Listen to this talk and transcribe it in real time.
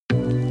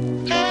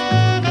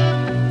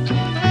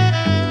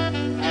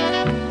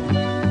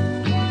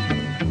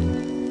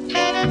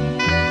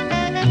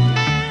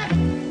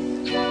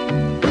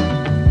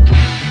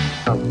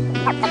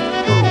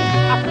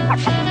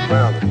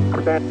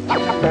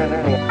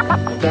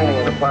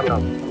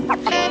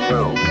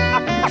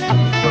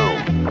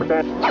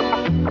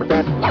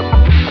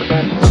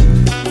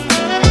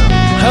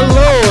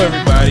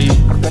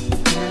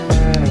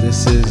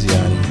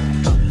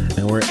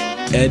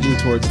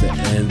towards the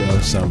end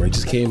of summer. It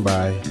just came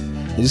by.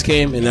 It just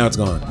came and now it's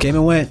gone. Came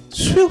and went.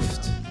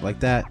 Swift.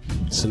 Like that.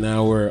 So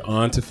now we're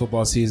on to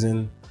football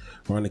season.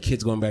 We're on the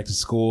kids going back to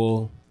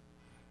school.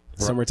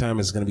 Summertime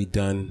is going to be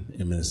done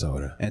in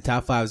Minnesota. And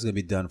top 5 is going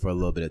to be done for a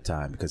little bit of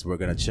time because we're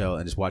going to chill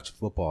and just watch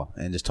football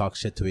and just talk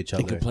shit to each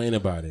other. And complain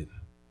about it.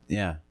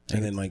 Yeah.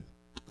 And then like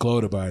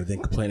gloat about it,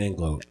 then complain and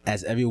gloat.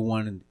 As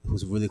everyone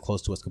who's really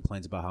close to us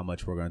complains about how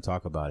much we're going to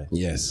talk about it.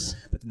 Yes.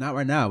 But not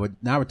right now.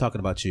 We're talking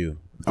about you.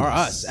 Or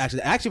us.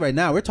 Actually, right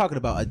now, we're talking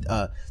about...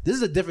 this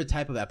is a different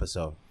type of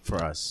episode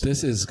for us.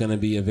 This is going to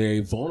be a very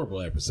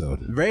vulnerable episode.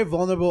 Very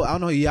vulnerable. I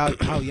don't know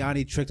how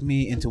Yanni tricked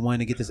me into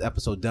wanting to get this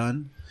episode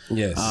done.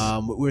 Yes.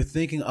 We're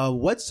thinking of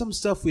what's some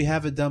stuff we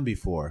haven't done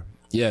before.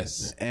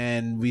 Yes.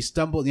 And we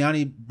stumbled.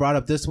 Yanni brought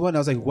up this one. I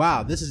was like,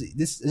 wow, this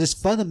is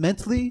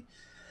fundamentally...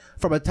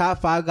 From a top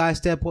 5 guy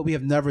standpoint, we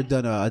have never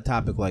done a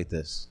topic like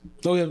this.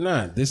 No, we have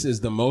not. This is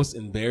the most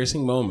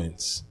embarrassing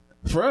moments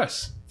for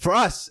us. For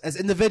us as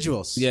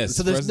individuals. Yes.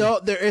 So there's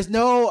no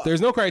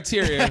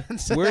criteria.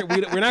 We're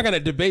not going to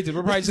debate it.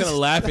 We're probably just going to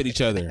laugh at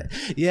each other.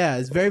 Yeah,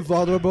 it's very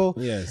vulnerable.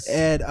 Yes.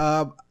 And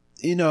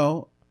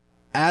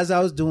as I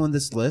was doing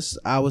this list,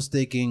 I was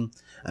thinking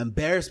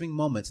embarrassing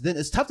moments. Then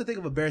it's tough to think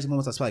of embarrassing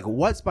moments. I was like,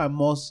 what's my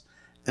most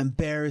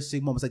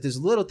embarrassing moments? Like there's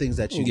little things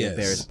that you get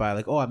embarrassed by,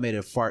 like, oh, I made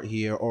a fart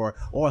here, or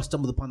I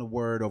stumbled upon a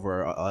word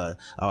over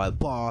a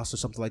boss or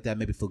something like that,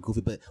 maybe feel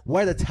goofy. But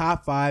what are the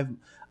top 5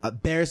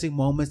 embarrassing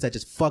moments that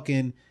just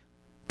fucking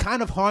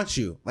kind of haunt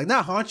you? Like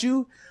not haunt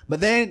you, but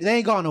they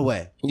ain't gone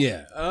away.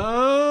 Yeah.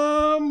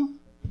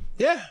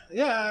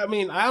 Yeah. I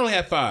mean, I only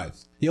have 5.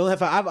 You only have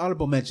 5. I have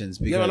honorable mentions.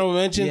 You have honorable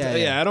mentions?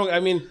 Yeah. I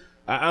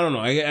don't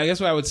know. I guess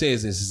what I would say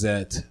is this: is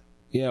that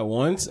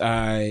once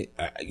I'm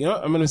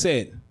gonna say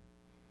it.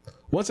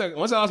 Once I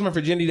lost my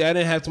virginity, I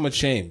didn't have too much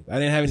shame. I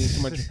didn't have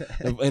too much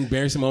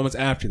embarrassing moments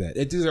after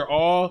that. These are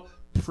all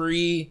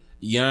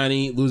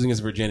pre-Yanni losing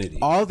his virginity.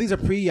 All of these are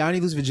pre-Yanni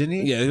losing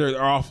virginity? Yeah,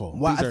 they're awful.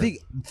 Well, I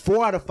think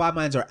 4 out of 5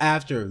 mines are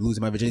after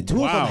losing my virginity.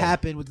 2 of them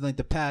happened within like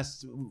the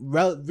past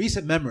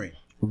recent memory.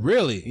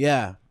 Really?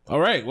 Yeah. All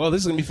right. Well, this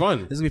is going to be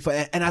fun. This is going to be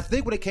fun. And I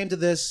think when it came to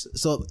this,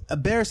 so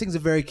embarrassing is a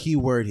very key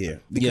word here.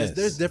 Because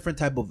there's different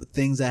type of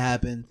things that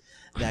happen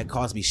that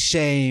cause me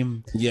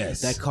shame.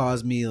 Yes. That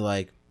cause me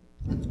like...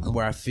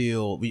 where I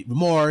feel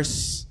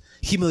remorse,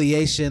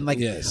 humiliation, like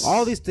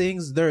all these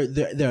things,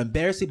 they're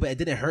embarrassing, but it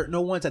didn't hurt no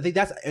one. So I think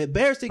that's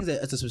embarrassing.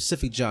 It's a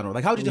specific genre.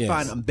 Like, how would you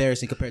define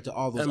embarrassing compared to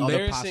all those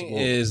other possible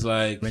is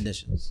like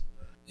renditions?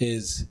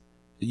 Is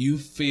you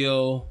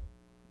feel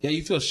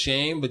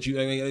shame, but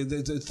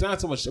it's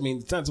not so much. I mean,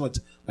 it's not so much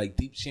like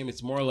deep shame.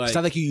 It's more like it's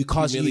not like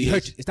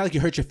it's not like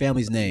you hurt your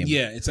family's name.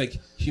 Yeah, it's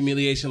like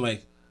humiliation.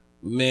 Like,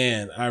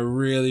 man, I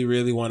really,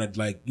 really want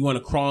to you want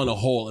to crawl in a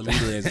hole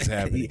immediately as it's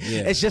happening.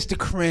 Yeah. It's just a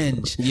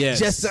cringe. Yes.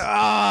 Just you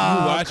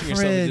watching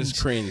cringe. yourself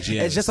just cringe.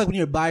 Yes. It's just like when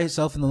you're by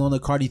yourself in the lonely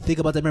car, you think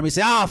about that memory, you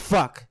say, "Oh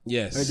fuck."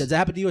 Yes. Or does that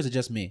happen to you, or is it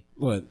just me?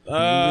 What? When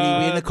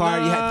you're in the car,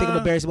 you think of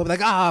embarrassing moment,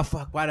 like, "Ah,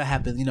 fuck, why'd that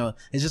happen?"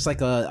 It's just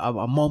like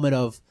a moment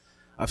of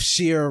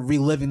sheer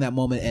reliving that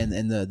moment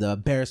and the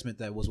embarrassment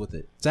that was with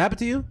it. Does that happen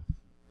to you?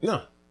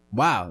 No.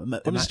 Wow.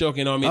 I'm just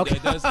joking on me. Okay.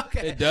 It does.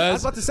 Okay. It does. I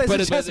was about to say,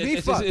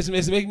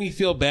 it's making me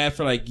feel bad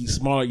for like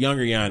smaller,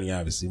 younger Yanni,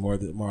 obviously, more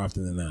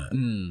often than not.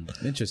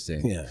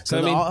 Interesting. Yeah. So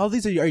I mean, all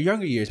these are your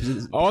younger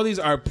years. All these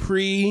are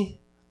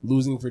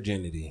pre-losing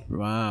virginity.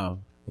 Wow.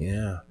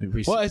 Yeah.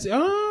 Well,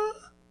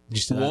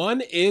 it's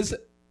one is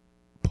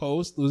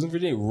post-losing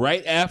virginity,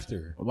 right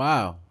after.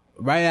 Wow.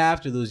 Right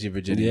after losing your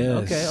virginity.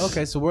 Yes.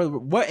 Okay. So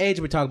what age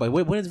are we talking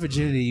about? When is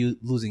virginity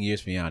losing years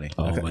for Yanni?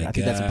 Oh my God. I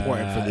think that's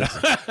important for this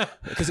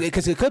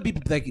because it could be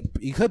like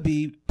it could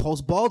be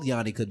post bald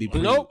Yanni could be.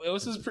 Nope, it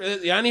was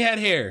Yanni had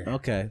hair.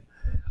 Okay.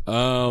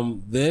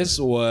 This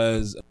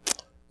was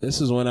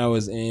when I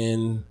was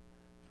in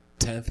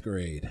 10th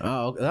grade.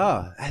 Oh,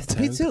 that's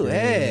me too.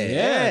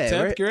 Hey,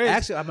 10th grade.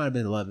 Actually, I might have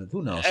been 11th.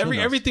 Who knows?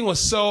 Everything was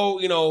so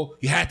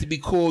you had to be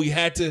cool. You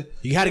had to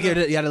get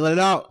it. You had to let it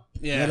out.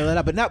 Yeah. You had to let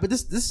it out. But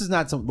this is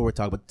not something we're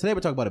talking about. Today we're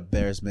talking about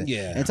embarrassment.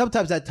 Yeah. And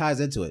sometimes that ties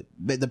into it.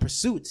 But the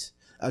pursuit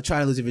of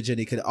trying to lose your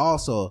virginity could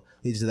also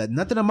lead to that.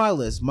 Nothing on my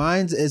list.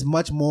 Mine is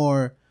much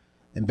more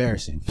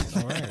embarrassing.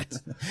 All right.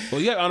 Well,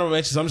 you got honorable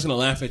mentions. I'm just gonna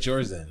laugh at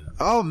yours then.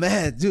 Oh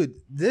man, dude,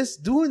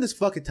 doing this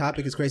fucking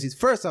topic is crazy.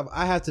 First off,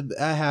 I have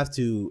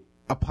to.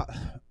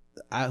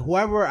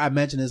 Whoever I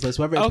mentioned this list,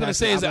 whoever I was gonna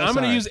say is that I'm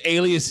gonna use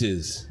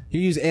aliases. You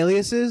use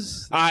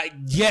aliases?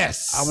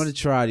 Yes. I'm gonna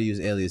try to use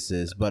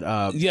aliases, but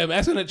yeah,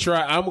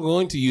 I'm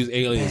going to use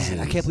aliases. Man,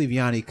 I can't believe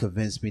Yanni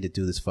convinced me to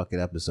do this fucking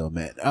episode,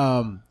 man.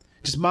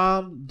 Just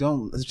mom,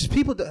 just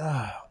people.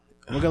 We're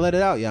gonna let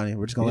it out, Yanni.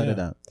 We're just gonna let it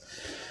out.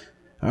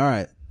 All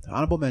right,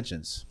 honorable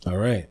mentions. All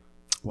right.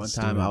 One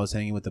time I was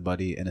hanging with a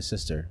buddy and a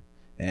sister,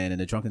 and in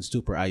a drunken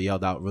stupor, I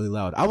yelled out really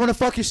loud, "I want to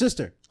fuck your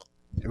sister!"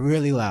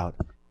 Really loud,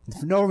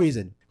 for no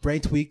reason. Brain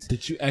tweaked.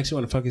 Did you actually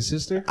want to fuck his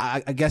sister?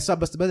 I guess I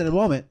must have been in a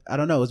moment. I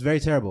don't know. It was very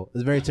terrible. It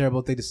was a very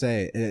terrible thing to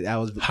say.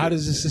 How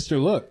does his sister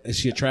look? Is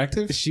she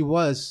attractive? She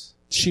was.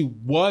 She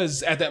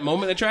was at that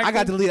moment attractive? I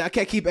got deleted. I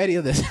can't keep any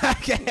of this. I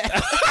can't.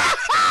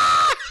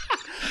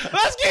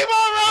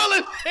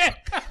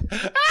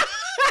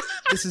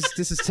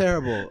 This is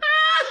terrible.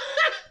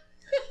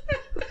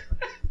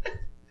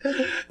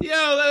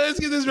 Yo, let's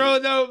get this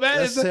rolling. No, Matt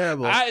That's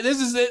terrible.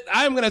 This is it.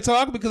 I'm gonna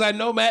talk because I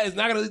know Matt is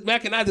not gonna.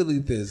 Matt cannot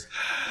delete this.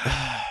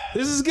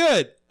 This is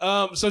good.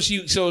 So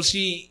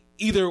she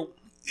either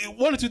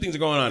one or two things are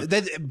going on.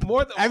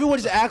 Everyone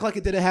just act like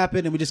it didn't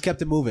happen, and we just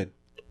kept it moving.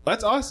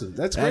 That's awesome.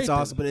 That's great. That's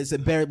awesome. But it's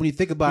embarrassing when you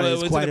think about it.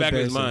 It's quite in the back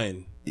embarrassing. of his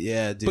mind.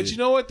 Yeah, dude. But you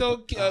know what though?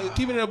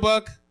 Keeping it a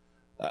buck.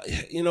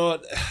 You know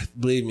what?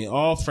 Believe me,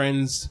 all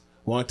friends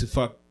want to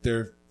fuck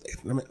their.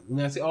 Let me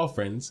not say all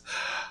friends.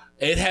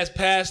 It has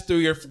passed through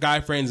your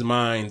guy friends'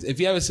 minds. If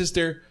you have a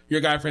sister,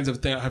 your guy friends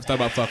have thought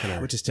about fucking her,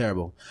 which is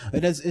terrible.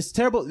 And it's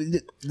terrible.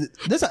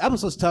 This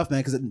episode's tough, man,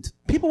 because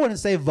people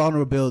wouldn't say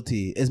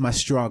vulnerability is my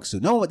strong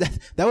suit. No, that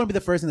wouldn't be the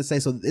first thing to say.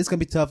 So it's gonna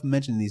be tough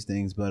mentioning these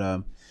things.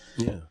 But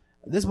yeah,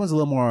 this one's a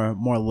little more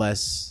or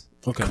less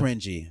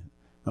cringy.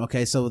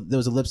 Okay, so there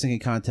was a lip syncing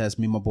contest.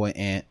 Me and my boy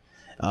Ant.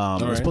 It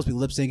was supposed to be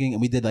lip syncing,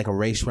 and we did like a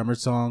Ray Schremer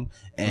song,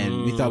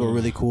 and we thought we were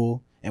really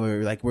cool. And we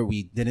were like, where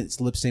we didn't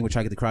lip sync, we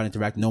tried to get the crowd to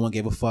interact. No one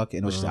gave a fuck,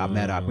 and it was just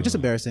mad awkward, which is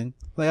embarrassing.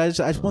 Like I just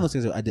one of those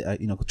things I did,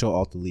 Control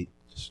Alt Delete,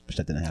 which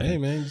that didn't happen. Hey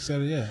man, you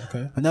said it, yeah,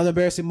 okay. Another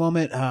embarrassing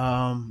moment.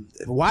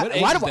 What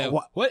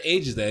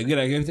age is that? Good,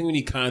 I think we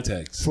need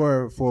context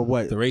for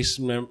what the Ray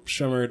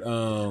Schremer.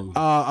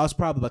 I was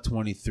probably about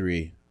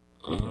 23.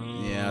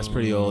 Yeah, I was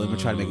pretty old. And we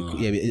tried to make it.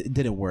 Yeah, it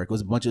didn't work. It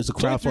was it was a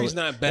crowd full.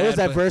 Not bad. It was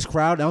a diverse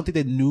crowd. I don't think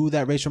they knew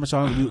that Ray Schremer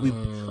song.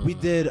 We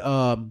did.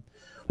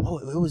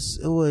 It was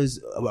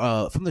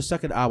from the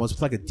second album. It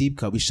was like a deep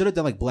cut. We should have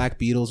done like Black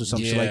Beatles or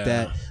some shit like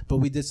that. But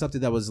we did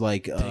something that was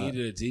like. You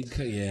did a deep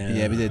cut, yeah.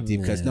 Yeah, we did a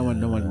deep cuts. No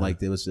one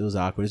liked it. It was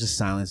awkward. It was just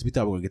silence. We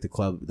thought we were gonna get the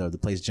club, the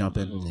place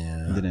jumping.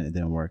 Yeah, it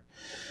didn't work.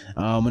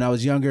 When I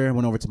was younger, I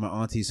went over to my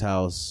auntie's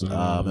house. It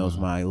was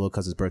my little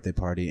cousin's birthday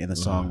party, and the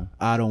song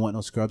 "I Don't Want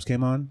No Scrubs"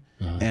 came on.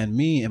 And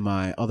me and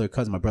my other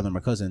cousin, my brother and my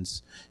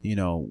cousins,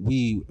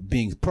 we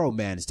being pro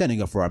man, standing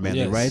up for our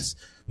manly rights,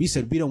 we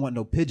said we don't want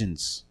no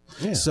pigeons.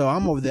 Yeah. So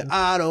I'm over there.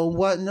 I don't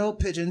want no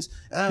pigeons.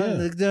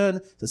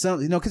 Done. So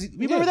because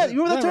you remember that?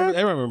 You remember that term?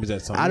 Everyone remembers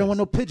that song. I don't want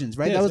no pigeons,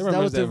 right? Yes,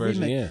 that was the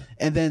version, remake. yeah.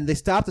 And then they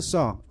stopped the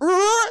song.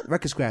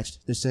 Record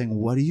scratched. They're saying,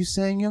 "What are you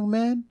saying, young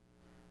man?"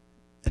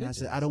 And I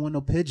said, "I don't want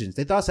no pigeons."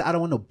 They thought I said, "I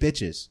don't want no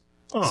bitches."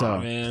 Oh so,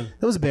 man,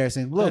 it was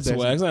embarrassing. That's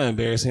whack. It's not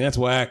embarrassing. That's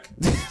whack.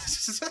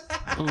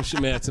 I'm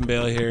shit Matt some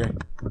Bailey here.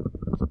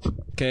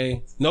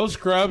 Okay, no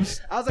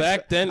scrubs.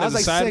 Back then, as a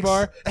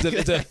sidebar,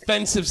 it's an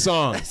offensive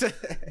song.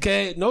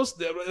 Okay, no,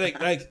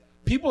 like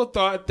people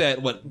thought that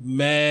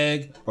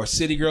Meg or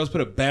City Girls put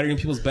a battery in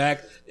people's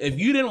back. If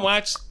you didn't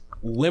watch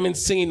women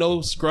singing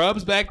 "No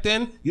Scrubs" back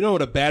then, you know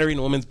what a battery in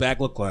a woman's back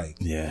looked like.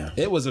 Yeah,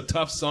 it was a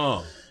tough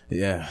song.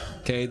 Yeah.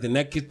 Okay, the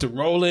neck gets to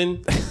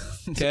rolling.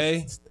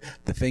 Okay,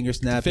 the finger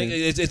snapping.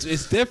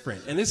 It's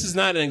different, and this is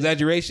not an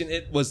exaggeration.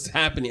 It was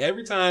happening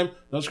every time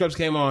 "No Scrubs"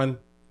 came on.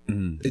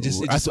 It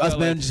just us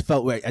men just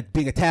felt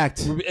being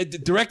attacked.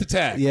 Direct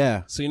attack.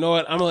 Yeah. So you know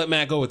what? I'm gonna let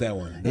Matt go with that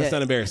one. That's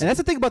not embarrassing. And that's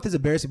the thing about these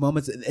embarrassing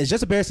moments. It's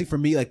just embarrassing for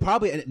me. Like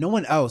probably no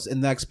one else in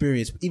that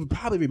experience even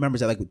probably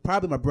remembers that. Like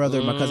probably my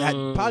brother, my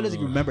cousin, probably doesn't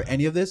even remember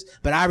any of this.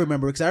 But I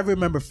remember because I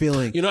remember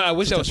feeling. I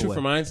wish that was true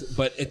for mine,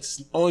 but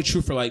it's only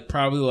true for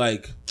probably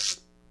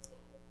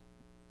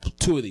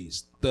two of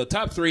these. The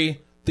top three.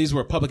 These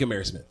were public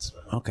embarrassments.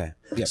 Okay.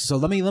 Yep. So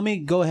let me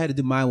go ahead and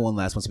do my one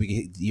last one so we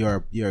can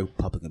get your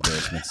public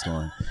embarrassments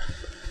going.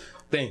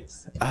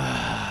 Thanks.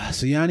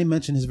 So Yanni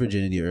mentioned his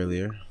virginity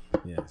earlier.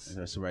 Yes.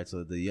 That's right.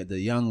 So the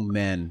young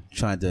man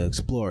trying to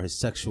explore his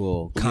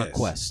sexual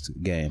conquest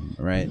game,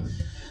 right?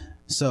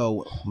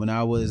 So when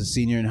I was a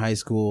senior in high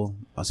school,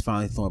 I was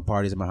finally throwing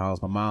parties at my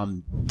house. My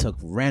mom took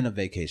random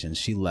vacations.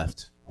 She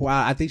left. Well,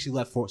 I think she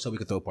left so we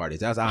could throw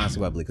parties. That's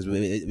honestly what I believe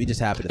because we just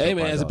happened to. Hey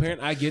man, as a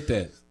parent, I get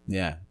that.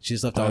 Yeah, she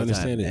just left all the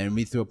time, and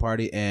we threw a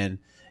party, and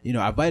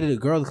I invited a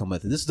girl to come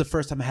with. And this is the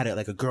first time I had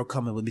a girl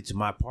coming with me to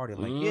my party.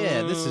 I'm like,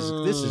 yeah, this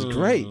is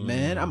great,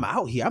 man. I'm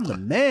out here. I'm the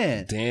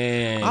man.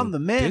 Damn, I'm the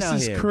man out here.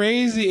 This is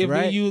crazy.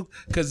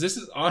 Because this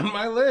is on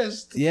my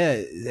list.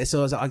 Yeah,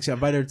 so I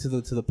invited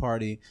her to the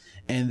party,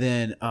 and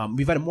then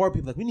we invited more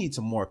people. Like we need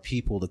some more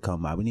people to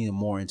come by. We need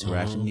more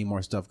interaction. We need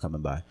more stuff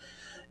coming by,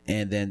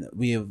 and then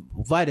we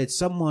invited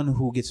someone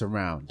who gets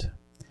around.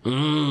 All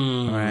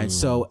right,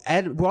 so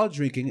we're all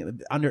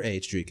drinking,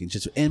 underage drinking,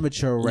 just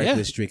immature,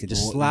 reckless drinking,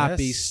 just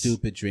sloppy,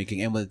 stupid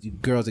drinking, and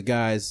with girls and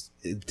guys,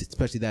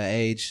 especially that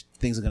age,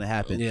 things are gonna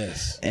happen.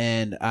 Yes,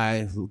 and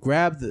I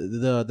grabbed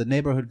the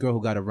neighborhood girl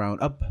who got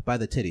around up by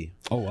the titty.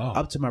 Oh wow!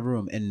 Up to my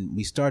room, and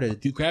we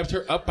started. You grabbed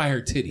her up by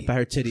her titty. By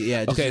her titty,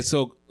 yeah. Okay,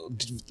 so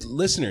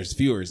listeners,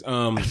 viewers,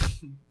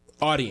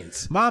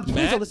 audience, Mom,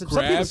 please don't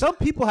listen. Some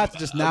people have to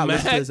just not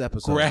listen to this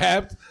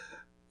episode.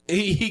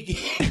 He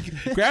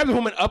grabbed the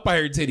woman up by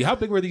her titty. How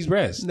big were these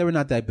breasts? They were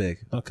not that big.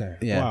 Okay.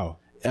 Yeah. Wow.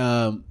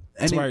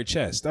 That's by her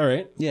chest. All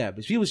right. Yeah,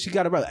 but she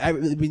got around. I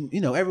mean,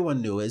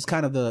 everyone knew it. It's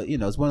kind of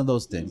it's one of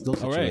those things, those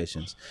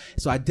situations.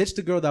 Right. So I ditched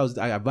the girl that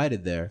I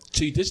invited there.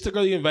 So you ditched the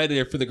girl you invited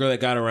there for the girl that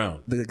got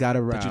around. That got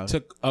around. That you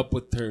took up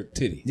with her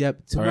titty.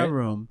 Yep. To my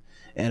room.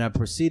 And I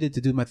proceeded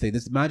to do my thing.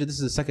 This is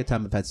the second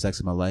time I've had sex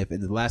in my life,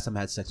 and the last time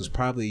I had sex was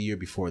probably a year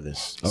before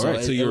this. All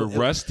right, so you're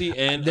rusty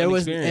and there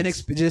was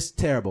inexperienced. just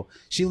terrible.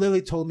 She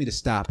literally told me to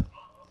stop.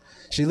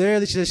 She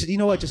said, "You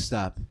know what? Just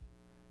stop."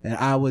 And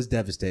I was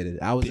devastated.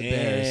 I was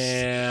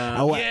embarrassed.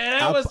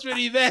 That was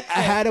pretty bad.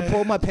 I had to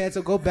pull my pants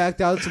up, go back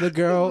down to the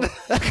girl.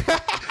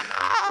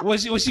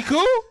 Was she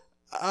cool?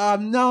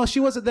 No, she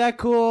wasn't that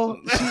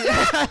cool.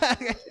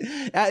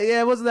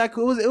 Yeah, it wasn't that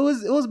cool. It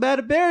was bad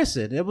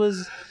embarrassing. It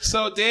was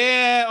so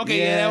damn. Okay,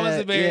 that was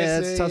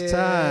embarrassing. Yeah, it's a tough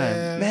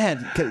time,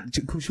 man.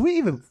 Should we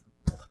even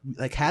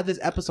like have this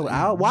episode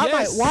out? Why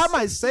am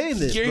I saying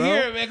this? You're bro?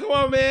 here, man. Come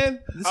on, man.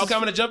 I'm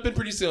gonna jump in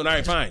pretty soon. All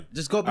right, fine.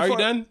 Just go. Are you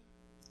done?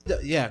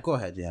 Yeah, go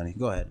ahead, Yanni.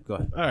 Go ahead.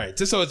 All right,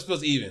 just so it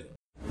feels even.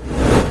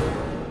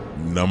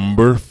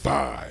 Number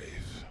 5.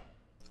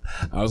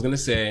 I was gonna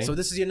say. So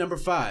this is your number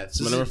 5.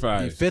 So my number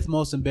 5. Your 5th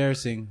most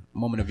embarrassing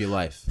moment of your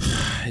life.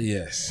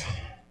 Yes.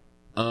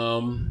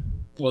 Well,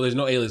 there's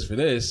no A-list for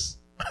this.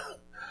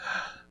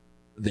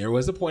 There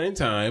was a point in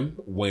time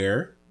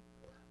where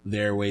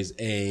there was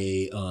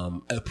a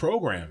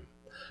program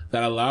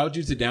that allowed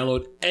you to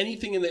download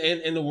anything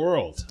in the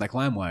world, Like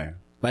LimeWire.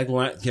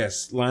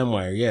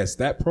 LimeWire. Yes,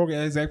 that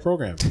exact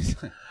program.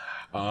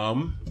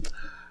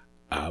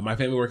 My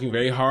family working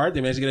very hard.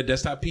 They managed to get a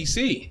desktop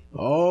PC.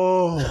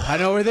 Oh, I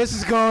know where this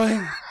is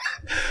going.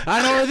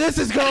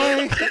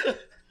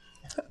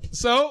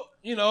 So,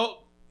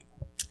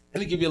 let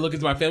me give you a look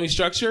into my family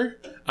structure.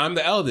 I'm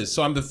the eldest,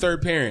 so I'm the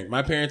third parent.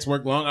 My parents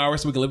work long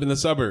hours so we can live in the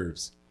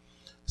suburbs.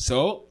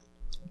 So,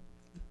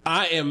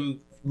 I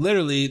am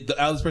literally the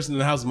eldest person in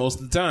the house most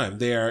of the time.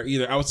 They are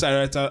either right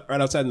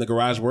outside in the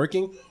garage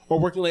working, or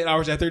working late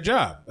hours at their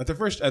job, at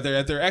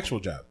their actual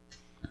job.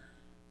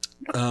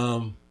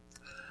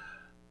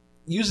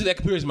 Usually that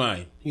computer is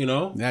mine,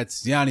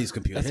 That's Yanni's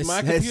computer. That's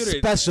my computer. His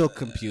special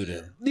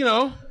computer.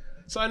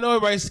 So I know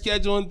everybody's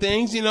scheduling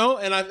things, and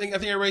I think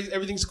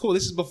everything's cool.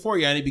 This is before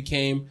Yanni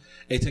became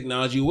a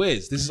technology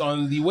whiz. This is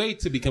on the way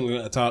to becoming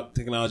a top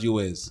technology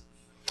whiz.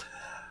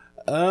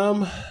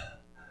 The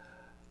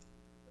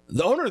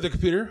owner of the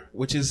computer,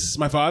 which is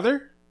my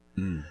father,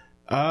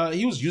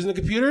 he was using the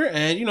computer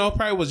and,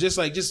 probably was just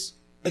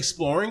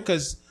exploring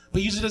but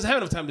he usually doesn't have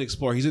enough time to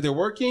explore. He's either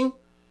working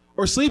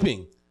or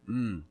sleeping.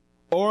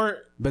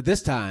 But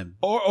this time,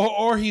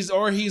 or he's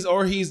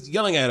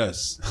yelling at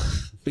us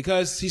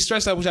because he's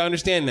stressed out, which I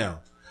understand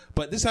now.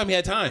 But this time he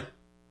had time,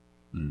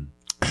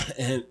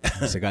 and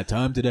I got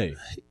time today.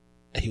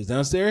 He was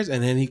downstairs,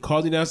 and then he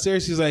called me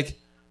downstairs. He's like,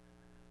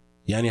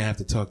 "Yanni, I have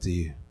to talk to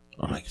you."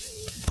 I'm like,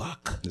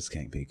 "Fuck, this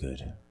can't be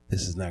good.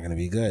 This is not going to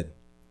be good."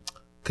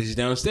 Because he's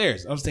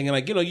downstairs. I was thinking,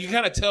 you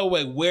kind of tell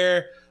where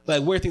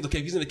things. Okay,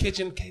 if he's in the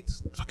kitchen, okay,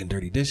 fucking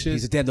dirty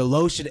dishes. He's damn the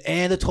lotion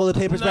and the toilet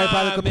paper's right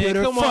by the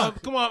computer. Man,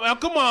 come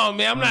on,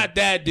 man. I'm not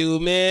that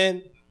dude,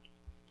 man.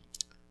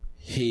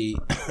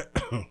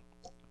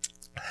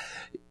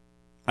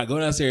 I go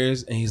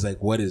downstairs and he's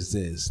like, "What is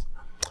this?"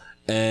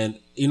 And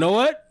you know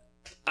what?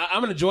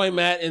 I'm gonna join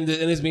Matt in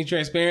this being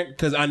transparent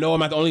because I know I'm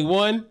not the only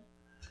one.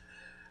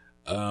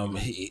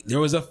 There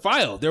was a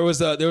file. There was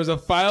a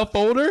file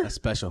folder, a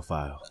special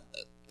file.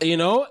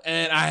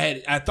 And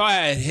I thought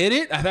I had hit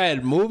it. I thought I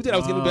had moved it. I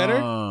was getting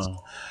better.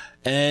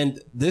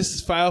 And this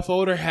file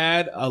folder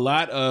had a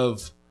lot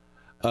of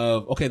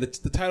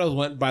the titles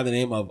went by the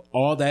name of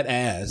All That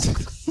Ass.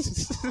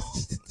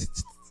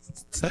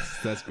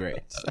 That's great.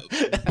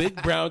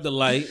 Big Brown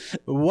Delight.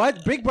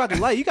 What? Big Brown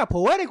Delight? You got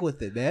poetic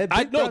with it, man.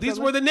 I know. These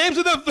were the names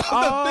of the bid.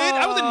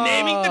 I wasn't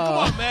naming them. Come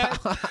on, man.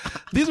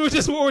 These were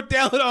just what were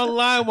downloaded on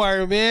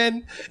LimeWire,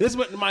 man. This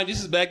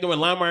is back then when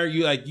LimeWire,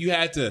 you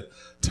had to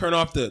turn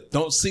off the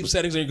don't sleep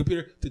settings on your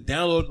computer to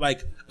download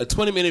a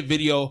 20-minute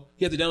video.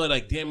 You had to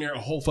download damn near a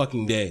whole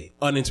fucking day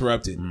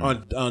uninterrupted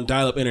on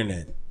dial-up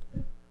internet.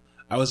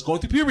 I was going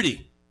through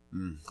puberty.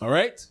 All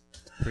right.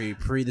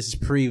 This is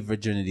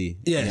pre-virginity.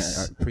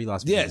 Yes. Yeah,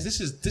 pre-lost. Yes. This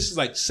is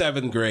like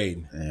 7th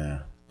grade.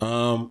 Yeah.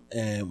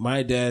 And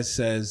my dad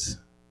says,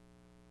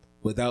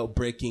 without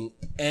breaking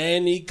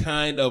any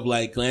kind of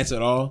glance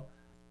at all,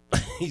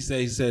 he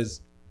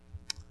says,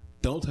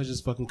 "Don't touch this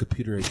fucking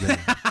computer again."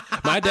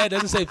 My dad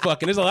doesn't say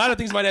fucking. There's a lot of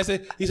things my dad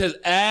says. He says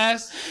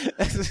ass,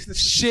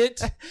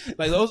 shit,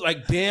 those,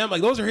 damn,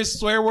 those are his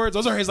swear words.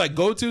 Those are his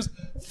go-tos.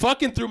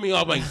 Fucking threw me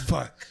off. Like,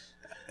 fuck.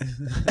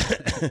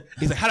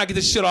 He's like, "How do I get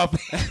this shit off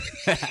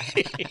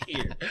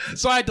here?"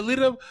 So I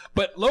deleted him.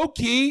 But low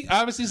key,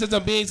 obviously, since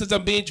I'm being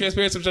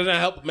transparent, I'm trying to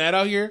help Matt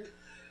out here.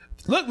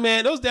 Look,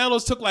 man, those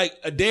downloads took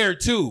a day or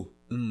two.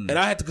 And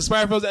I had to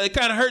conspire for those. It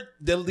kind of hurt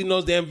deleting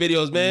those damn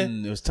videos,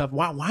 man. It was tough.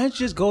 Why don't you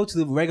just go to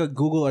the regular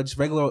Google or just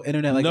regular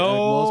internet like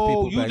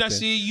most people?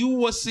 You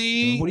will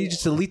see. What do you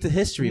just delete the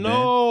history, man?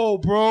 No,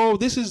 bro.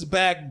 This is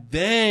back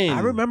then. I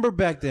remember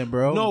back then,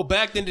 bro. No,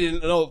 back then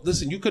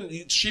listen, you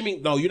couldn't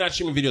streaming. No, you're not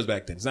streaming videos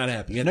back then. It's not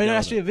happening. No, you're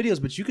not streaming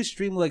videos, but you could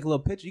stream little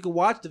pictures. You could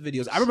watch the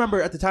videos. I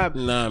remember at the time.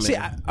 Nah, man. See,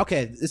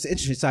 okay, it's an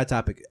interesting side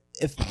topic.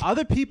 If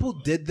other people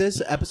did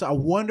this episode, I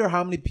wonder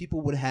how many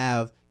people would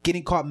have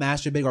getting caught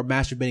masturbating or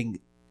masturbating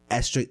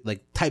as straight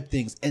type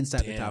things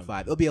inside the top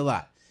 5. It'll be a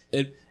lot.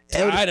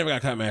 I never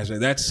got caught masturbating.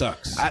 That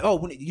sucks.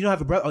 You don't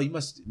have a brother? Oh, you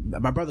must.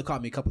 My brother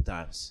caught me a couple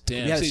times.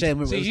 Damn. Yeah,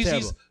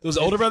 it was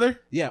an older brother?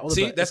 Yeah, older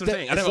See, brother. That's what I'm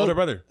saying. I have an older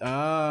brother.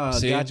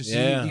 Gotcha.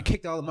 So you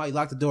kicked all of them out, you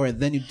locked the door, and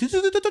then you...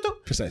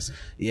 Precisely.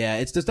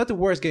 Yeah, there's nothing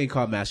worse getting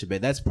caught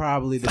masturbating. That's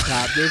probably the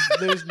top.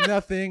 There's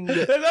nothing...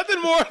 There's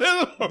nothing more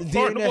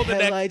affordable than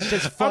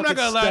that. I'm not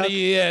going to lie to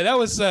you. Yeah, that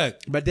would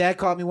suck. My dad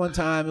caught me one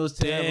time. It was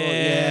terrible.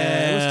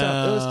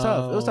 Yeah,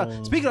 it was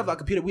tough. Speaking of a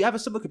computer, we have a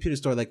similar computer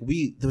store. There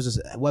was this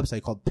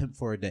website called Pimp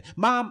for a Day.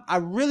 Mom, I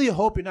really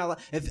hope you're not...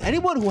 If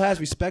anyone who has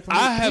respect for me,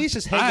 please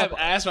just hang up. I have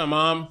asked my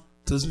mom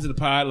to listen to the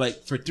pod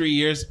for 3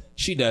 years.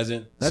 She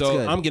doesn't. That's so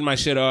good. I'm getting my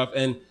shit off.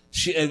 And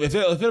if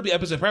it'll be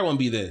episode, it probably won't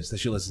be this that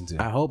she'll listen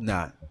to. I hope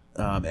not.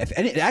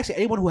 Actually,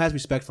 anyone who has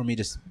respect for me,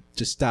 just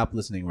stop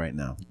listening right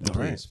now.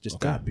 Please. Just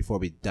stop before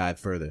we dive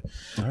further.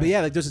 But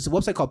yeah, there's this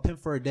website called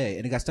Pimp for a Day,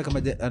 and it got stuck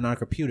on our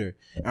computer.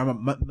 And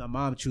my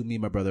mom chewed me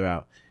and my brother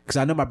out because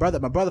I know my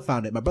brother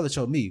found it. My brother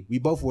showed me. We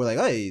both were like,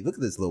 "Hey, look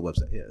at this little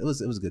website." Yeah, it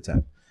was a good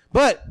time.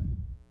 But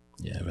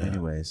yeah, man.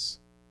 Anyways.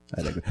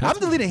 I'm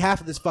deleting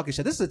half of this fucking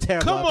shit. This is a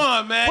terrible. Come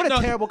on, man! What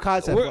a terrible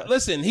concept.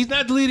 Listen, he's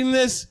not deleting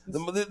this.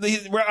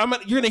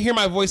 You're gonna hear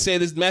my voice say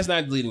this. Matt's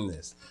not deleting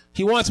this.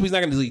 He wants to, but he's not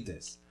gonna delete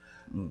this.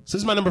 So this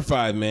is my number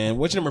 5, man.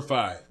 What's your number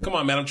 5? Come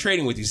on, man. I'm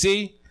trading with you.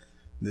 See,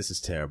 this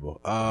is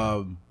terrible.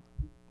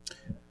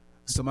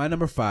 So my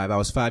number 5. I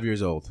was 5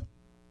 years old,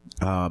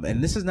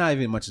 and this is not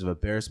even much of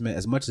embarrassment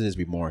as much as it is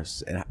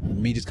remorse and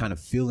me just kind of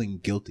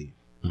feeling guilty,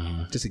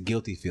 just a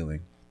guilty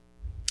feeling.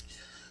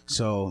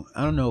 So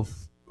I don't know if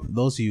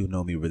those of you who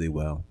know me really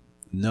well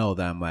know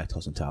that I'm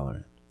lactose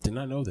intolerant. Did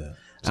not know that.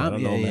 So I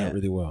don't know that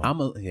really well.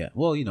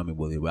 Well, you know me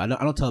really well.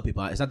 I don't tell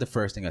people. It's not the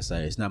first thing I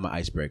say. It's not my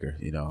icebreaker.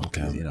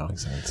 Okay.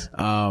 Makes sense.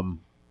 And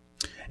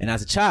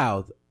as a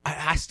child,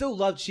 I still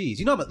love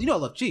cheese. I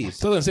love cheese.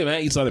 Still gonna say, man,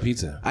 I eat a lot of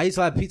pizza. I eat a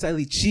lot of pizza. I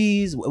eat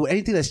cheese.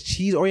 Anything that's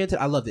cheese oriented,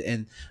 I loved it.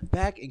 And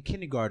back in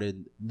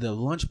kindergarten, the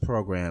lunch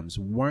programs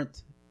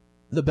weren't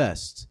the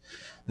best.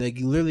 They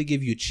literally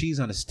give you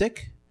cheese on a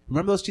stick.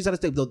 Remember those cheese on a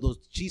stick? Those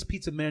cheese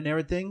pizza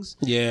marinara things?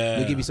 Yeah.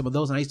 They give you some of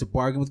those. And I used to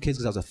bargain with kids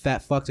because I was a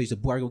fat fuck. So I used to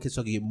bargain with kids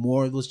so I could get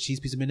more of those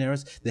cheese pizza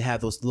marinaras. They have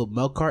those little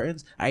milk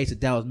cartons. I used to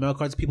down milk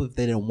cartons. People, if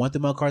they didn't want the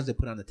milk cartons, they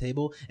put it on the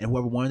table. And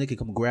whoever wanted it could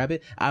come grab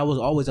it. I was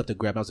always up to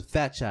grab it. I was a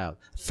fat child.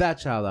 Fat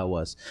child I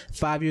was.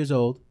 5 years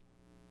old.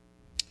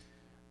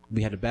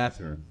 We had a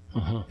bathroom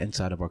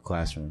inside of our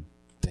classroom.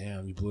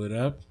 Damn, you blew it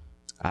up?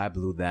 I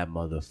blew that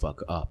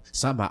motherfucker up.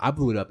 Somehow I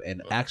blew it up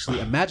in actually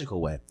a magical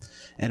way.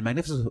 And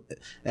magnificent.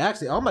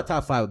 Actually, on my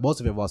top 5, most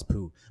of it involves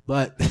poo.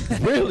 But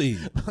really?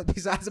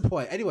 Besides the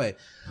point. Anyway,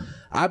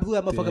 I blew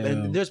that motherfucker up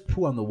and there's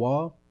poo on the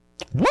wall.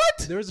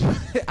 What?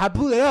 I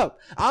blew it up.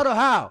 I don't know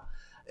how.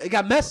 It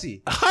got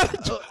messy.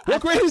 What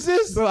grade is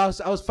this? Bro, I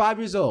was 5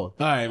 years old.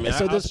 All right, man. And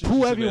so there's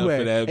poo everywhere.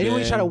 And when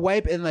you try to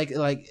wipe and like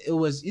it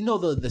was,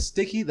 the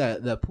sticky,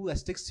 the poo that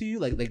sticks to you,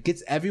 like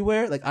gets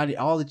everywhere, like on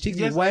all the cheeks.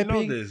 Yes, you're wiping.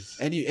 I know this.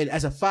 And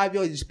as a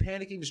 5-year-old, you're just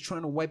panicking, just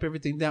trying to wipe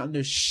everything down. And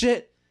there's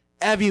shit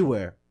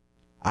everywhere.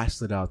 I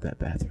slid out that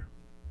bathroom.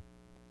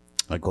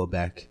 I go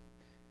back,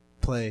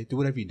 play, do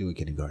whatever you do in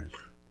kindergarten.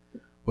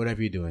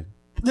 Whatever you're doing.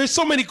 There's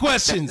so many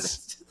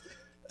questions.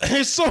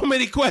 There's so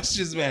many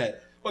questions, man.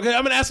 Okay,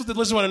 I'm gonna ask what the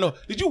listeners want to know.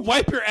 Did you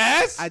wipe your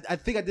ass? I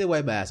think I did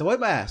wipe my ass. I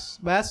wiped my ass.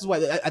 My ass is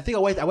white. I think I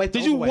wiped.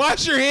 Did you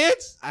wash your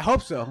hands? I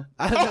hope so.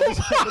 I don't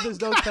know.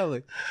 There's no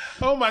telling.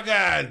 Oh my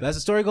god! As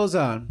the story goes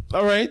on.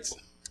 All right.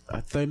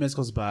 30 minutes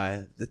goes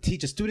by.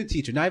 Student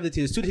teacher, not even the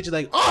teacher. The student teacher,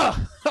 like,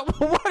 oh,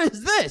 what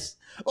is this?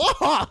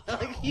 Oh,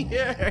 like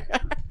here.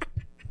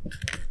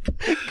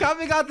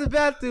 Coming out the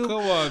bathroom.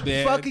 Come on,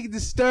 man. Fucking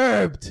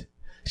disturbed.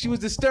 She was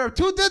disturbed.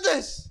 Who did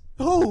this?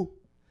 Who?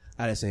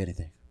 I didn't say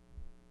anything.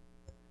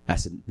 I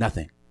said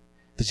nothing.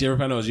 Did she ever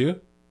find out it was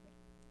you?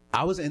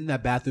 I was in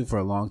that bathroom for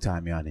a long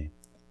time, Nyounee.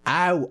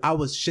 I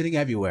was shitting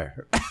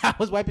everywhere. I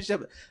was wiping shit.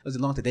 It was a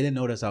long time. They didn't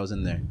notice I was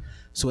in there.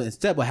 So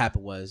instead what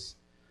happened was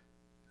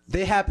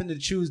they happened to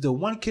choose the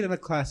one kid in the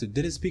class who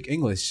didn't speak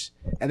English.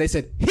 And they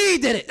said, he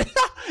did it.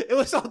 It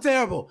was so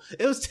terrible.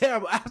 It was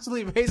terrible.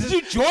 Absolutely racist. Did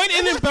you join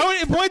in and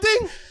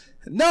pointing?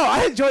 No,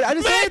 I didn't join. I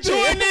didn't say anything.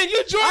 Matt joined in.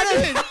 You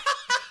joined in.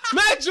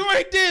 Matt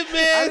joined in,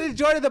 man. I didn't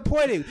join in the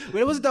pointing.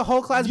 It wasn't the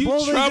whole class. You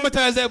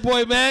traumatized that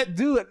boy, Matt.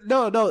 Dude,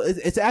 no.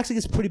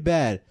 It's pretty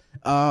bad.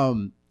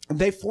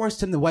 They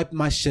forced him to wipe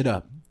my shit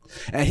up.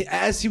 And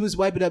as he was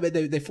wiping up,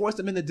 they forced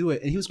him in to do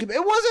it. And he was screaming,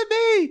 it wasn't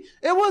me.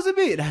 It wasn't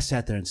me. And I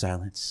sat there in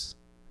silence.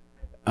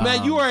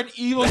 Man, you are an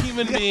evil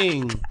human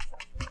being.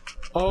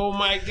 Oh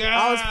my god.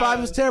 I was 5.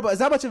 It was terrible. It's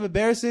not much of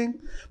embarrassing.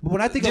 But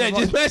when I think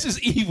of Matt's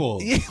just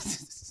evil.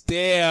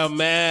 Damn,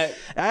 Matt.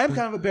 I am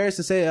kind of embarrassed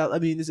to say. I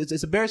mean,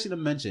 it's embarrassing to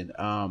mention.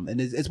 And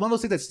it's one of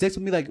those things that sticks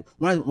with me. Like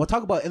when I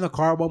talk about in the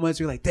car moments,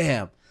 you're like,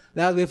 damn,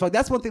 that was really fuck.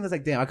 That's one thing that's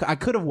like, damn, I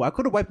could have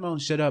wiped my own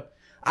shit up.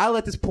 I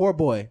let this poor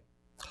boy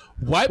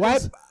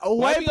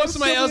wiping up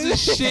somebody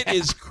else's shit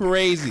is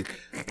crazy.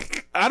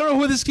 I don't know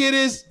who this kid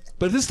is,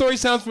 but if this story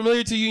sounds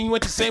familiar to you and you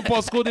went to St.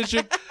 Paul School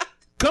District,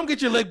 come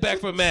get your leg back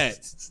from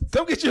Matt.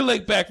 Come get your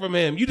leg back from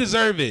him. You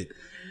deserve it.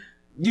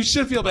 You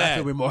should feel bad. I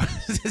feel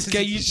remorse.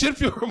 Okay, you should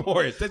feel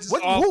remorse. That's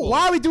just awful.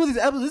 Why are we doing these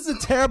episodes? This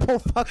is a terrible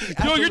fucking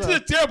episode. Yo, you're just a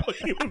terrible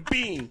human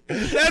being.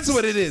 That's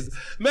what it is.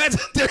 Matt's a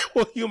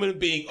terrible human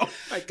being. Oh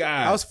my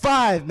God. I was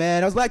 5,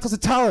 man. I was lactose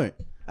intolerant.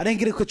 I didn't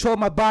get to control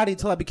my body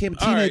until I became a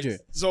teenager. Right.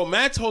 So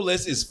Matt's whole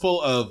list is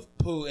full of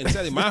poo, and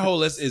sadly, my whole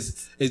list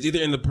is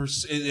either in the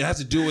it has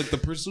to do with the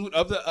pursuit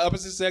of the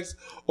opposite sex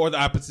or the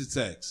opposite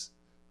sex.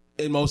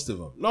 In most of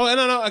them, no,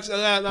 actually,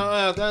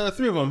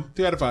 3 of them,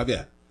 3 out of 5,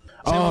 yeah.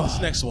 Same with this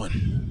next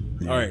one.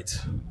 Yeah. All right.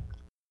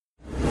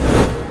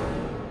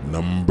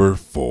 Number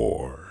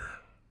 4.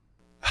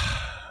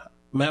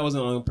 Matt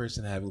wasn't the only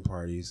person having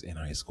parties in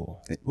high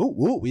school.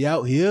 Woo, we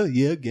out here,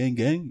 yeah,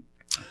 gang.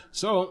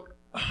 So,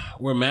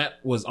 where Matt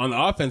was on the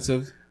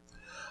offensive,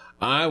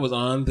 I was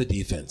on the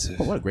defensive.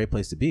 Oh, what a great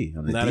place to be.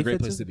 Not a great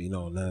place to be.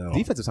 No, not at all.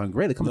 Defensive sound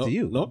great. They come to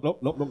you. No.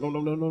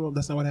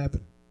 That's not what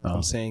happened. Oh.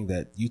 I'm saying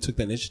that you took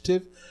the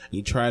initiative and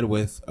you tried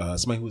with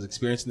somebody who was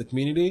experienced in the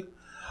community.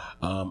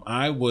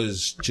 I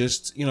was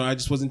just, I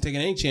just wasn't taking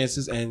any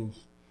chances, and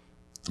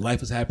life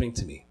was happening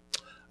to me.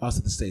 I was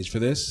at the stage for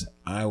this.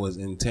 I was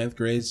in 10th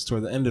grade,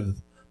 toward the end of the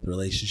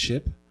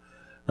relationship. I'm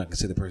not going to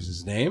say the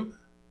person's name.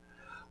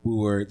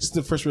 This is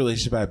the first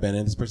relationship I've been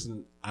in. This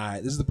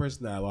is the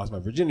person that I lost my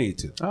virginity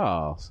to.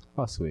 Oh,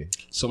 sweet.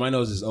 So my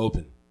nose is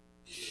open.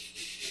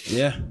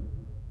 Yeah.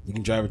 You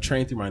can drive a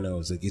train through my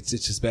nose. Like, it's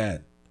just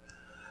bad.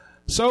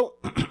 So,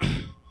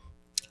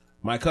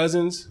 my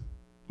cousins,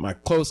 my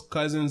close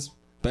cousins,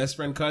 best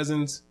friend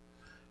cousins,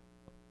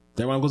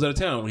 everyone goes out of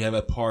town. We have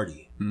a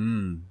party.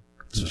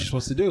 That's what you're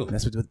supposed to do.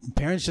 That's what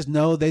parents just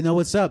know. They know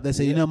what's up. They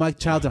say, my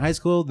child's in high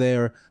school.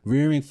 They're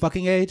rearing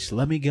fucking age.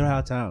 Let me get out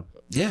of town.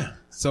 Yeah.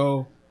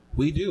 So,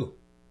 we do.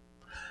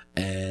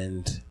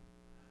 And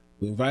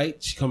we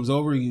invite. She comes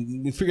over.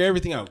 You figure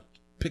everything out.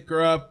 Pick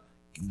her up.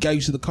 Got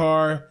used to the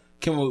car.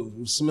 Came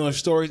with similar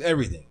stories.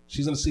 Everything.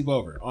 She's going to sleep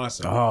over.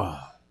 Awesome. Oh.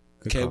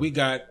 Okay, we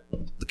got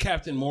the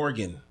Captain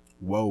Morgan.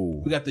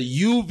 Whoa. We got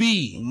the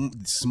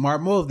UV. Smart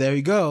move. There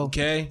you go.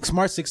 Okay.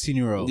 Smart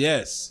 16-year-old.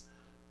 Yes.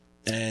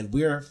 And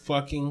we're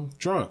fucking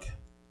drunk.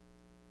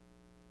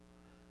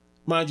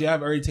 Mind you,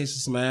 I've already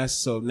tasted some ass,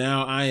 so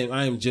now I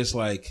am just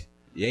like...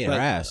 Yeah, her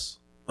ass.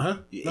 Huh?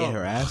 Yeah,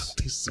 her ass.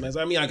 Tasted some ass.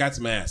 I mean, I got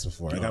some ass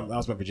before. I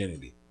lost my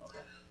virginity.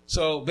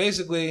 So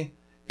basically,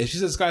 if she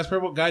says the sky's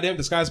purple, goddamn,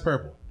 the sky's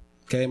purple.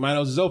 Okay, my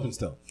nose is open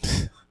still.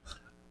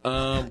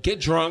 Get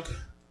drunk.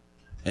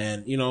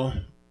 And,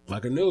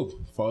 like a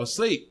noob, fall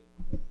asleep.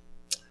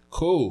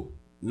 Cool.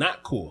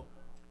 Not cool.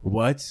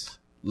 What?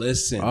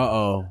 Listen.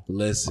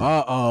 Listen.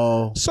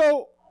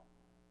 So,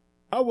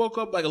 I woke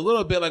up like a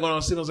little bit, like when I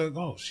was sitting, I was like,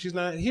 oh, she's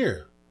not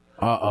here.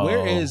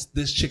 Where is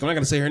this chick? I'm not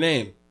going to say her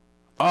name.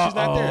 She's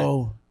not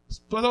there.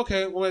 But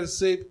okay, we went to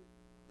sleep.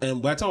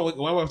 And by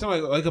the time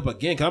I wake up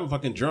again, because I'm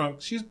fucking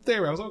drunk, she's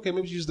there. I was like, okay,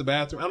 maybe she used the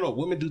bathroom. I don't know.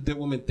 Women do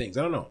women things.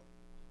 I don't know.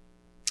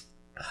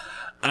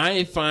 I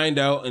didn't find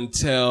out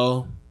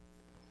until...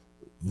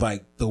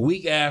 like the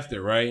week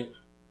after, right?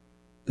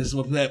 This is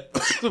when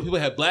people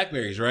had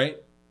Blackberries, right?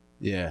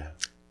 Yeah.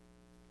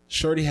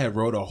 Shorty had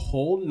wrote a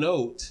whole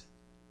note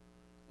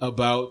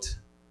about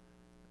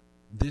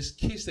this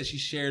kiss that she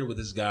shared with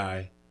this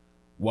guy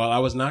while I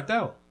was knocked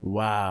out.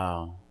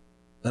 Wow.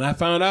 And I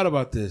found out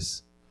about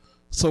this.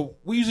 So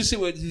we usually sit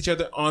with each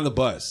other on the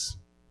bus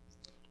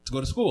to go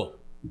to school.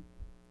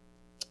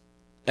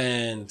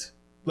 And...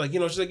 like,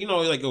 she's like,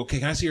 like, okay,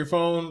 can I see your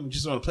phone?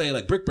 Just want to play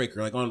like Brick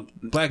Breaker, like on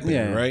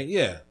Blackberry, right?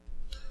 Yeah.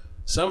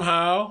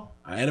 Somehow,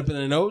 I end up in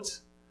the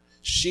notes.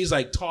 She's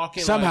like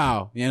talking.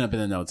 Somehow, you end up in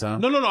the notes, huh?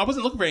 No. I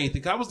wasn't looking for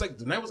anything. I was like,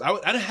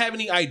 I didn't have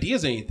any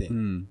ideas or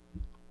anything.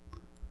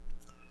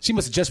 She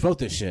must have just wrote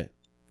this shit.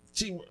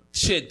 I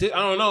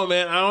don't know,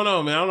 man. I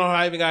don't know how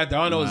I even got there.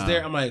 All I know it's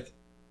there. I'm like,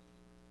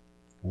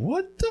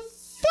 what the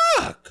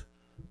fuck?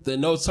 The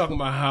note's talking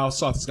about how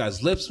soft this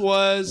guy's lips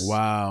was.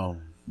 Wow.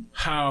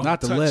 How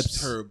not the touched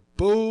lips, her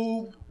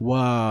boob.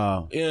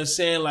 Wow. You know what I'm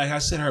saying? Like I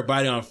set her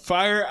body on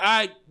fire.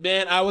 I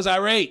was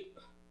irate.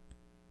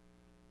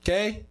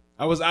 Okay?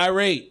 I was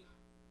irate.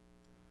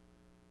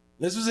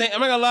 I'm not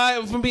gonna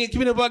lie, from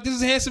keeping a buck, this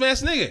is a handsome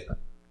ass nigga.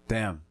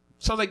 Damn.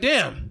 So I was like,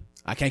 damn.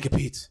 I can't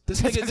compete.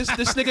 This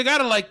nigga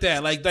got it like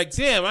that. Like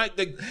damn.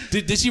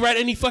 Did she write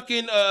any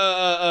fucking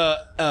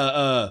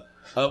a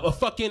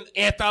fucking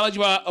anthology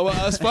about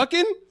us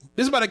fucking?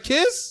 This is about a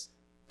kiss?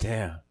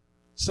 Damn.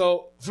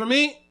 So for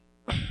me,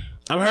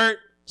 I'm hurt.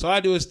 So all I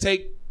do is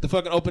take the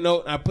fucking open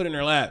note and I put it in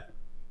her lap.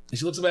 And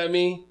she looks up at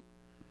me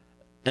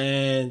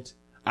and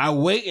I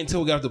wait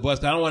until we get off the bus.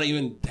 Cause I don't want to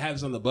even have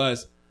this on the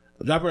bus.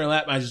 I drop her in her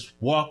lap and I just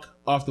walk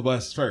off the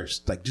bus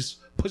first. Like just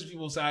push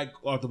people aside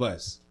off the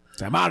bus.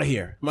 I'm out of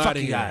here. I'm out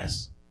of here,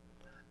 guys.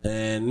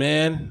 And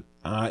man,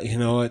 you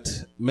know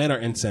what? Men are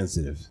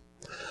insensitive.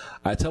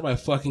 I tell my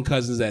fucking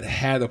cousins that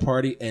had the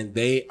party and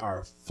they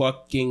are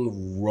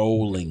fucking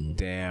rolling.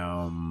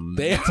 Damn.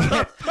 They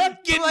are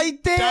fucking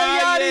like, damn,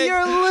 out of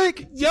your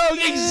lick. Yo,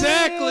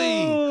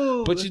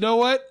 exactly. But you know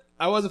what?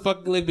 I wasn't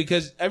fucking lick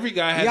because every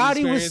guy has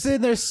Yachty was sitting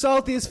there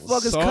salty as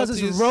fuck. His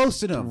cousins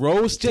roasting him.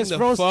 Roasting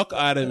the fuck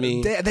out of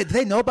me.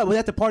 They know about, was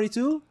at the party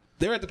too?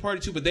 they were at the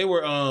party too, but they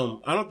were I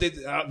don't think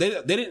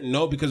they didn't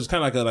know because it was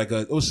kind of like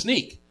a it was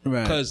sneak.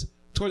 Right. Because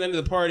toward the end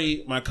of the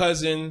party,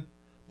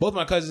 both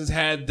my cousins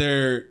had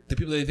the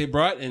people that they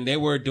brought, and they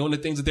were doing the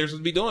things that they're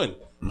supposed to be doing.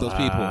 Those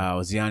people. Wow,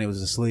 Ziani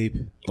was asleep.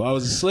 Well, I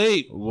was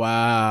asleep.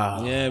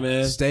 Wow. Yeah,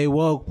 man. Stay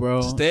woke,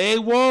 bro. Stay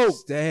woke.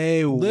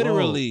 Stay woke.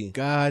 Literally.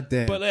 God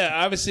damn. But yeah,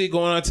 obviously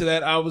going on to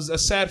that, I was a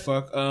sad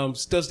fuck.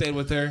 Still stayed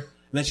with her.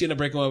 And then she ended up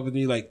breaking up with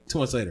me like 2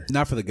 months later.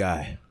 Not for the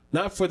guy.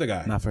 Not for the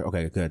guy.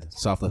 Okay, good.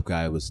 Soft lip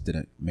guy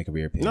didn't make a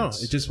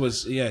reappearance. No, it just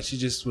was. Yeah, she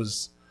just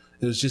was.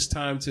 It was just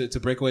time to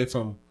break away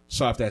from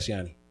soft ass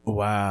Yanni.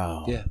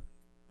 Wow. Yeah,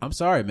 I'm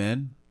sorry,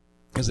 man.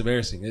 It's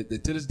embarrassing.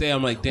 To this day,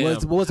 I'm like, damn.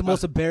 What was the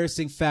most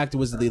embarrassing factor?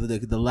 Was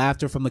the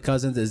laughter from the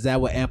cousins? Is that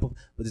what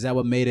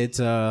made it?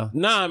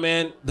 Nah,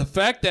 man. The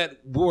fact that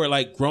we were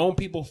like grown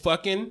people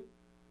fucking,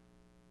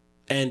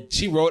 and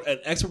she wrote an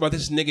excerpt about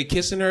this nigga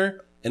kissing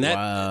her. And that,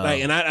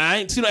 and I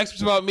ain't seen no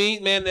experts about me,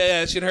 man.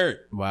 That shit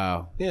hurt.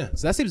 Wow. Yeah.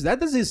 So that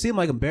doesn't seem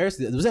like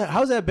embarrassing.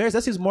 How's that embarrassing?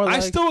 That seems more like I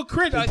still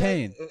cringe.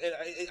 pain.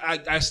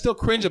 I still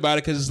cringe about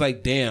it because it's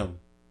like, damn.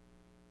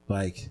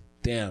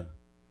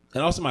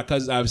 And also my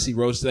cousins obviously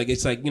roasted. Like,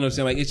 it's like, you know what I'm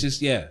saying? Like, it's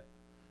just, yeah.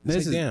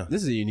 This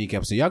is a unique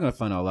episode. Y'all gonna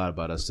find out a lot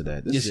about us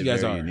today. This is a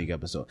very unique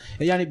episode.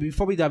 And Yanni,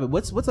 before we dive in,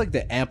 what's like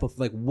the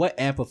what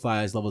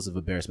amplifies levels of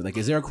embarrassment? Like,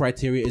 is there a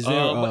criteria? Is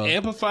there what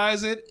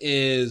amplifies it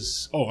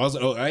is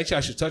actually I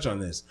should touch on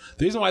this.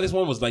 The reason why this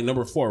one was like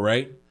number 4,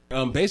 right?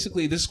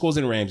 Basically this school's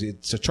in Ramsey.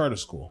 It's a charter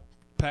school,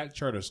 packed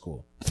charter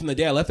school. From the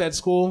day I left that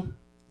school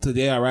to the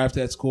day I arrived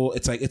at school,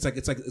 it's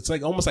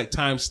like almost like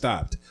time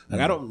stopped. Like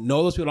I don't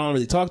know those people. I don't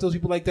really talk to those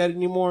people like that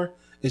anymore.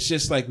 It's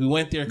just like we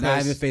went there. Not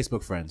even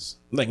Facebook friends.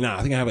 Like, nah,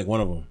 I think I have like one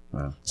of them.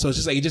 Wow. So it's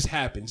just like, it just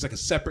happened. It's like a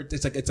separate,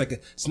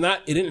 it's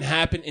not, it didn't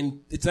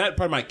happen it's not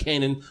part of my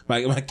canon,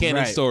 my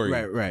canon story.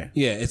 Right.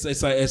 Yeah. It's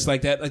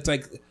like that.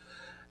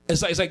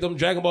 It's like them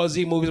Dragon Ball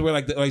Z movies where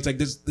it's like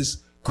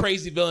this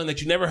crazy villain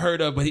that you never heard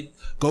of, but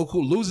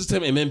Goku loses to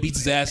him and then beats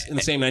his ass in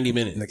the same 90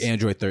 minutes. Like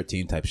Android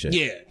 13 type shit.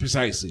 Yeah,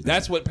 precisely.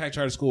 That's what Pack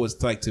Charter School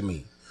is like to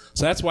me.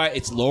 So that's why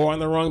it's lower on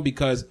the rung,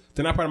 because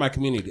they're not part of my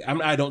community.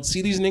 I don't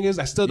see these niggas.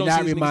 I still don't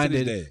see these niggas to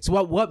this day.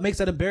 So what makes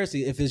that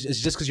embarrassing if it's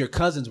just because your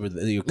cousins were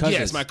your cousins?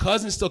 Yes, my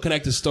cousins still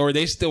connect to the story.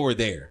 They still were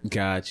there.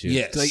 Got you.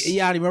 Yes. So, like,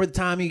 yeah, remember the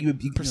time you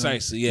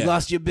precisely, you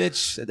lost your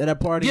bitch at that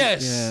party?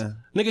 Yes. Yeah.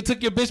 Nigga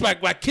took your bitch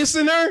by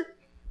kissing her?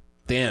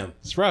 Damn.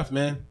 It's rough,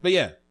 man. But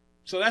yeah.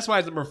 So that's why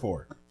it's number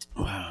 4.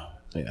 Wow.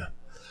 Yeah.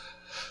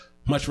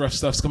 Much rough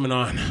stuff's coming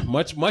on.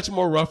 Much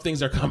more rough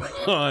things are coming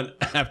on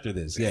after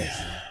this. Yes.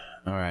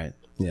 All right.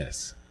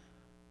 Yes.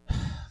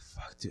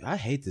 Fuck, dude. I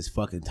hate this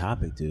fucking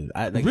topic, dude.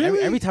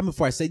 Really? Every time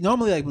before I say,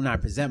 normally like when I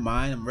present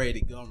mine, I'm ready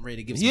to go. I'm ready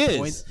to give some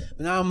points.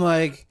 But now I'm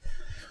like,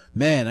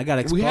 man, I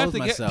gotta expose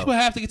myself. People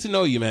have to get to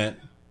know you, man.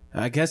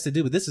 I guess they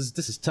do, but this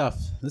is tough.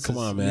 Come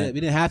on, man. We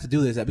didn't have to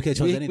do this. We could have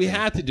chose anything. We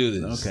had to do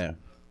this. Okay.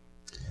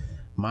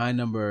 My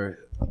number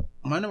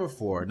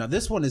 4. Now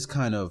this one is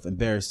kind of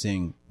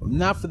embarrassing,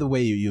 not for the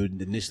way you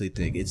initially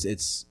think.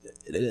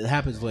 It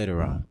happens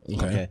later on.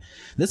 Okay.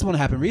 This one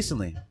happened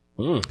recently.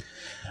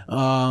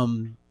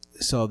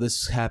 So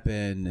this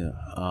happened.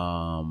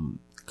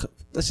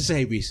 Let's just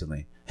say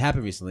recently.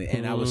 Happened recently,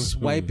 and I was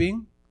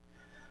swiping.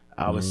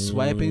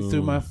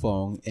 Through my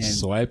phone and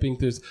swiping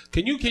through.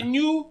 Can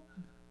you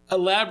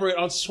elaborate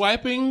on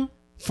swiping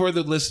for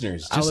the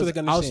listeners? Just so they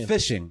can understand. I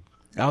was fishing.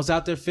 I was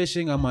out there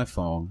fishing on my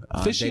phone.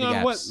 Fishing on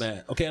apps. what,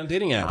 man? Okay, on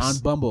dating apps. On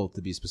Bumble,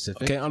 to be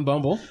specific. Okay, on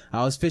Bumble.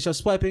 I was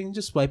swiping,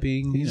 just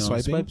swiping.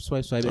 Swiping?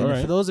 Swipe. All right.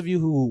 For those of you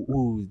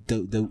who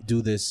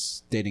do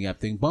this dating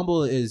app thing,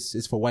 Bumble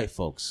is for white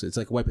folks. It's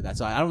like a white people.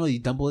 So I don't really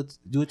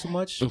do it too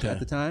much at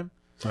the time.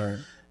 All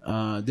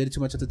right. Did it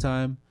too much at the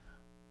time.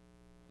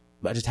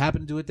 But I just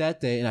happened to do it that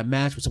day, and I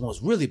matched with someone who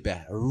was really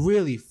bad, a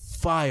really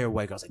fire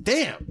white girl. I was like,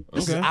 damn,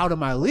 this is out of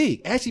my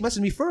league. And she messaged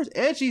me first,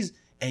 and she's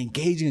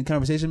engaging in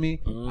conversation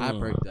with me. I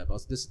perked up. I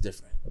was, this is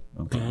different.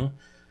 Okay.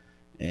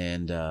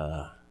 And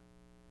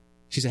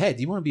she said, hey,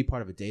 do you want to be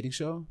part of a dating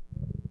show?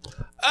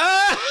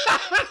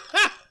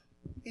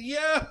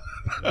 Yeah.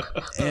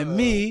 And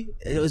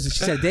she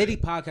said dating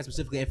podcast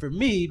specifically. And for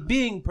me,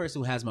 being a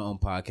person who has my own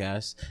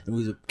podcast and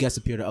we guest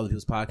appear to other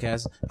people's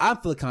podcasts, I'm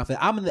feeling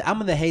confident. I'm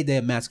in the heyday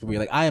of Matt's career.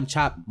 Like, I am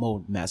chop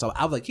mode Matt. So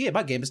I was like, yeah,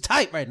 my game is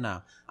tight right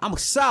now. I'm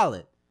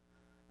solid.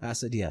 I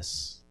said,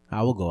 yes,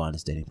 I will go on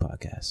this dating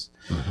podcast.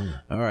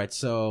 All right.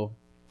 So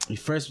they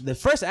first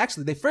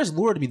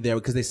lured me there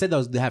because they said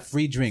they have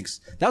free drinks.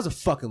 That was a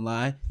fucking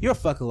lie. You're a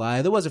fucking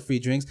liar. There wasn't free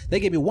drinks. They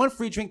gave me one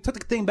free drink, took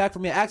the thing back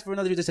from me, asked for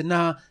another drink. They said,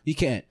 nah, you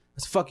can't. I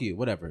said, fuck you,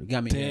 whatever. You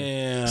got me.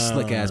 Damn.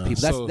 Slick ass people.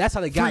 So that's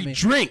how they got me.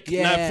 Free drink,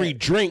 not free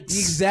drinks.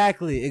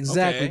 Exactly.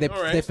 Okay,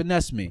 They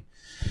finessed me.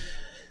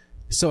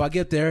 So I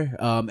get there,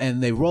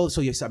 and they roll.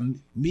 So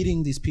I'm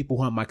meeting these people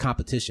who are my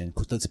competition.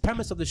 The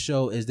premise of the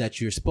show is that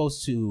you're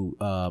supposed to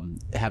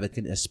have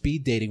a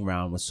speed dating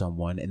round with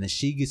someone, and then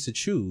she gets to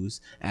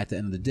choose at the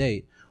end of the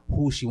date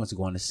who she wants to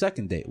go on a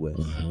second date with.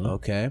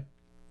 Okay.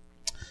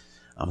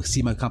 I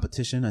see my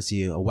competition. I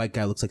see a white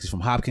guy looks like he's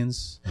from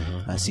Hopkins.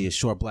 I see a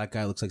short black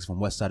guy looks like he's from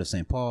West Side of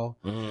St. Paul.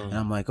 And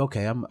I'm like,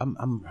 okay,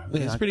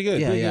 it's pretty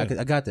good. Yeah,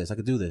 I got this. I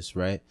could do this,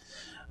 right?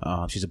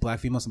 She's a black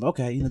female. So I'm like,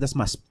 okay, that's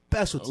my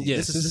specialty.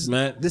 Yes,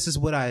 this is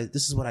what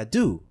I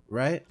do,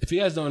 right? If you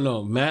guys don't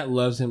know, Matt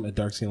loves him a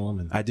dark skinned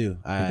woman. I do.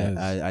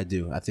 I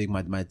do. I think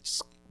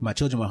my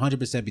children will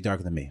 100% be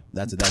darker than me.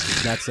 That's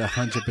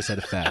 100%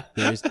 a fact.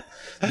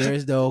 There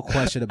is no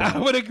question about it. I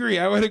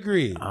would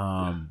agree.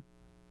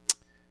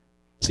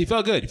 So you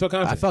felt good. You felt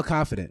confident. I felt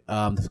confident.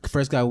 The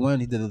first guy won.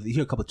 He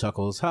heard a couple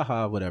chuckles.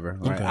 Haha, whatever.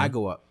 All right, I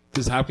go up.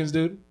 This Hopkins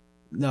dude?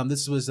 No,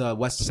 this was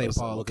West St.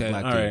 Paul. Okay,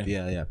 black all dude. right.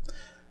 Yeah.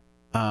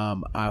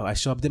 I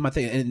show up, did my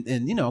thing,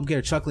 and I'm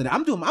getting chuckling.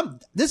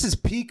 This is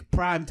peak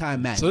prime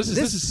time Matt. So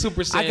this is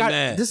Super Saiyan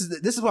Matt. This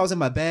is what I was in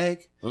my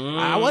bag.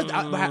 I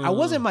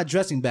wasn't in my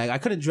dressing bag. I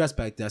couldn't dress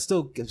back then. I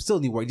still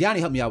need work. Yanni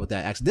helped me out with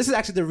that. Actually, this is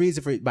actually the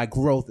reason for my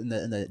growth in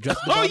the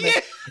dressing department.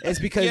 It's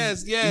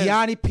because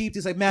Yanni peeped.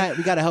 He's like, Matt,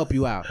 we got to help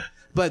you out.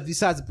 But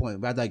besides the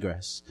point, I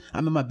digress.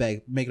 I'm in my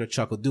bag, making her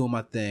chuckle, doing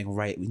my thing,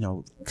 right?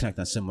 Connect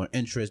on similar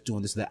interests,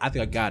 doing this, that. I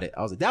think I got it.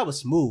 I was like, that was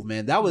smooth,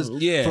 man. That was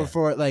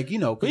for like, You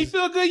feel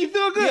good. You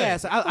feel good. Yeah,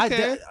 so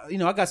I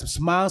got some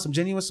smiles, some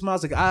genuine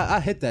smiles. Like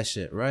I hit that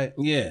shit, right?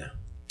 Yeah.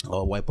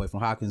 Oh, white boy from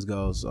Hopkins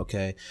goes,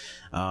 okay.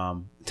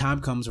 Time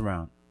comes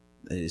around.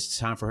 It's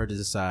time for her to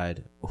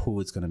decide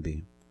who it's gonna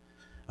be.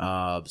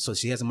 So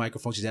she has a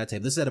microphone. She's at a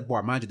table. This is at a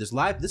bar, mind you. This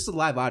is a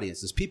live audience.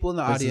 There's people in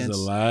the audience. This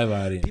is a live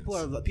audience. People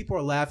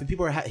are laughing.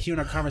 People are hearing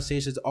our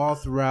conversations all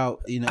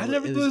throughout. I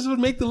never thought this would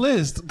make the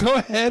list. Go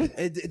ahead.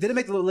 It didn't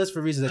make the list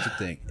for reasons that you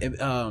think.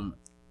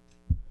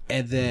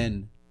 And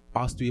then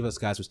all three of us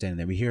guys were standing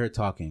there. We hear her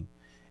talking,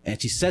 and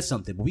she says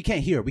something, but we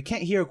can't hear her. We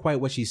can't hear quite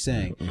what she's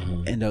saying.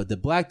 And the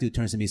black dude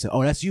turns to me and said,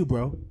 "Oh, that's you,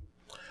 bro."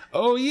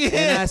 Oh yeah.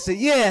 And I said,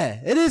 "Yeah,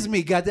 it is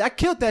me. I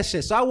killed that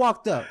shit." So I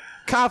walked up.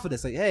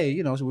 Confidence, like, hey,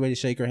 so we're ready to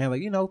shake her hand,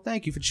 like,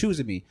 thank you for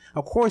choosing me.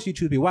 Of course you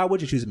choose me. Why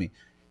would you choose me?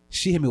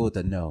 She hit me with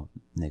a no,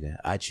 nigga.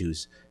 I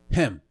choose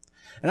him.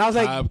 And I was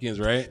like, Hopkins,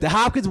 right? The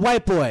Hopkins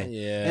white boy.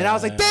 Yeah. And I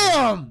was like,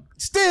 damn,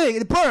 sting,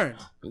 it burned.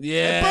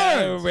 Yeah, it burned.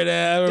 I remember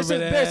that. It's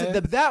embarrassing.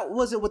 That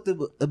wasn't what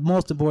the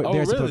most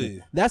embarrassing part.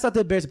 Really? That's not the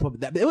embarrassing part.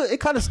 It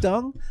kind of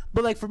stung,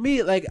 but like for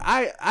me, like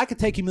I could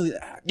take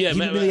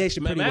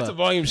humiliation pretty Matt's well. a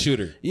volume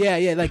shooter.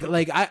 Yeah,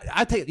 like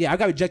I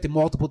got rejected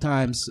multiple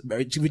times.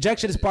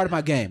 Rejection is part of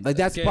my game. Like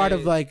that's part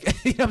of like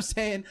you know what I'm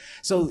saying.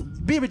 So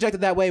being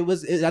rejected that way I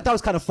thought it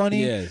was kind of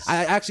funny. Yes.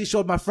 I actually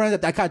showed my friend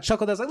that I kind of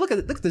chuckled. I was like, look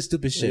at this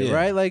stupid shit,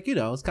 right? Like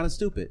it's kind of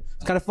stupid.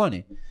 It's kind of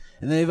funny.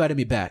 And they invited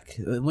me back.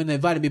 When they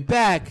invited me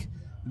back,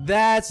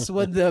 that's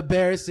when the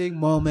embarrassing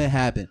moment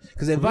happened.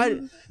 Because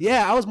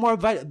I was more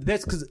invited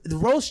because the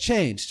roles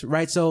changed,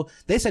 right? So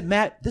they said,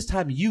 Matt, this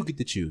time you get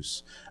to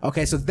choose.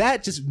 Okay, so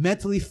that just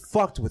mentally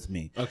fucked with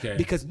me. Okay.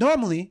 Because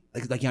normally,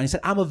 like Yanni said,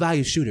 I'm a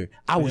value shooter.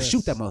 I will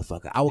shoot that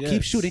motherfucker. I will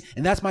keep shooting,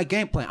 and that's my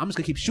game plan. I'm just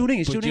gonna keep shooting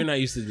and shooting. But you're not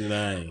used to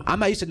denying. I'm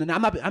not used to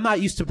denying. I'm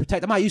not used to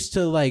protect. I'm not used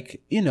to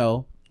like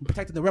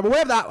protecting the rebel,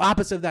 whatever the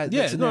opposite of that.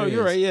 Yeah, no,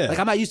 you're right. Yeah, like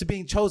I'm not used to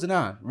being chosen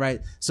on, right?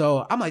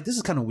 So I'm like, this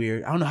is kind of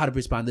weird. I don't know how to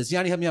respond to this.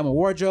 Yanni helped me on my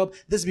wardrobe.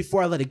 This is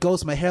before I let it go,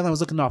 so my hairline was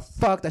looking all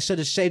fucked. I should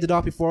have shaved it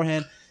off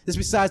beforehand. This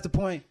besides the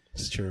point.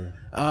 It's true.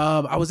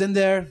 I was in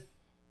there,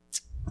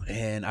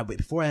 and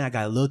beforehand I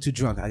got a little too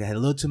drunk. I had a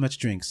little too much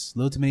drinks, a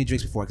little too many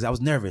drinks before because I was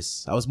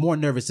nervous. I was more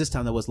nervous this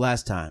time than I was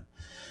last time.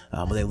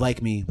 Will they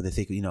like me? Will they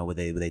think will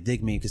they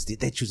dig me? Because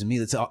they choosing me.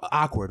 It's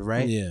awkward,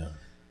 right? Yeah.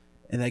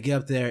 And I get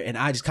up there, and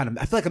I just I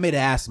feel like I made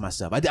an ass of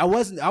myself. I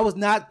was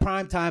not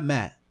primetime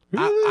Matt.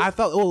 Really? I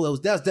felt,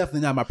 that was definitely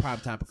not my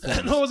primetime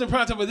performance. No, it wasn't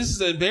primetime, but this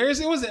is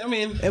embarrassing.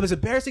 It was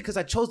embarrassing because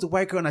I chose the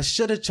white girl, and I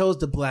should have chose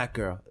the black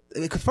girl.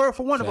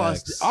 For one of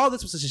us, all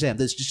this was a sham.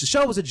 The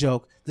show was a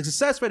joke. The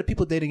success rate of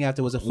people dating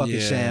after was a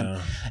fucking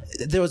sham.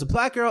 There was a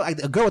black girl, a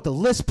girl with a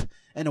lisp,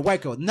 and a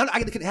white girl. I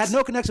had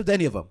no connection with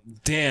any of them.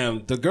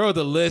 Damn, the girl with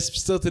the lisp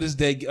still to this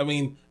day. I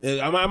mean,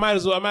 I might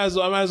as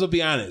well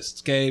be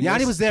honest. Okay,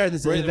 Yanni was there in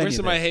this. Rich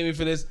somebody hate me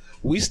for this.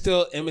 We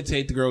still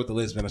imitate the girl with the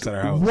lisp inside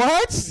our house.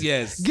 What?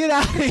 Yes. Get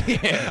out of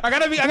here. I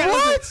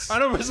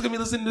know Rich is gonna be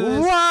listening to this.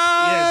 What?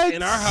 Yes.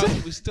 In our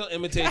house, we still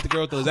imitate the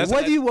girl with the lisp.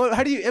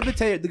 How do you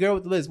imitate the girl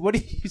with the lisp? What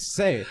do you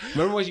say?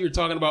 Remember what you were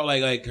talking about,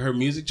 like her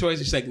music choice?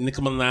 She's like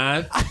Nicki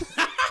Minaj.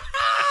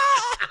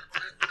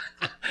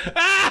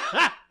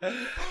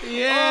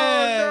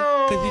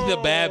 Yeah, because he's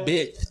a bad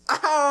bitch.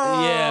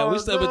 Yeah, we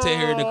still imitate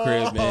her in the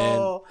crib,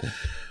 man.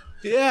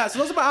 Yeah, so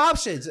those are my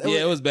options.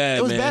 It was bad.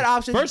 It was bad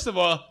options. First of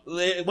all,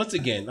 once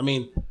again, I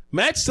mean,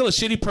 Matt's still a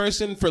shitty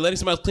person for letting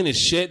somebody else clean his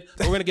shit.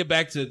 But we're gonna get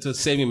back to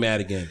saving Matt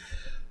again.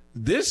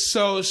 This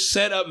show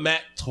set up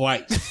Matt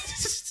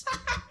twice.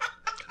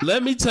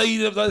 Let me tell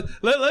you,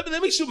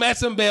 let me shoot Matt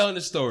some bail in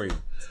the story.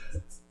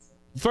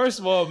 First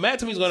of all, Matt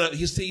told me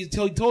he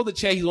told the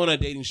chat he's going on a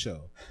dating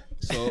show.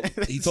 So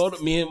he told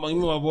me and my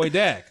boy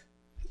Dak.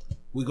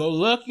 We go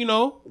look, we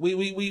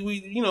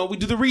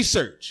do the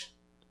research.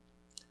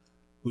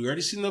 We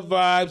already seen the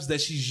vibes that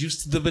she's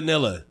used to the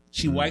vanilla.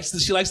 She likes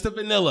the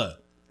vanilla.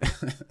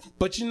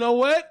 But you know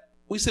what?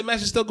 we said Matt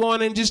should still go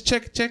on and just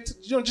check,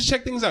 just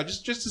check things out,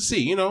 just to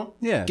see,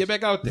 Yeah. get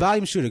back out there.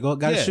 Volume shooter,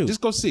 gotta shoot.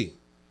 Just go see.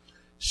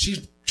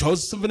 She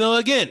chose some vanilla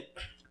again.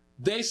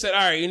 They said,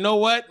 all right, you know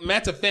what?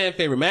 Matt's a fan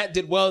favorite. Matt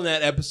did well in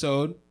that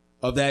episode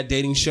of that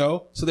dating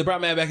show. So they brought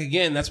Matt back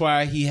again. That's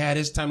why he had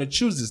his time to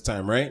choose this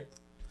time, right?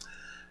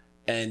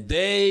 And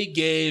they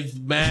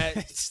gave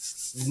Matt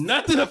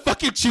nothing to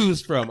fucking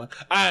choose from.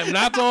 I'm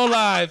not gonna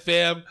lie,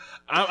 fam.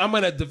 I'm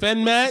gonna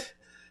defend Matt.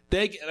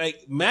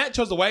 Matt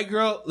chose the white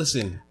girl.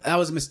 Listen, that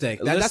was a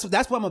mistake.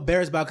 That's what I'm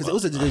embarrassed about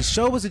because the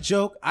show was a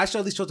joke. I should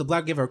at least chose the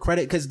black girl, give her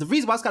credit because the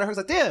reason why I got her was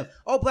like, damn,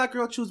 black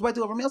girl choose white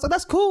dude over me. I was like,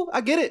 that's cool.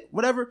 I get it,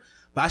 whatever.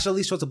 But I should at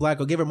least chose the black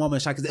girl, give her a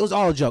moment of shot because it was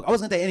all a joke. I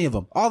wasn't gonna take any of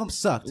them. All of them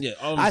sucked. Yeah,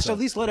 I should at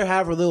least let her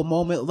have her little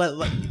moment. You know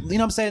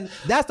what I'm saying?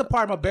 That's the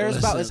part I'm embarrassed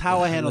about is how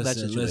I handled that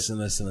situation.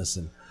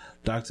 Listen.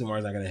 Dr.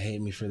 Mar's not gonna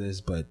hate me for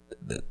this, but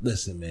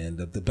listen, man,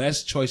 the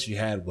best choice you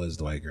had was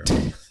the white girl.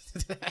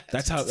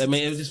 That's how. I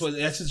mean, it just was.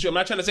 That's just true. I'm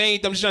not trying to say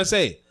anything. I'm just trying to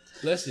say.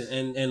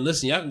 Listen and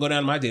listen. Y'all can go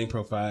down to my dating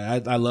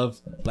profile. I love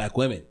black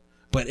women,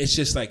 but it's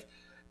just like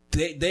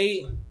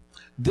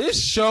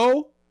this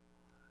show.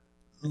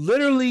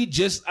 Literally,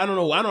 just I don't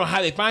know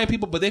how they find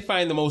people, but they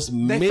find the most.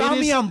 They found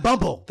me on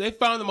Bumble. They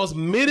found the most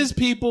middest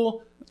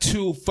people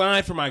to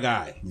find for my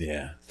guy.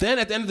 Yeah. Then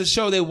at the end of the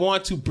show, they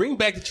want to bring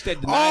back the chick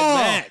that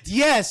denied Matt.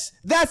 Yes,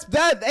 that's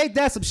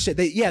some shit.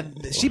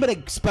 She made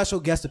a special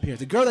guest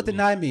appearance. The girl that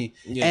denied me,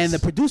 and the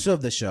producer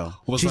of the show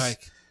was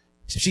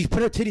she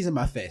put her titties in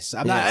my face.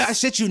 I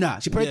shit you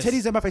not. She put her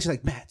titties in my face. She's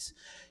like, Matt,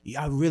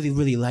 I really,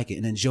 really like it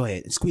and enjoy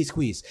it. And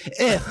squeeze.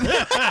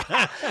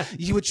 If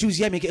you would choose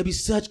Yemi, it'd be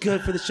such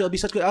good for the show. It'd be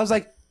such good. I was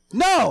like,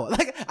 no,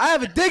 like I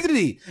have a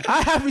dignity.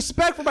 I have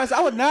respect for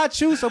myself. I would not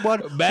choose someone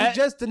who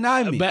just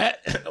denied me.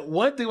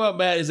 One thing about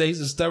Matt is that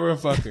he's a stubborn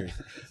fucker.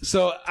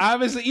 So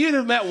obviously, even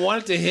if Matt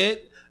wanted to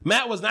hit,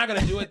 Matt was not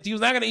going to do it. He was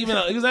not going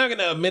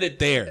to admit it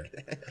there.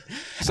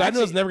 So I knew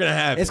it was never going to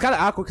happen. It's kind of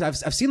awkward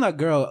because I've seen that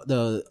girl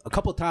a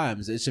couple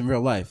times. It's in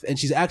real life, and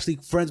she's actually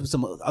friends with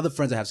some other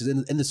friends I have. She's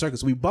in the circus.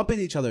 So we bump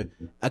into each other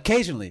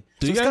occasionally.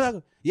 Do you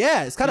guys?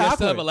 It's kind of awkward.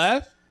 Still have a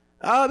laugh?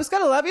 It's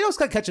kind of laugh. It's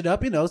kind of catching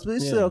up,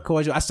 it's still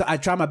cordial. I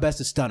try my best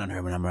to stun on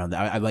her when I'm around there.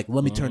 I let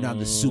me turn down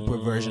the super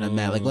version of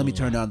Matt. Like, let me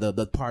turn down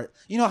the part.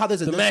 You know how there's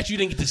the Matt you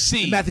didn't get to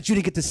see. The Matt that you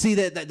didn't get to see,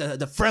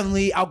 the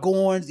friendly,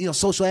 outgoing,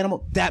 social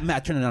animal. That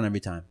Matt, turn it on every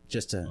time.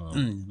 Just to,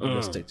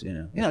 stick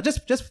to,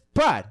 just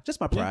pride.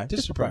 Just my pride. Yeah,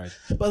 just your pride.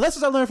 But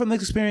lessons I learned from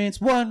this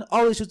experience. One,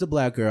 always choose the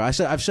black girl. I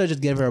should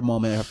just give her a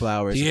moment, her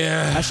flowers.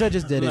 Yeah. I should have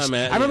just did it.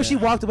 I remember she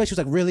walked away. She was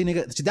like, really,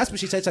 nigga? That's what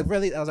she said. She's like,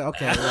 really? I was like,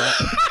 okay. Well,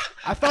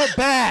 I felt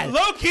bad.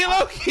 Low key.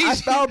 I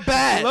felt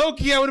bad. Low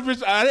key,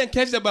 I didn't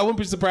catch that, but I wouldn't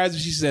be surprised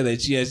if she said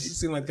that. She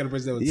seemed like the kind of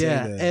person that would say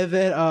that. And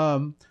then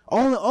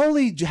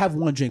only have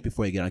one drink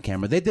before you get on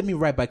camera. They did me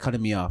right by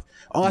cutting me off.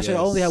 I should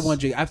only have one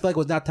drink. I feel like it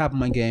was not top of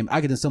my game. I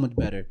could have done so much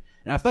better.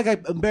 And I feel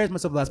like I embarrassed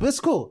myself last, but it's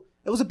cool.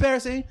 It was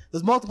embarrassing.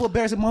 There's multiple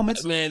embarrassing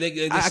moments. Man,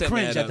 I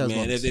cringe at those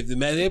moments.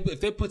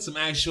 If they put some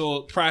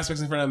actual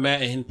prospects in front of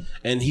Matt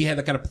and he had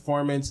that kind of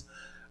performance,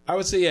 I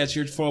would say it's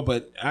your fault,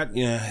 but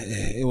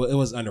it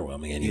was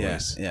underwhelming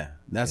anyways. Yeah.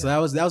 That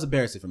was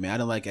embarrassing for me. I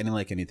didn't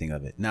like anything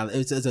of it. Now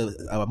it's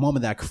a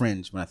moment that I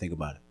cringe when I think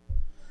about it.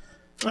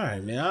 All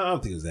right, man. I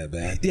don't think it was that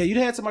bad. Yeah, you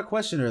didn't answer my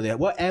question earlier.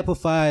 What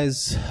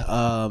amplifies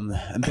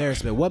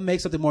embarrassment? What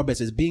makes something more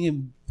embarrassing? Is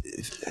being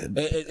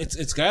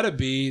It's got to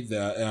be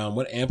the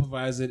what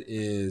amplifies it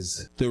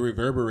is the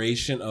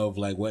reverberation of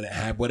like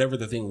whatever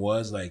the thing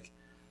was, like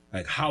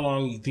how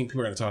long you think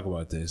people are going to talk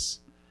about this,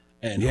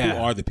 and who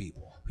are the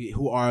people.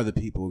 Who are the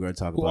people we're going to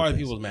talk about? Who are the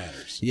this? people that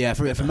matters? Yeah,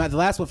 for the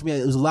last one for me,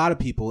 it was a lot of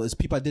people. It's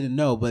people I didn't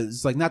know, but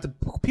it's like not the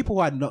people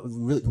who I know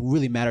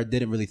really mattered.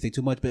 Didn't really think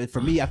too much. But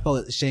for me, I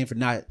felt ashamed for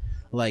not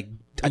I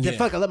felt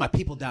like I let my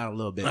people down a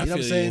little bit. You know what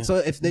I'm saying? You. So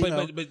if they, but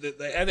at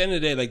the end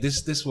of the day, like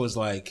this was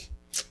like,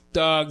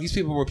 dog. These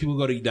people were people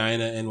go to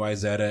Edina and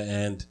Wyzetta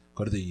and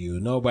go to the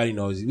U. Nobody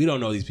knows. We don't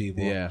know these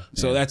people. Yeah.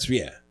 So that's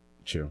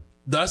true.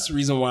 That's the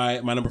reason why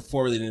my number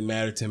 4 really didn't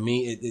matter to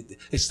me.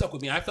 It stuck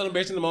with me. I felt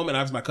embarrassed in the moment.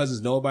 Obviously, my cousins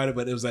know about it,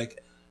 but it was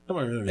like,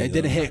 nobody really it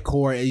didn't hit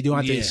core. You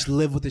don't have to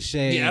live with the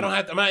shame. Yeah,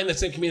 I'm not in the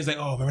same community. It's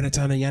like, oh, remember that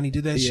time that Yanni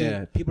did that shit?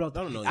 Yeah, people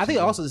don't know. I think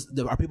people. Also,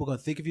 are people going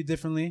to think of you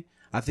differently?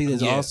 I think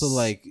there's also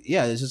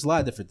there's just a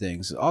lot of different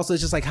things. Also,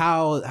 it's just like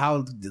how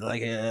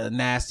like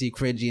nasty,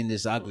 cringy, and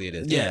just ugly it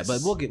is. Yes. Yeah,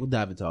 but we'll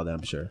dive into all that,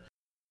 I'm sure.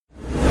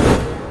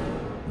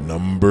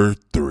 Number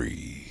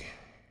 3.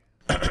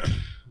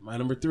 My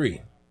number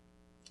 3.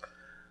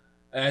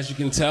 As you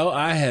can tell,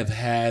 I have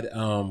had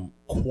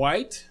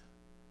quite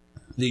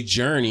the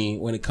journey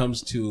when it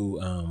comes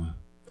to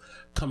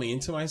coming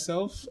into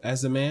myself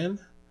as a man.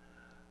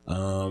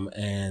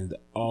 And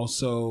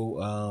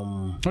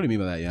also, what do you mean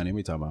by that, Yanni? What are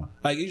you talking about?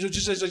 Like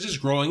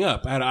just growing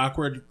up. I had an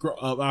awkward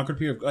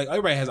period. Like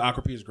everybody has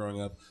awkward periods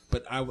growing up,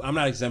 but I'm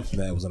not exempt from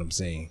that. Was what I'm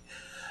saying.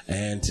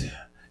 And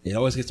it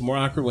always gets more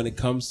awkward when it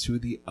comes to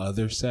the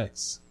other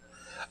sex.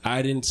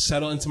 I didn't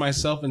settle into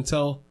myself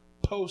until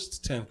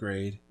post 10th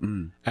grade,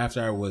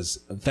 after I was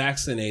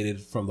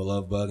vaccinated from the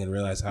love bug and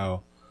realized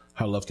how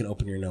love can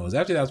open your nose.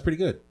 After that, it was pretty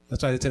good.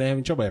 That's why I didn't have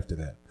any trouble after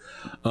that.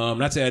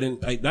 Not say I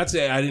didn't.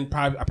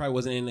 I probably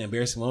wasn't in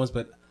embarrassing moments,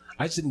 but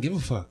I just didn't give a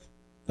fuck.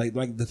 Like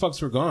the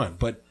fucks were gone.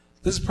 But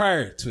this is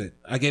prior to it.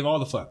 I gave all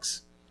the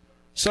fucks.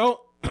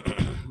 So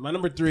my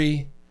number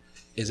 3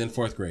 is in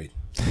 4th grade.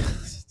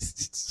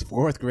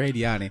 4th grade,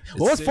 Yanni.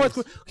 What was 4th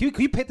grade?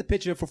 Can you paint the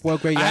picture for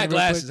 4th grade, Yanni? I had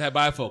glasses. I had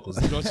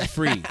bifocals. It was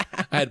free.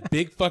 I had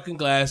big fucking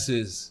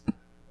glasses.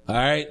 All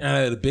right, I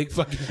had a big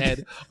fucking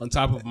head on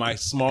top of my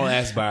small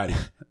ass body.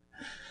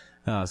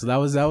 Oh, so that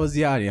was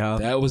Yanni, huh?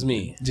 That was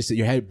me. Just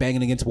your head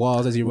banging against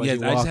walls as you walk.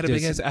 Yes, I just had a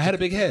big head. I had a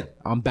big head.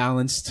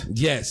 Unbalanced.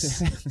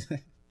 Yes.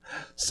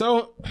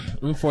 So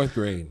in 4th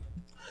grade,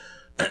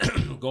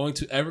 going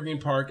to Evergreen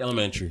Park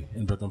Elementary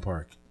in Brooklyn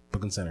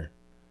Center,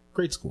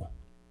 great school.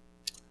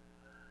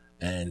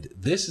 And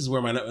this is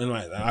where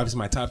obviously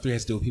my top 3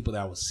 has to do with people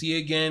that I will see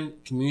again,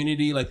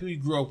 community, like people you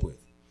grew up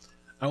with.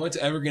 I went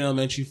to Evergreen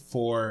Elementary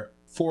for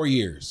 4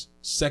 years,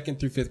 2nd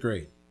through 5th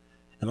grade.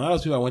 And a lot of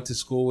those people I went to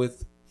school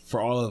with for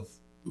all of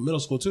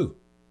middle school too.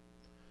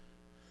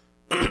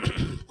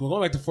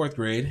 Going back to 4th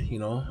grade,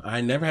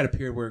 I never had a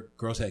period where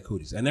girls had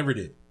cooties. I never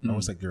did. I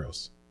always liked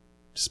girls.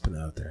 Just putting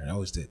it out there. I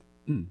always did.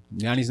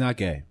 Yanni's not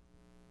gay.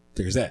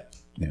 There's that.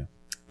 Yeah.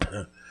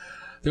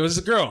 There was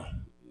a girl,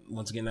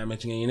 once again not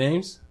mentioning any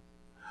names,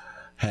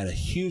 had a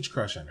huge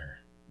crush on her.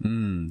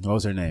 What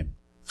was her name?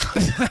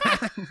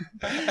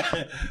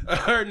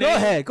 Her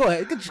name. Go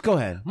ahead.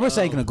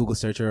 Marissa ain't gonna Google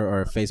search her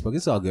or Facebook.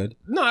 It's all good.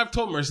 No, I've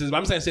told Marissa, but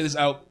I'm saying say this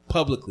out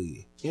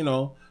publicly.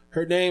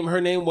 Her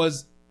name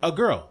was a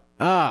girl.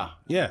 Ah,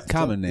 yeah,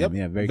 common name. Yep,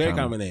 Yeah, very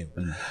common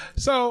name.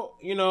 So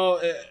I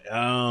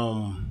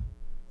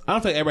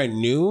don't think everybody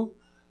knew,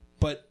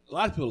 but a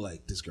lot of people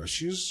like this girl.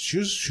 She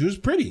was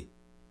pretty.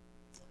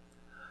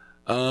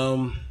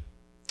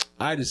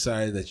 I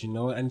decided that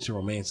I need to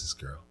romance this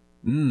girl.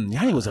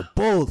 Yanni was a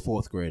bold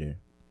 4th grader.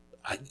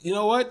 You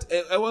know what?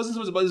 It wasn't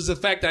so much about it. It was the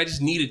fact that I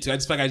just needed to. I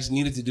just felt like I just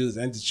needed to do this.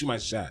 I had to shoot my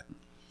shot.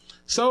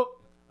 So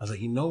I was like,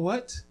 you know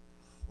what?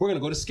 We're gonna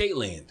go to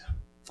Skateland.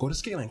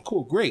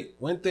 Cool, great.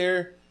 Went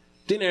there.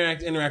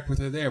 Didn't interact with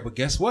her there, but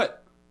guess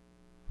what?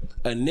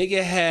 A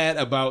nigga had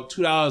about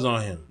 $2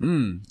 on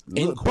him.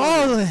 In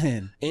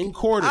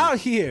quarters. Out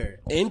here.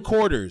 In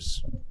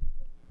quarters.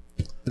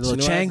 The little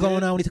chain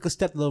going on when he took a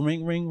step. The little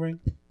ring.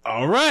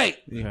 All right.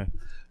 Yeah.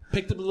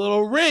 Picked up a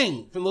little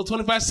ring from the little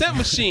 25-cent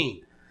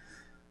machine.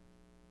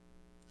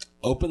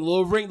 Opened the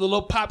little ring, the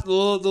little pop, the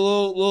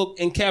little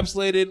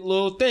encapsulated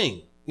little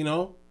thing,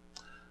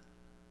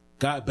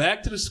 Got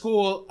back to the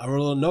school. I wrote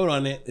a little note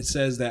on it. It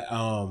says that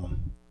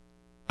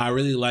I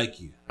really like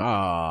you.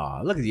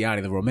 Ah, look at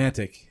Yanni, the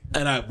romantic.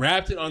 And I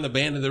wrapped it on the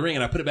band of the ring,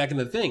 and I put it back in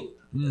the thing.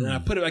 And I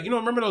put it back.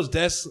 Remember those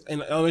desks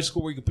in elementary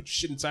school where you could put your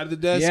shit inside of the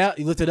desk? Yeah,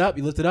 you lift it up.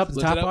 The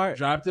top part.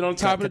 Dropped it on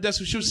top of the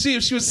desk. She would see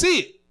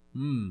it.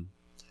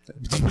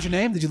 Did you put your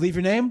name? Did you leave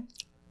your name?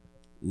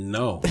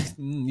 No.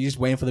 You just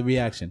waiting for the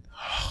reaction.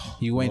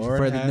 You waiting for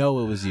her to know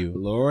it was you.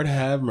 Lord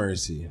have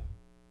mercy.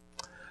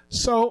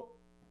 So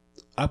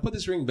I put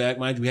this ring back.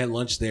 Mind you, we had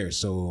lunch there.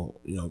 So,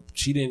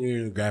 she didn't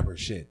even grab her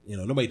shit.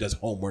 Nobody does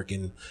homework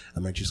in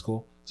elementary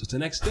school. So it's the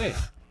next day.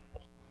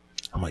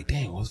 I'm like,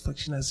 dang, what the fuck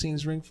she not seeing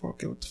this ring for?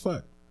 Okay, what the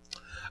fuck?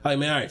 All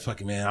right,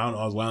 fuck it, man. I don't know.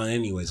 I was wilding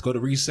anyways. Go to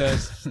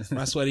recess.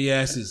 My sweaty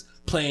ass is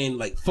playing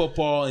like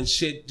football and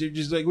shit.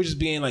 We're just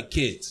being like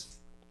kids.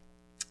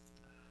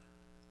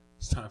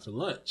 It's time for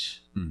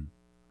lunch.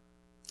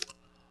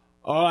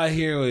 All I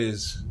hear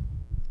is,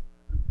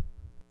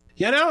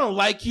 I don't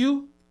like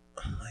you.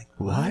 I'm like,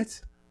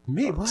 what?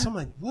 Me? What? So I'm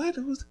like, what?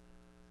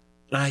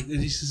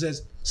 And she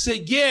says, say,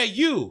 yeah,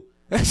 you.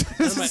 I'm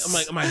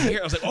like,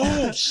 here. I was like,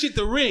 oh shit,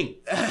 the ring.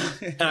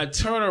 And I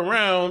turn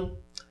around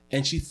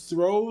and she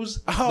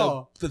throws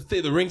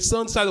the ring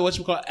still inside the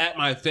whatchamacallit at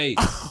my face.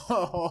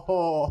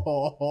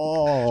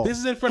 This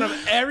is in front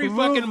of every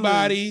fucking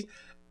body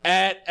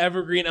at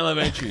Evergreen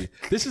Elementary.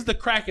 This is the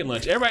Kraken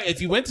lunch. Everybody,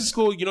 if you went to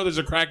school, there's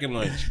a Kraken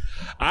lunch.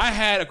 I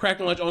had a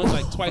Kraken lunch only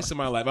like twice in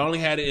my life. I only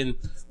had it in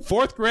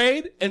 4th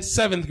grade and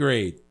 7th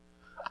grade.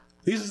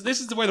 This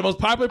is where the most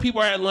popular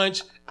people are at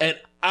lunch, and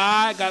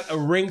I got a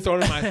ring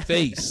thrown in my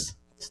face.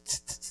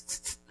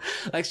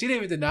 Like, she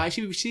didn't even deny.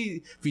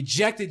 She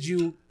rejected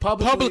you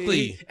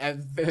publicly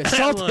and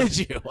assaulted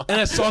you.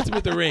 And assaulted me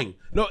with the ring.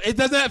 No, it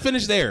does not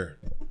finish there.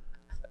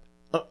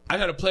 I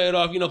got to play it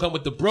off, come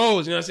with the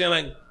bros. You know what I'm saying?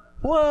 Like,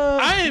 what?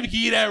 I didn't give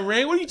you that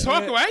ring. What are you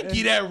talking about? I didn't give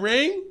you that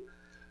ring.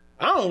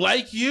 I don't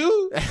like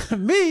you.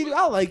 Me? I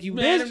don't like you,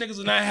 man. Them niggas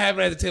was not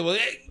having it at the table.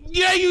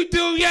 Yeah, you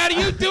do. Yeah,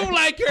 you do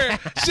like her.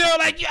 She'll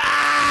like,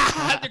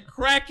 they're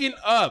cracking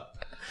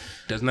up.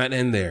 Does not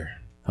end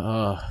there.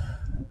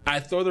 I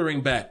throw the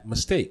ring back.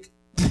 Mistake.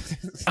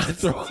 I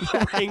throw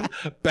the ring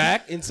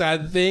back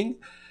inside the thing.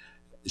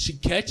 She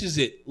catches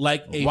it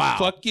like a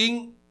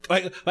fucking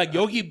like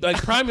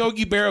prime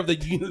Yogi Berra of the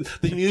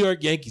New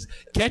York Yankees.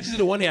 Catches it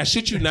in one hand. I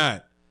shit you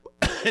not.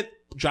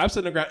 Drops it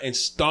on the ground and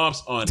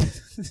stomps on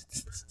it.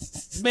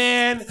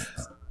 Man,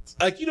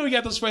 like, you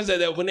got those friends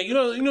that when they,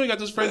 you got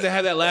those friends that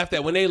have that laugh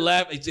that when they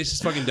laugh, it's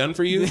just fucking done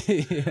for you.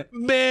 Yeah.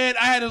 Man,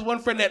 I had this one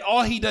friend that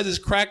all he does is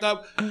crack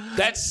up.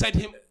 That set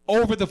him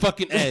over the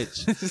fucking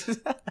edge.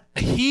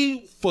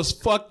 He was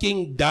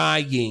fucking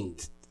dying.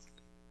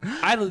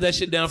 I let that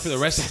shit down for the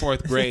rest of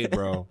 4th grade,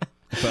 bro.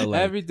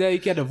 Like, every day you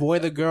can't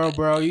avoid the girl,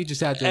 bro. You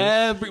just have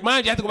to.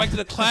 Mind you, have to go back to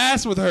the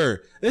class with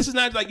her. This is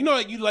not like, you know,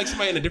 like you like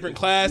somebody in a different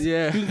class.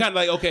 Yeah. You can kind of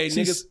like, okay,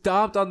 she niggas.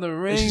 Stomped on the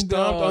ring. She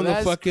stomped on the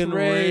fucking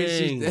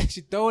ring.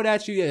 She throw it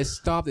at you and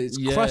stomped it.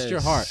 It crushed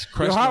your heart.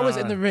 Your heart was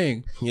in the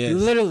ring. Yes. You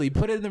literally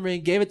put it in the ring,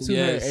 gave it to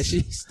her, and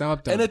she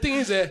stomped on it. And the thing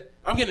is that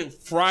I'm getting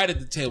fried at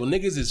the table.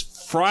 Niggas is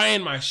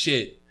frying my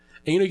shit.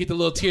 And you know, you get the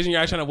little tears in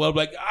your eyes trying to well,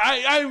 like, I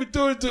didn't even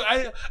do it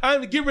to, I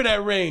didn't give her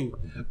that ring.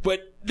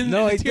 But the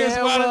tears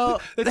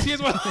the tears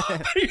out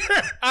of your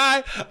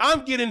eye,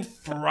 I'm getting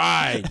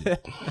fried.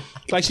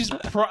 Like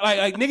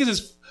like niggas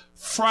is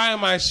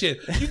frying my shit.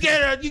 You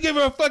give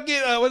her a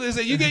fucking, what did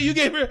they say? You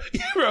gave her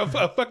a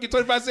fucking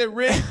 25-cent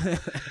ring.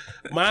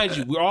 Mind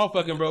you, we're all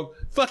fucking broke.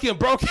 Fucking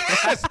broke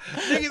ass.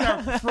 Niggas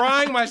are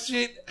frying my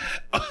shit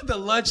on the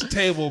lunch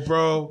table,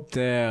 bro.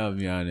 Damn,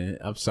 Nyounee.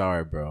 I'm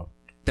sorry, bro.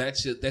 That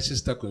shit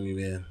stuck with me,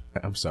 man.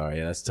 I'm sorry.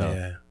 Yeah, that's tough.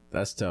 Yeah.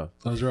 That's tough.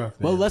 That was rough,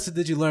 man. What lesson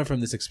did you learn from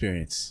this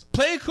experience?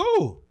 Play it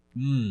cool.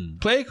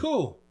 Play it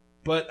cool.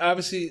 But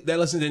obviously, that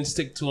lesson didn't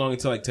stick too long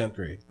until like 10th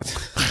grade.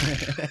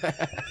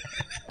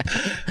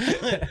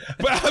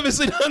 But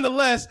obviously,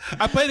 nonetheless,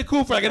 I played it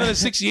cool for like another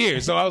 6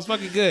 years, so I was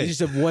fucking good. You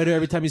just avoid her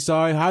every time you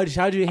saw her? How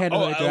did you handle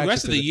that? The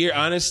rest of the year,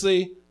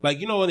 honestly, like,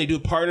 you know, when they do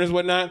partners and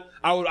whatnot,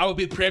 I would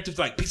be preemptive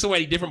to like pick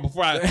somebody different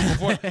before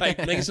like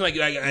make it seem like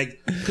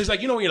because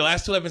like, you know, when your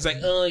last 2 left, it's like,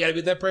 oh, you gotta be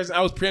with that person.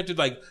 I was preemptive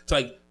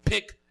to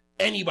pick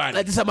anybody.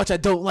 Like, this is how much I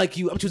don't like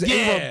you. I'm choosing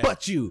anyone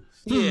but you.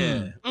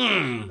 Yeah.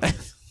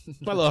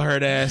 My little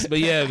hurt ass, but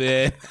yeah,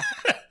 man.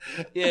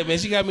 Yeah, man,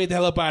 she got me the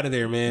hell up out of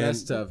there, man.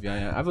 That's tough,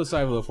 yeah. I feel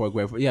sorry for the 4th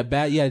grade. Yeah,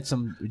 bad. You had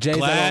some J's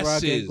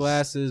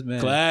glasses, man.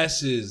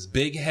 Glasses,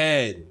 big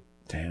head.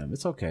 Damn,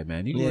 it's okay,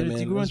 man. You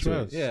grew into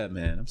it. Yeah,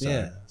 man. I'm sorry.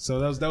 Yeah. So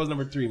that was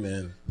number 3,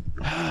 man.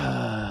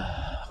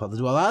 Well,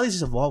 a lot of these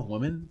just involve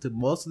women.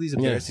 Most of these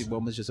embarrassing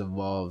moments just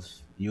involve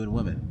you and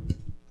women.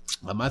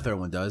 My 3rd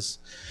one does.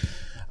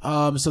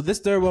 So this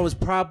 3rd one was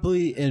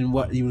probably in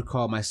what you would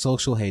call my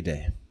social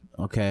heyday.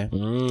 Okay.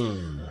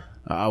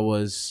 I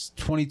was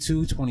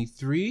 22,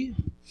 23.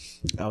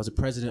 I was a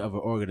president of an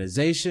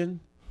organization.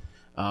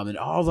 And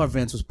all of our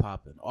events was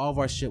popping. All of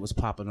our shit was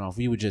popping off.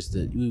 We were just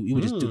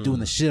doing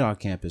the shit on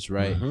campus,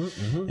 right?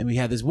 And we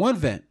had this one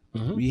event.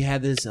 We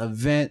had this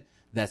event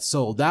that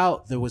sold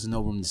out. There was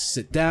no room to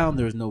sit down.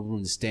 There was no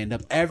room to stand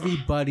up.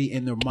 Everybody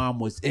and their mom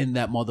was in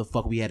that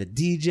motherfucker. We had a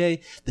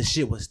DJ. The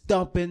shit was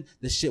thumping.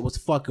 The shit was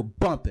fucking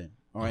bumping.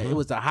 All right. It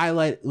was the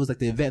highlight. It was like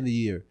the event of the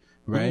year,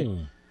 right?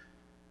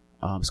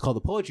 It's called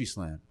the Poetry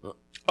Slam.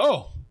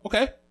 Oh,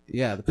 okay.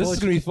 Yeah, this is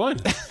gonna be fun.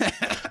 This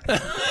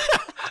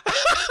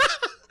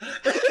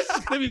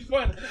is gonna be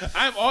fun.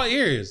 I'm all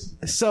ears.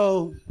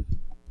 So,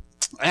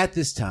 at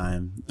this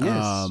time,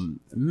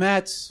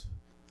 Matt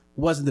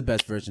wasn't the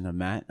best version of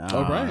Matt.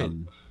 All right.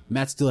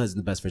 Matt still isn't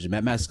the best version.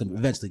 Matt's gonna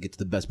eventually get to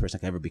the best person I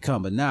can ever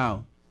become. But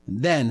now,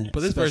 then,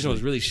 but this version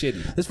was really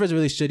shitty. This version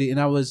was really shitty, and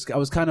I was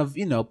kind of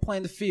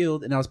playing the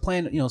field, and I was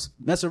playing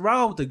mess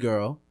around with the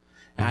girl.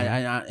 I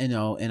and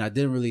I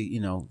didn't really,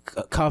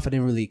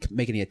 confident really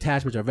make any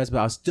attachments or events, but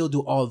I'll still do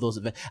all of those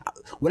events.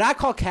 What I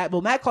call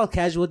Matt called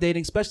casual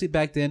dating, especially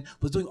back then,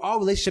 was doing all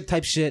relationship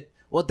type shit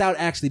without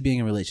actually being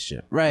in a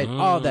relationship, right?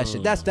 All that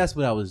shit. That's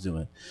what I was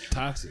doing.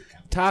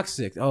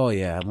 Toxic. Oh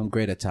yeah, I'm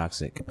great at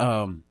toxic.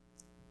 And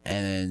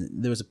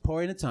there was a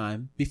point in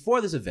time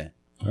before this event.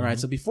 All right,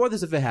 so before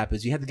this event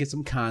happens, you have to get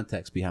some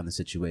context behind the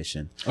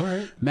situation. All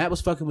right. Matt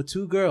was fucking with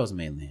 2 girls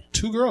mainly.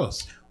 2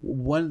 girls.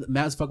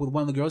 Matt was fucking with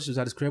one of the girls. She was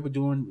at his crib.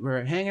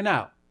 We're hanging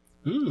out.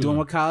 Doing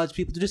what college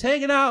people do, just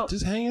hanging out.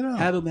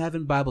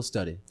 Having Bible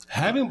study.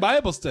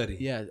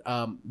 Yeah.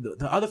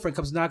 The other friend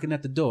comes knocking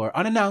at the door,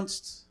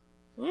 unannounced.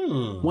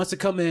 Wants to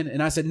come in,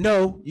 and I said,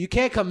 "No, you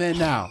can't come in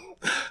now."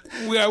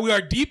 We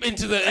are deep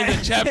into the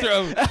chapter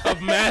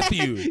of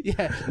Matthew.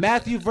 Yeah,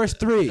 Matthew verse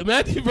 3.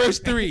 Matthew verse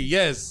 3.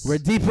 Yes, we're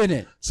deep in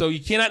it. So you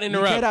cannot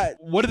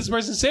interrupt. What did this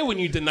person say when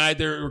you denied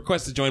their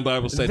request to join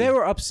Bible study? They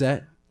were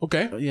upset.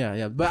 Okay.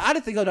 Yeah, but I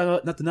didn't think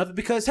of nothing of it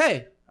because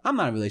hey, I'm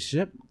not in a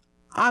relationship.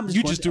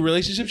 You just do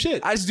relationship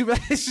shit. I just do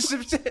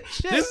relationship shit.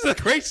 This is a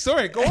great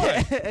story. Go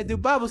on. And do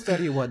Bible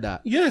study and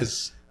whatnot.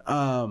 Yes.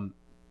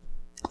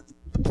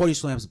 Poetry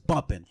Slam's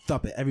bumping,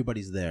 thumping.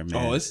 Everybody's there,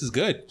 man. Oh, this is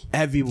good.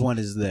 Everyone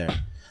is there.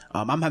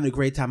 I'm having a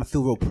great time. I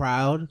feel real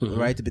proud,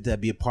 right, to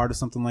be a part of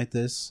something like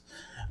this.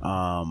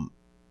 And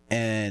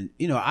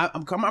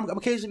I'm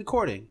occasionally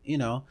recording,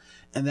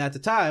 and at the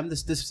time,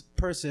 this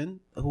person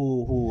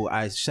who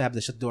I happened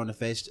to shut the door in the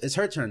face, it's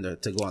her turn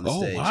to go on the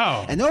stage.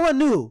 Wow! And no one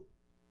knew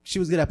she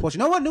was good at poetry.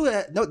 No one knew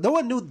that. No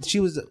one knew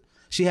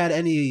she had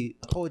any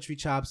poetry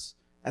chops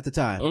at the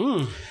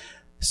time.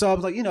 So I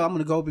was like, I'm going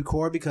to go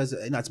record because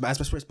it's my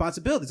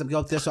responsibility. I'm going to go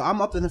up there. So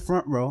I'm up in the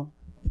front row,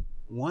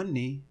 one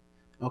knee.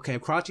 Okay, I'm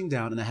crouching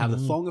down, and I have the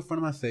phone in front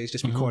of my face,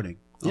 just recording.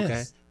 Okay,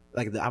 yes.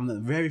 I'm in the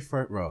very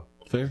front row.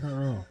 Favorite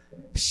role.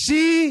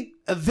 She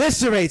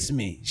eviscerates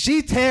me.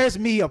 She tears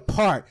me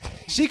apart.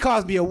 She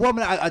calls me a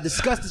woman. I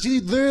disgust it. She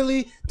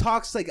literally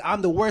talks like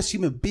I'm the worst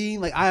human being.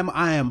 Like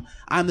I'm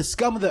the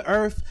scum of the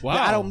earth. Wow.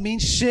 I don't mean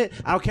shit.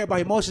 I don't care about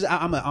emotions.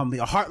 I'm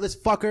a heartless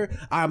fucker.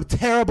 I'm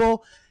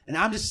terrible. And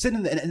I'm just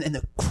sitting there, and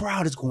the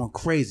crowd is going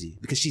crazy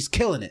because she's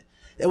killing it.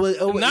 It was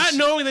Not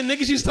knowing the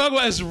nigga she's talking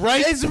about is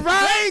right. It's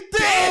right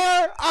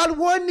there on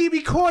one knee,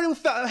 recording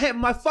with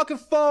my fucking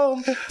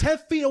phone 10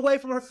 feet away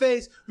from her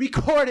face,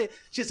 recorded,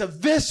 just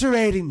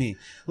eviscerating me.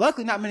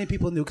 Luckily, not many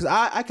people knew because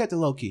I kept it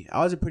low key.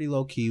 I was pretty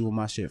low key with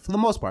my shit for the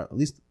most part. At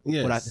least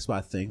that's what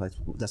I think. Like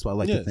that's what I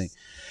like to think.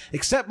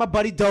 Except my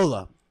buddy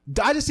Dola.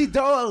 I just see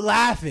Dola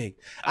laughing.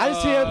 I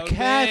just hear him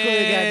cackling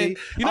at me.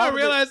 You know, I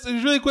realized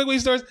really quick when he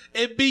starts,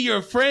 it be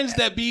your friends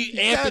that be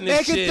amping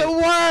this shit. Make it the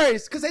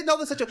worst because they know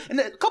there's such a. And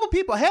a couple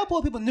people, a handful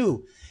of people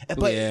knew,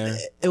 but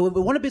it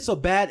wouldn't have been so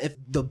bad if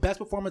the best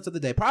performance of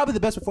the day, probably the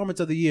best performance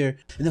of the year,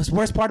 and the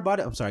worst part about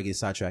it. I'm sorry, I get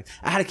sidetracked.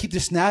 I had to keep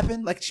just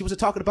snapping like she was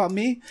talking about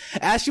me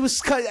as she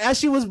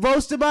was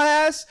roasting my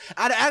ass.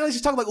 I'd act like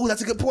she's talking like, "Oh,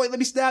 that's a good point. Let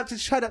me snap."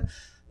 Just try to.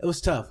 It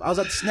was tough. I was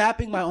like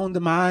snapping my own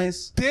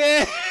demise.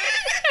 Damn.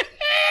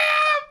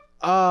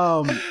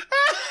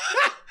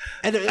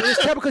 And it was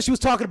terrible because she was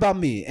talking about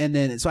me, and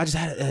then so I just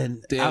had,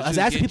 and I was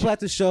asking people at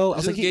the show. I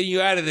was like, getting you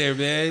out of there,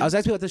 man. I was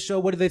asking people at the show,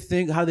 what do they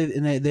think? How they?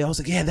 And they all was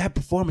like, yeah, that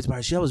performance by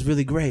her, that was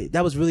really great.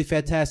 That was really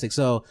fantastic.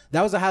 So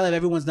that was the highlight of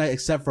everyone's night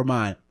except for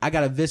mine. I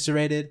got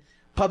eviscerated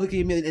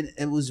publicly, and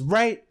it was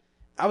right.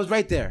 I was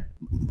right there.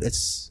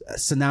 It's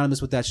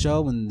synonymous with that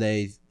show. When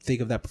they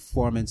think of that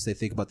performance, they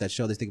think about that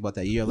show. They think about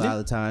that year a lot of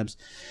the times.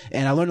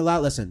 And I learned a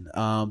lot. Listen,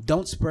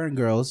 don't spurn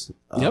girls,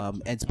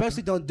 and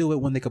especially don't do it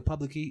when they could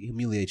publicly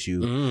humiliate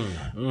you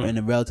in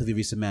a relatively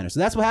recent manner. So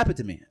that's what happened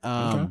to me.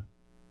 Yeah,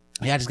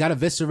 I just got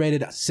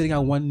eviscerated, sitting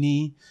on one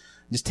knee,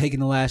 just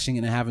taking the lashing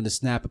and then having to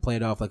snap and play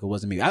it off like it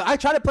wasn't me. I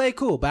tried to play it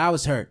cool, but I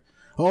was hurt.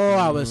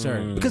 I was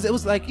hurt because it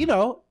was like,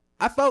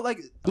 I felt like,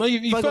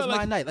 you felt like it was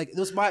my night. Like it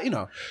was my,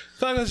 felt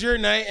like it was your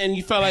night, and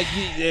you felt like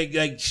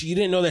you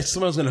didn't know that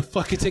someone was gonna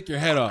fucking take your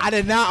head off. I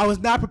did not. I was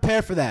not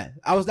prepared for that.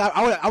 I was not.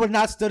 I would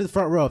not stood in the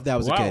front row if that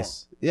was the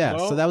case. Yeah.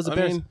 Well, so that was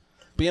embarrassing. I mean,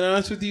 being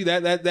honest with you,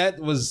 that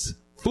was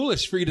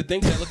foolish for you to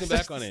think that. Looking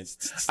back on it,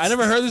 I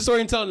never heard the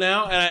story until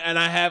now, and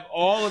I have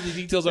all of the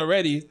details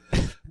already.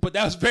 But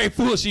that was very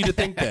foolish of you to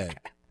think that.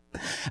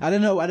 I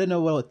didn't know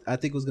what I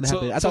think was gonna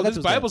happen. So this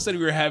Bible study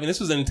we were having, this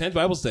was an intense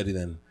Bible study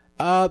then.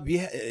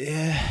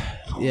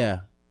 Yeah.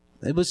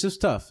 It was just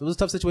tough. It was a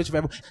tough situation for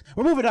everyone.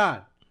 We're moving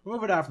on.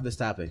 From this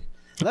topic.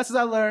 Lessons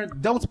I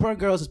learned: don't spurn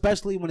girls,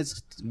 especially when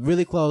it's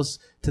really close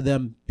to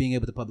them being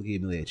able to publicly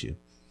humiliate you.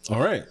 All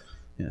right.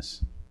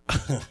 Yes.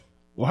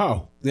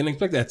 Wow. Didn't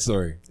expect that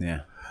story.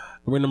 Yeah.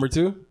 We're number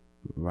 2.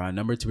 We're on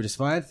number 2. We're just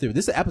flying through.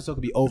 This episode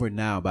could be over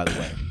now, by the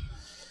way.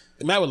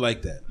 Matt would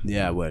like that.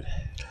 Yeah, I would.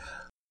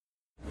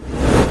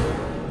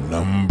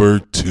 Number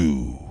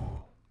 2.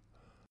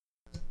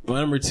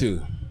 My number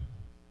 2.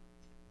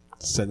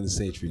 Setting the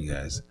stage for you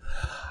guys.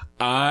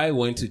 I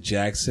went to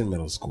Jackson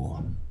Middle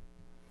School.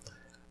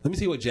 Let me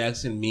tell you what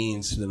Jackson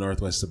means to the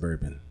Northwest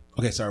Suburban.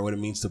 Okay, sorry, what it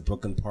means to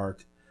Brooklyn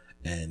Park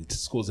and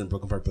schools in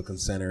Brooklyn Park, Brooklyn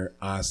Center.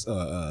 I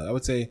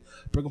would say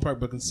Brooklyn Park,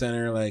 Brooklyn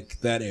Center, like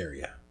that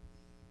area.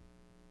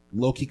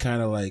 Low-key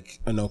kind of like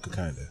Anoka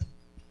kind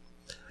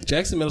of.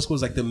 Jackson Middle School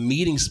is like the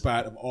meeting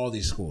spot of all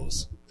these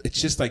schools. It's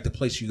just like the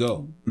place you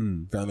go.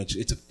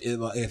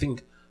 I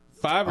think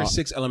 5 or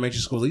 6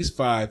 elementary schools, at least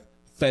 5,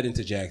 fed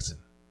into Jackson.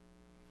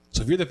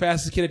 So if you're the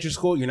fastest kid at your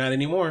school, you're not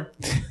anymore.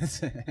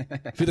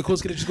 If you're the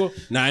coolest kid at your school,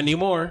 not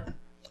anymore.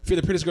 If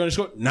you're the prettiest girl in your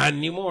school, not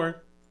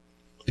anymore.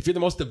 If you're the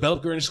most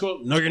developed girl in your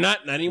school, no, you're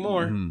not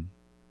anymore.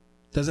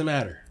 Doesn't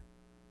matter.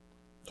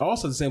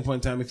 Also, at the same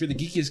point in time, if you're the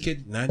geekiest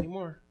kid, not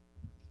anymore.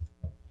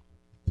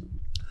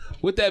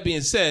 With that being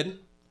said,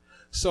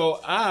 so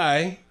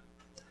I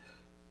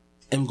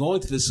am going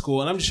to this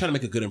school, and I'm just trying to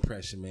make a good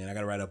impression, man. I got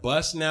to ride a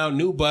bus now,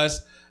 new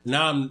bus.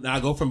 Now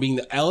I go from being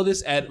the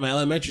eldest at my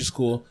elementary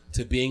school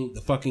to being the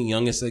fucking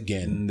youngest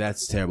again.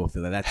 That's terrible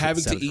feeling. That's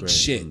having to eat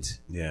shit.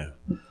 Yeah.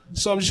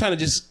 So I'm just trying to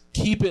just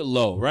keep it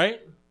low, right?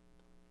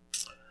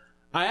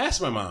 I asked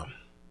my mom.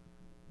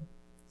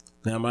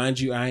 Now,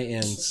 mind you, I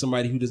am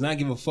somebody who does not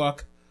give a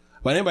fuck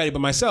about anybody but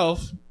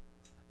myself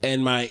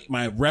and my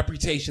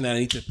reputation that I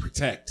need to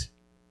protect.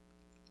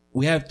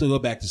 We have to go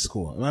back to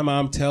school. And my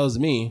mom tells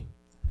me,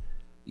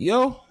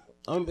 yo,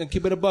 I'm going to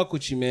keep it a buck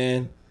with you,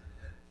 man.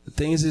 The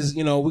thing is,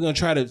 we're going to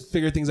try to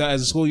figure things out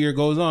as the school year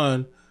goes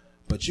on,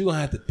 but you're going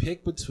to have to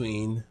pick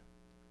between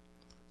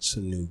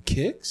some new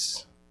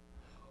kicks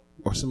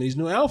or some of these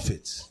new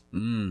outfits.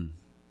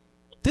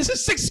 This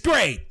is 6th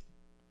grade.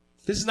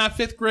 This is not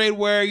 5th grade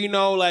where,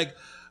 like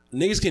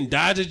niggas can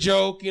dodge a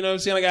joke. You know what I'm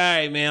saying? Like, all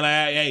right, man.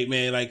 Like, hey,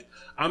 man. Like,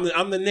 I'm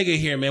the nigga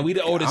here, man. We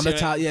the oldest. I'm the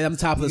top. Yeah, I'm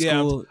top of the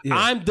school. Yeah.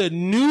 I'm the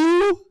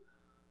new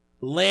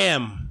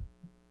lamb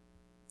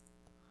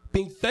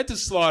being fed to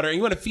slaughter, and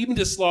you want to feed me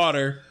to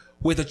slaughter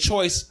with a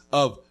choice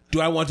of,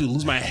 do I want to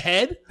lose my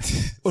head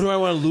or do I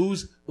want to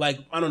lose, my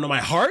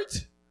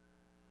heart?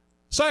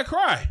 So I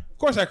cry. Of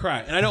course I cry,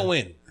 and I don't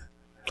win.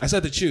 I still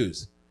have to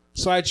choose.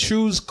 So I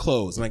choose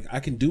clothes. Like, I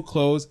can do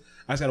clothes.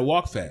 I just got to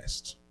walk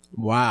fast.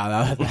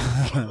 Wow.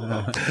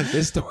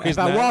 This story If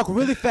I walk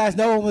really fast,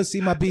 no one will see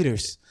my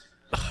beaters.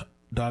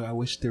 Dog, I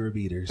wish there were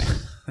beaters.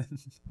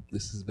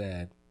 This is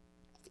bad.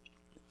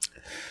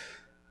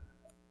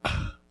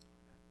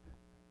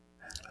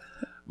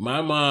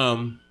 My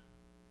mom,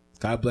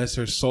 God bless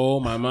her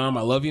soul. My mom,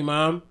 I love you,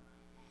 Mom.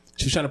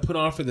 She was trying to put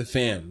on for the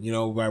fam. You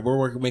know, we're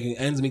working, making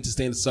ends meet to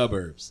stay in the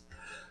suburbs.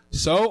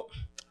 So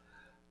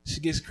she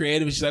gets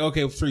creative. She's like,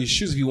 okay, for your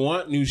shoes, if you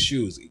want new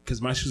shoes,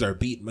 because my shoes are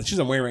beat. My shoes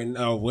I'm wearing right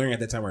now, wearing at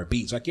that time are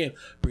beat, so I can't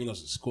bring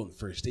those to school on the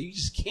first day. You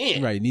just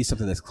can't. Right, you need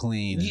something that's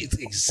clean.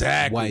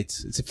 Exactly. White.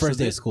 It's the first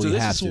day of school. So you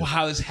this have is to.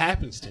 how this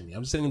happens to me.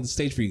 I'm setting the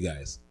stage for you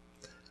guys.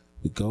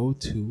 We go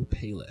to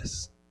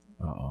Payless.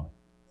 Uh-oh.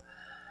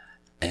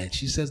 And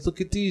she says,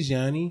 look at these,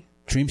 Yanni.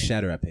 Dreams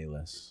shatter at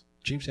Payless.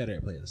 Dreams shatter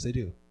at Payless. They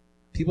do.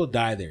 People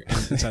die there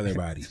inside their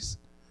bodies.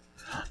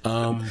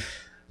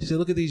 She said,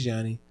 look at these,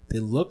 Yanni. They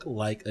look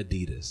like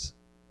Adidas.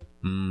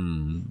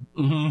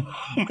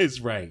 It's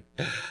right.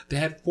 They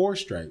had 4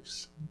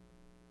 stripes.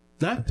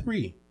 Not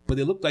 3. But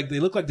they look like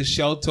the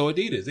shell toe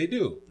Adidas. They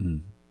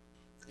do.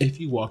 If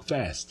you walk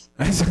fast.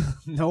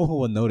 No one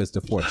will notice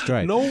the 4th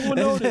stripe. No one will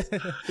notice.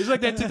 It's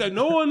like that TikTok.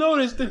 No one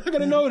noticed. They're not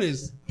going to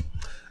notice.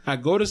 I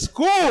go to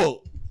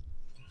school.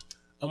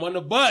 I'm on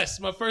the bus.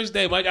 My first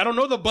day. I don't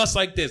know the bus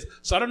like this.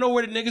 So I don't know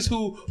where the niggas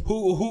who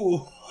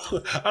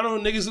I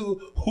don't know niggas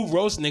who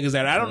roast niggas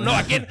at. I don't know.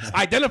 I can't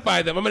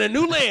identify them. I'm in a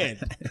new land.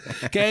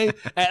 Okay?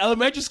 At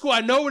elementary school,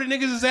 I know where the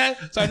niggas is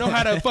at, so I know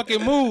how to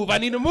fucking move. I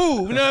need to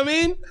move. You know what I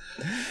mean?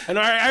 And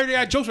I already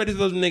got jokes ready to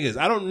those niggas.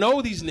 I don't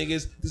know these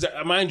niggas. These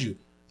are, mind you,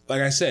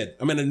 like I said,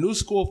 I'm in a new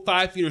school,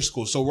 5-feeder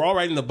school. So we're all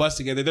riding the bus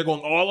together. They're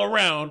going all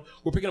around.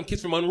 We're picking up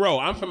kids from Monroe.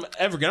 I'm from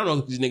Evergreen. I don't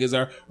know who these niggas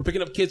are. We're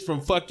picking up kids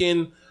from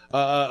fucking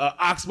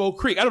Oxbow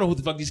Creek. I don't know who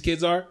the fuck these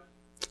kids are.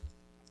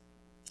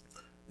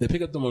 They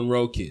pick up the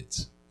Monroe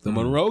kids. The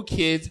Monroe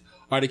kids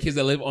are the kids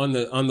that live on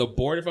the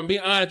border. If I'm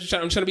being honest,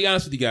 I'm trying to be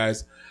honest with you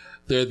guys.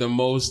 They're the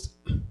most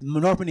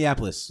North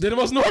Minneapolis. They're the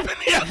most North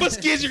Minneapolis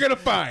kids you're gonna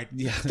find.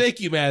 Yeah. Thank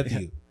you,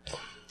 Matthew.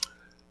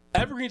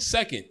 Evergreen's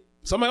second.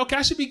 So I'm like, okay,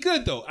 I should be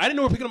good though. I didn't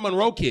know we're picking up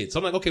Monroe kids. So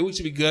I'm like, okay, we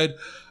should be good.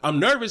 I'm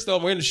nervous though.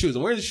 I'm wearing the shoes.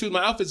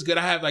 My outfit's good.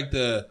 I have like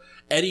the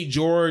Eddie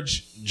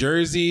George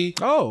jersey.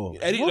 Oh,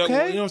 Eddie,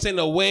 okay. You know what I'm saying?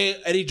 The way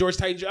Eddie George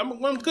tight.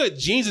 I'm good.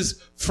 Jeans is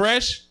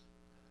fresh.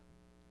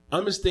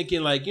 I'm just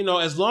thinking, like, you know,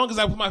 as long as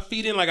I put my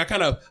feet in, like, I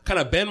kind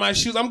of bend my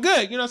shoes, I'm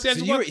good. You know what I'm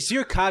saying? So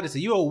you're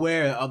cognizant. You're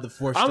aware of the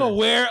 4th stripe. I'm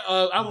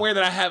aware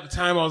that I have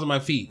time on my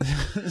feet.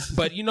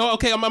 But, you know,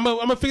 okay, I'm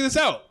gonna figure this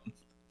out.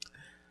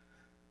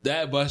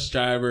 That bus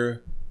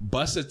driver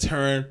busts a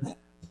turn,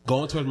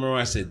 going towards Monroe.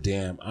 I said,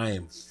 damn, I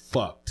am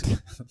fucked.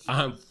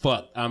 I'm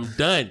fucked. I'm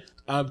done.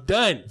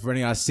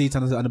 Running out of seats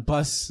on the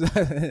bus.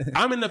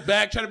 I'm in the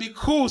back trying to be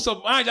cool.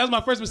 So that was my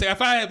first mistake.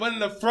 If I had been in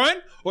the front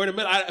or in the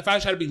middle, if I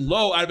tried to be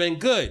low, I'd have been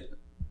good.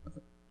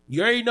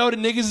 You already know the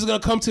niggas is going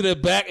to come to the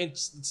back and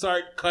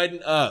start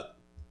cutting up.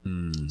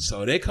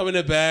 So they come in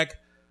the back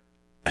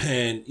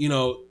and, you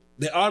know,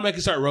 they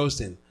automatically start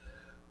roasting.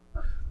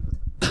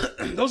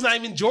 Those not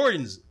even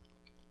Jordans.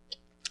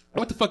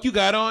 What the fuck you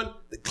got on?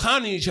 They're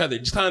clowning each other,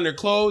 just clowning their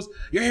clothes.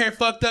 Your hair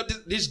fucked up,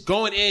 just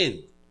going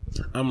in.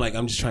 I'm like,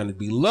 I'm just trying to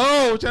be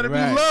low, trying to be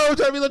low.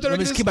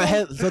 Just keep my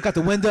head, look out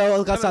the window,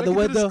 look outside the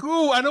window.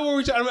 School. I know where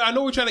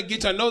we're trying to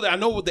get to. I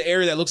know what the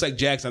area that looks like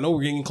Jackson. I know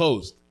we're getting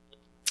close.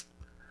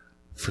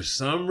 For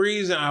some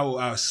reason,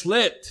 I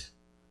slipped.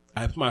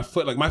 I put my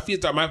foot, like my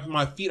feet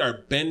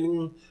are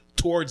bending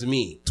towards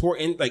me,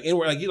 inward, like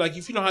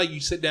if you know how you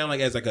sit down like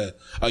as like a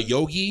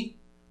yogi,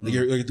 like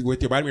you're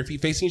with your body and your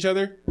feet facing each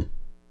other.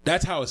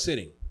 That's how it's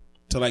sitting.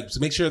 To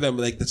make sure that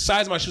like the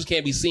size of my shoes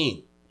can't be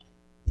seen.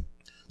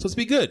 So let's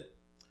be good.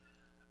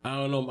 I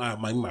don't know.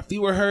 My feet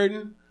were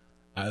hurting.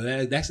 I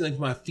accidentally put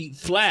my feet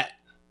flat,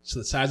 so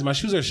the size of my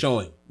shoes are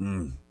showing.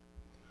 And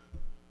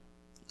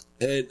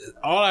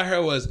all I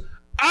heard was,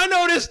 "I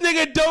know this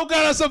nigga don't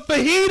got on some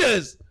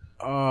fajitas."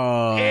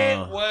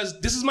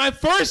 This is my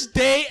first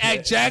day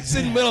at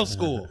Jackson Middle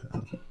School.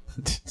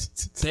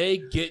 They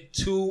get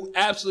to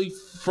absolutely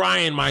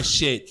frying my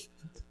shit.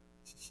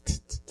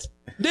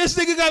 This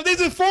nigga got,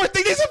 these are four. The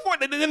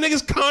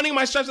nigga's counting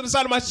my stripes on the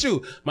side of my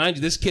shoe. Mind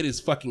you, this kid is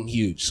fucking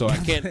huge, so I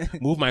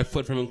can't move my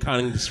foot from him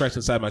counting the stripes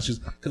on the side of my shoes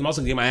because I'm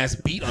also gonna get my ass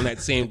beat on that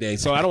same day.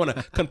 So I don't want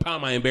to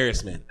compound my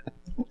embarrassment.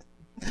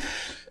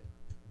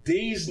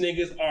 These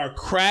niggas are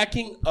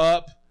cracking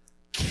up,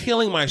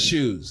 killing my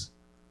shoes.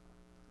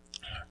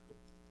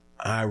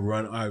 I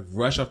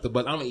rush off the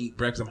bus. I'm gonna eat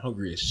breakfast. I'm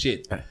hungry as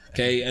shit.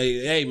 Okay,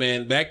 hey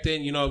man, back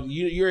then, you know,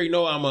 you already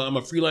know I'm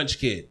a free lunch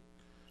kid.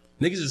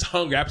 Niggas is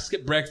hungry. I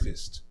skip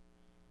breakfast.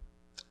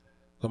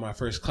 Go to my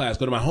first class.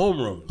 Go to my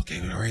homeroom. Okay,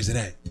 where is it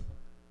at?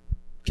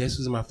 Guess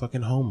who's in my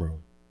fucking homeroom?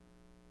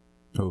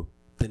 Who?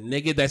 The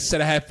nigga that said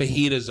I had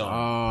fajitas on.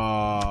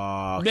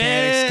 Oh, man,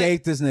 can't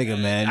escape this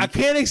nigga, man. I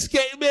can't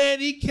escape, man.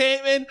 he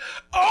came in.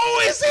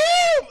 Oh, it's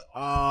him!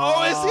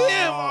 Oh, it's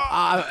him!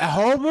 At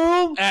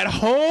homeroom? At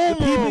home,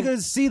 People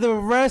can see the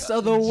rest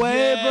of the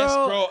way,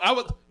 bro.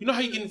 You know how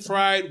you getting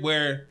fried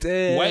where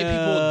Damn. white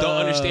people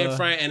don't understand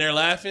frying and they're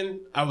laughing?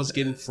 I was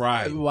getting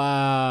fried.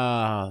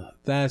 Wow.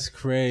 That's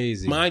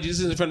crazy. Mind you, this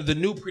is in front of the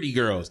new pretty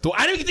girls.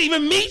 I didn't get to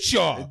even meet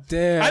y'all.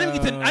 Damn.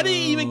 I didn't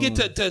even get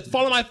to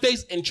fall on my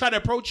face and try to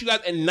approach you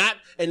guys and not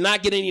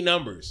get any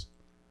numbers.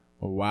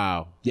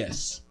 Wow.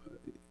 Yes.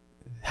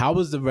 How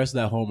was the rest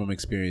of that homeroom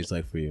experience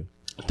like for you?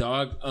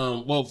 Dog.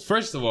 Well,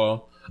 first of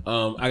all,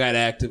 I got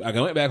active. I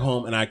went back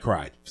home and I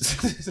cried.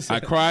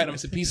 I'm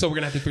saying, P, so we're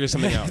gonna have to figure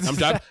something out.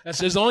 That's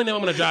the only name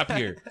I'm gonna drop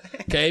here.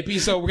 Okay, P,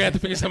 so we're gonna have to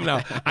figure something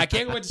out. I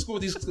can't go back to school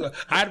with these.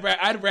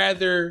 I'd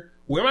rather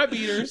wear my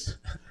beaters,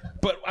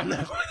 but I'm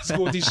not going to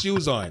school with these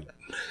shoes on.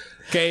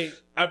 Okay,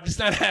 it's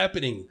not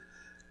happening.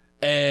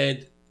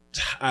 And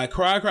I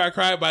cried.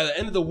 By the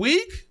end of the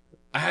week,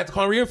 I had to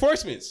call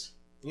reinforcements.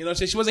 You know what I'm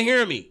saying? She wasn't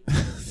hearing me.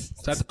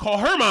 So I had to call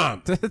her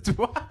mom.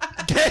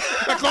 Okay?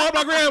 I called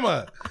my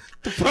grandma.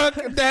 The fuck?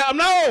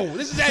 No.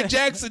 This is at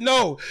Jackson.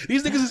 No.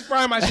 These niggas is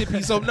frying my shit,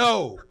 P, so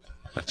no.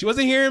 She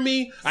wasn't hearing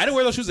me. I didn't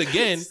wear those shoes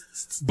again,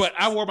 but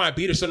I wore my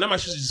beaters, so now my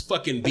shoes are just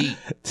fucking beat.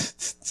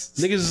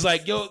 Niggas is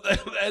like, yo,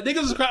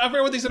 niggas was crying. I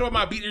forgot what they said about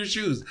my beater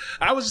shoes.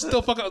 I was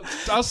still fucking,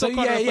 I was so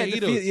caught up with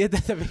the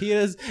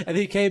fajitas, and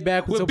he came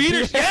back with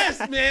beaters.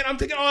 Yes, man. I'm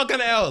taking all kind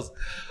of L's.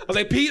 I was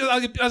like, Pete, I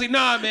was like,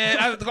 nah, man.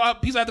 I have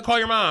to call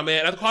your mom,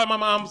 man. I have to call my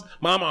mom's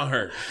mom on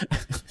her.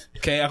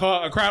 Okay, I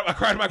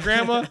cried to my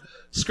grandma.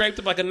 Scraped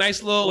up like a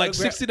nice little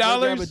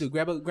 $60.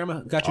 Grandma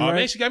got you right.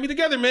 Man, she got me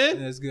together, man.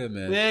 That's good,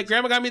 man. Man,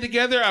 grandma got me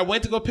together. I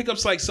went to go pick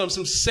up like some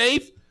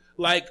safe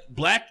like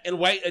black and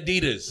white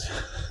Adidas.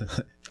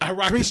 I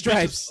rocked 3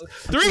 stripes.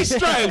 3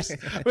 stripes.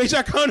 Make sure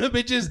I count them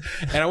bitches.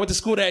 And I went to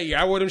school that year.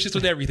 I wore them shits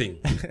with everything.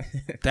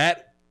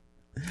 That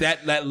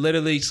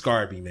literally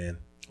scarred me, man.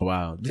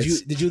 Wow.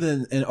 Did you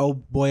then and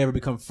old boy ever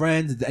become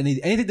friends?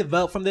 Did anything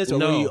develop from this, or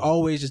were you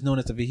always just known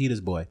as the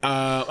fajitas boy?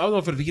 I was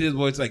known for the fajitas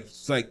boy. It's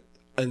like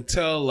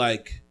until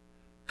like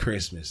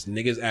Christmas,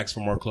 niggas asked for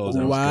more clothes.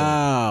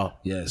 Wow.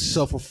 Yes.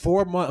 So for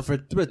 4 months, for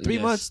 3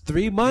 months,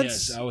 3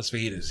 months. Yes, I was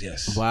fajitas.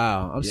 Yes.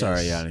 Wow. I'm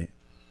sorry, Yanni.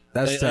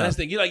 That's tough. That's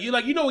the thing. You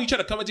like, you know when you try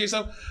to come into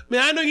yourself,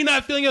 man. I know you're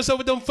not feeling yourself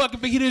with them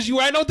fucking fajitas.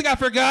 I don't think I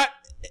forgot.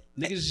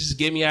 Niggas just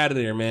get me out of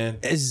there, man.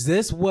 Is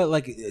this what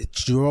like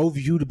drove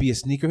you to be a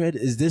sneakerhead?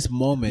 Is this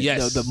moment,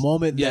 the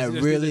moment that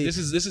really this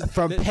is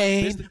from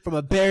pain, from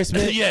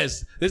embarrassment?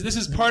 Yes, this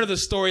is part of the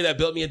story that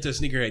built me into a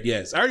sneakerhead.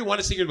 Yes, I already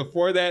wanted sneakers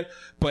before that,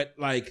 but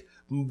like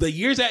the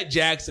years at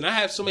Jackson, I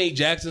have so many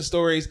Jackson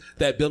stories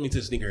that built me to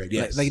a sneakerhead.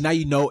 Yes, like now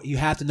you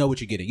have to know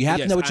what you're getting. You have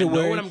to know what you're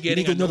wearing. I know what I'm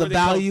getting. You need to know the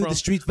value, the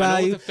street value.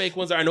 I know what the fake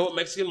ones are. I know what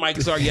Mexican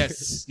mics are.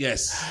 Yes,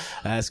 yes.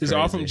 That's these are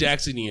all from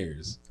Jackson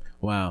years.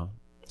 Wow.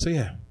 So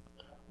yeah.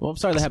 Well, I'm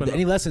sorry that happened.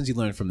 Any lessons you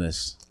learned from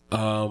this?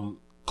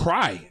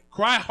 Cry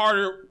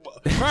harder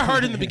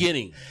in the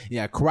beginning.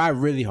 Yeah, cry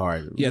really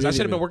hard. Yes, really, I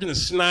should have been working the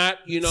snot.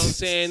 You know what I'm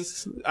saying?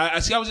 I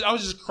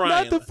was just crying.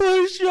 Not the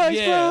first strike.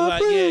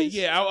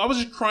 I was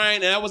just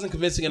crying and I wasn't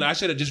convincing, and I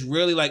should have just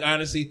really like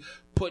honestly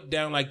put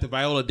down like the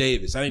Viola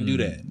Davis. I didn't do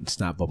that.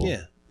 Snot bubble.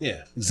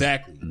 Yeah,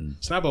 exactly.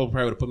 Snot bubble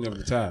probably would have put me over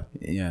the top.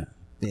 Yeah,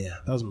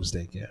 that was a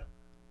mistake. Yeah.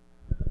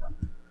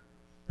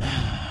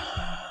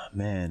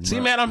 Man, see,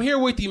 man, I'm here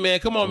with you, man.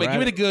 Come on, man. Give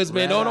me the goods,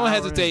 man. Don't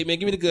hesitate, man.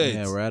 Give me the goods.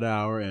 Yeah, we're at an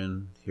hour,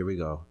 and here we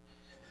go.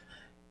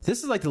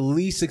 This is like the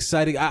least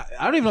exciting. I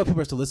don't even know if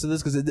people are still listening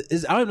to this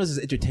because I don't even know if this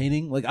is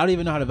entertaining. Like, I don't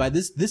even know how to vibe.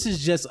 This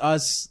is just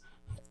us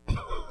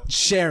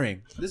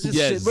sharing. This is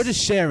shit. We're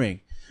just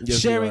sharing.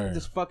 Sharing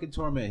this fucking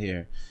torment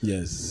here.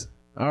 Yes.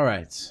 All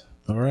right.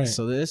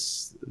 So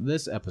this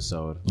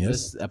episode,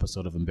 this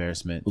episode of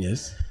embarrassment.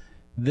 Yes.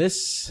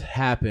 This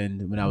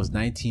happened when I was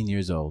 19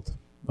 years old.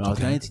 When I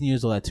was 19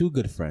 years old, I had 2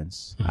 good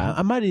friends.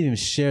 I might have even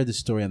shared this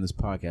story on this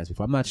podcast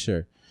before. I'm not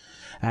sure.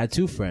 I had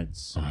 2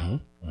 friends,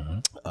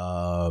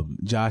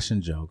 Josh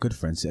and Joe, good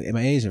friends.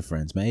 My Asian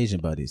friends, my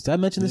Asian buddies. Did I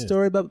mention this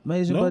story about my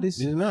Asian buddies?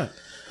 No, you did not.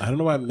 I don't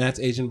know about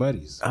Matt's Asian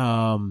buddies.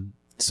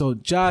 So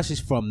Josh is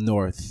from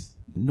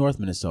North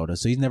Minnesota,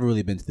 so he's never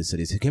really been to the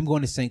city. So him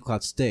going to St.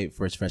 Cloud State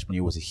for his freshman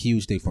year was a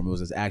huge day for him. It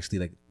was actually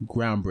like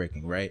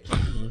groundbreaking, right?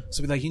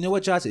 So we're like, you know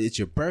what, Josh? It's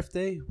your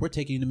birthday. We're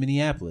taking you to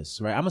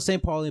Minneapolis, right? I'm a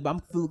St. Paulian, but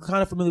I'm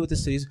kind of familiar with the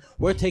cities.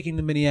 We're taking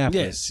you to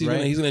Minneapolis. Yes,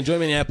 he's gonna enjoy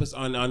Minneapolis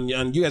on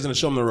you guys gonna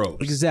show him the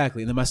ropes.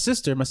 Exactly. And then my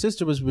sister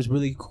was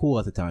really cool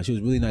at the time. She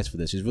was really nice for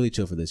this. She was really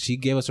chill for this. She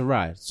gave us a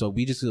ride. So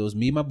it was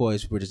me and my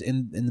boys. We were just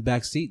in the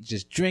back seat,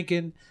 just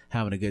drinking,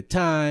 having a good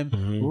time.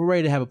 We were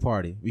ready to have a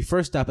party. We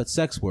first stopped at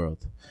Sex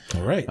World.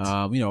 All right.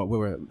 We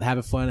were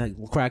having fun,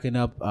 like, cracking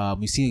up.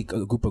 We see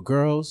a group of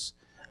girls.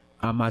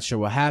 I'm not sure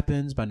what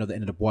happens, but I know they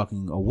ended up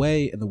walking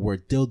away, and the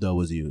word dildo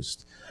was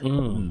used.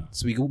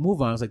 So we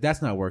move on. I was like,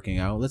 that's not working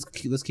out. Let's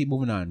keep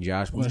moving on,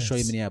 Josh. We're going to show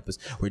you Minneapolis.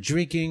 We're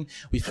drinking.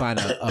 We find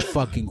a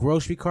fucking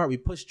grocery cart. We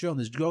push Joe in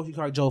this grocery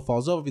cart. Joe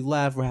falls over. We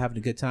laugh. We're having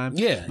a good time.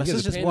 Yeah. My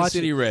sister's watching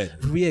City Red.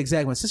 Yeah,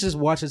 exactly. My sister just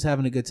watches us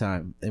having a good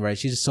time. Right?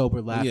 She's just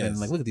sober, laughing. Yes.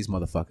 Like, look at these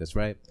motherfuckers,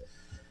 right?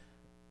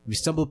 We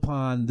stumble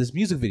upon this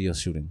music video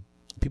shooting.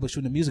 people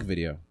shooting a music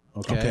video.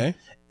 Okay.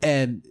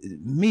 And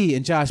me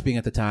and Josh being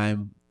at the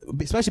time,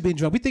 especially being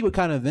drunk, we think we're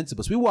kind of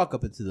invincible. So we walk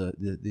up into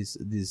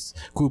this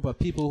group of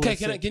people. Okay,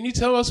 can you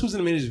tell us who's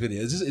in the music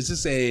video? Is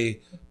this a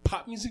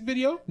pop music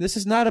video? This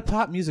is not a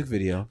pop music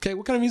video. Okay,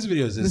 what kind of music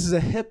video is this? This is a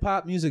hip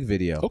hop music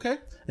video. Okay.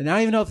 And I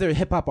don't even know if they're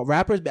hip hop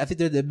rappers, but I think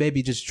they're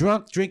maybe just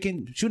drunk,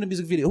 drinking, shooting a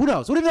music video. Who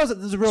knows? Who even knows that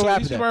there's a real rapper?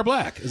 These people are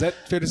black. Is that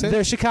fair to say?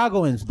 They're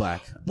Chicagoans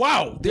black.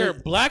 Wow, they're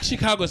black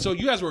Chicago. So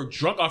you guys were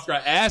drunk off your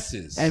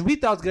asses. And we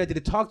thought it was a good idea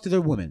to talk to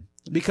their women.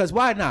 Because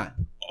why not?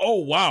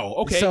 Oh, wow.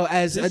 Okay. So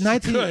as a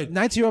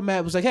 19-year-old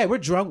man was like, hey, we're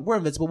drunk, we're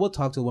invincible, we'll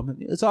talk to a woman.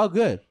 It's all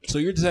good. So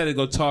you decided to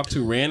go talk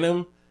to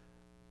random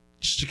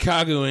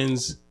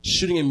Chicagoans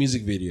shooting a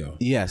music video.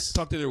 Yes.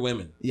 Talk to their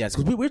women. Yes,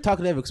 because we're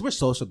talking to everyone, because we're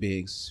social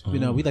beings. You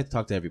know, we like to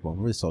talk to everyone.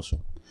 We're social.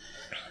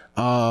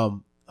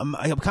 I'm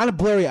kind of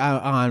blurry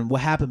on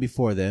what happened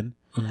before then.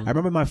 I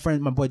remember my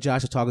boy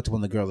Josh was talking to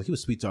one of the girls. Like, he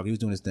was sweet talking. He was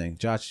doing his thing.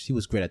 Josh, he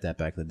was great at that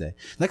back in the day.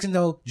 Next thing you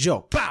know,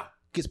 Joe, pow,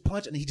 gets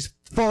punched and he just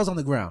falls on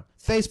the ground.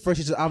 Face first,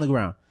 he's just on the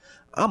ground.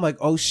 I'm like,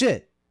 oh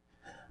shit.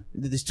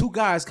 There's two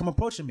guys come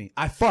approaching me.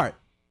 I fart.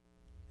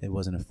 It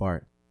wasn't a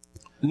fart.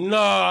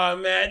 No,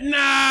 man.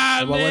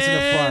 Nah, it wasn't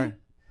a fart.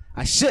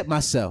 I shit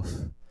myself.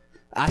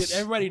 Did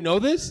everybody know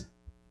this?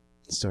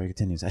 The story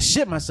continues. I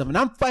shit myself and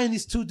I'm fighting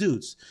these two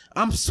dudes.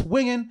 I'm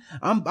swinging.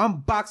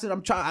 I'm boxing.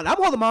 I'm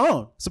holding my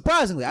own.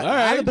 Surprisingly.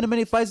 I haven't been in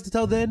many fights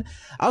until then.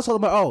 I was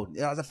holding my own.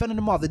 I was fending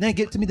them off. They didn't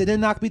get to me. They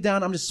didn't knock me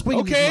down. I'm just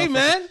swinging. Okay,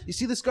 man. You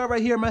see the scar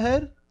right here in my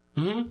head?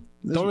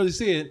 Mm-hmm. Don't really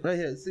see it. Right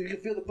here. So you can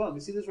feel the bump.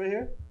 You see this right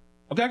here?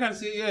 Okay, I kind of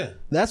see it, yeah.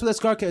 That's where that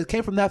scar came. It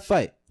came from that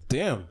fight.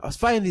 Damn. I was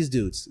fighting these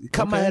dudes.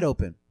 Cut my head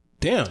open.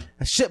 Damn.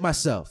 I shit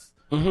myself.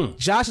 Mm-hmm.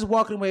 Josh is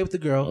walking away with the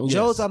girl. Yes.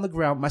 Joe's on the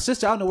ground. My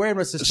sister, I don't know where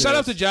my sister Shout is.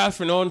 out to Josh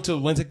for knowing to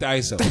when to take the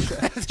ISO.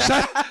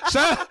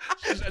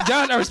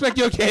 Josh, I respect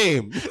your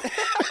game.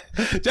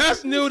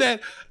 Josh knew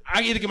that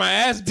I can either get my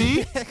ass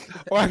beat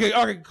or I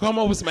could come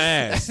over with some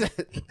ass.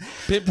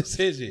 Pimp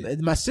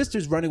decision. My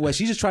sister's running away.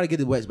 She's just trying to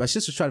get away. My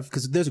sister's trying to,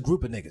 because there's a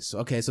group of niggas.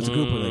 Okay, so it's a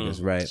group of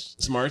niggas, right?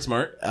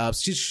 Smart.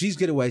 She's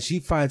getting away. She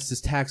finds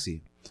this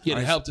taxi. Yeah,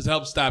 to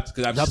help stop,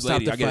 because I'm just a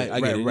lady. I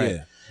get it. Right.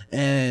 Yeah.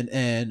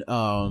 And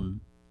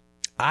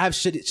I have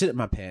shit in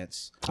my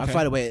pants. I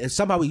find a way, and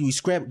somehow we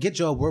scramble. Get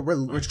Joe.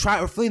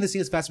 We're fleeing the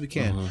scene as fast as we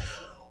can.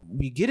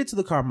 We get into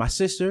the car. My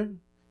sister,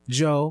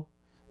 Joe,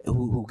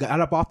 who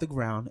got up off the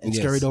ground and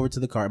scurried over to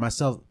the car. And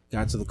myself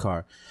got into the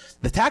car.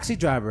 The taxi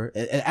driver,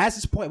 as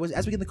this point was,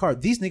 as we get in the car,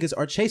 these niggas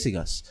are chasing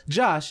us.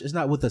 Josh is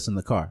not with us in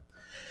the car.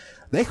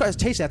 They start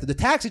chasing after. The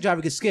taxi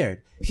driver gets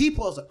scared. He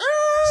pulls.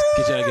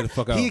 Get the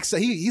fuck out. He's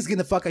getting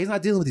the fuck out. He's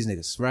not dealing with these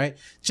niggas, right?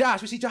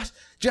 Josh, we see Josh.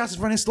 Josh is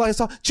running slow.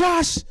 So,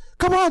 Josh,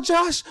 come on,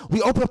 Josh.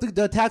 We open up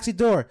the taxi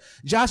door.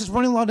 Josh is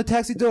running along the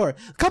taxi door.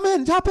 Come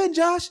in, hop in,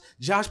 Josh.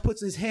 Josh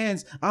puts his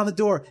hands on the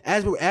door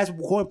as we're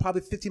going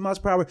probably 15 miles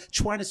per hour,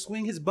 trying to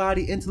swing his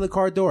body into the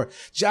car door.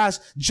 Josh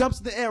jumps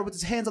in the air with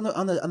his hands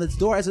on the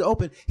door as it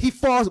opens. He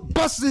falls,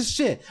 busts his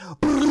shit.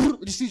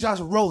 You see Josh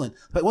rolling.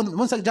 But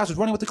one second, Josh was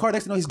running with the car.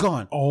 Next thing you know, he's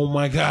gone. Oh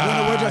my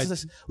god!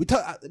 We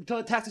tell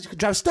the taxi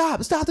driver, stop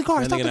the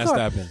car, stop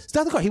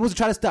the car. He wasn't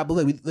trying to stop,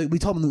 but we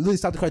told him to really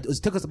stop the car.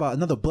 It took us about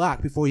another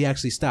block before he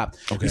actually stopped.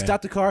 Okay. We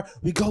stopped the car.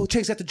 We go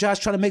chase after Josh,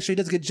 trying to make sure he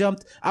doesn't get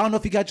jumped. I don't know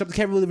if he got jumped. I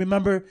can't really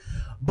remember,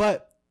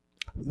 but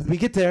we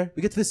get there.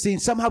 We get to the scene.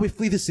 Somehow we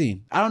flee the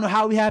scene. I don't know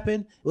how it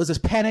happened. It was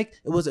just panic.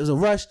 It was a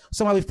rush.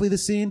 Somehow we flee the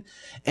scene,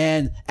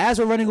 and as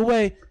we're running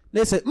away,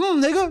 they said,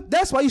 nigga,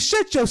 that's why you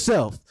shit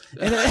yourself.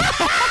 And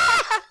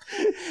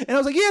I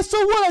was like, yeah,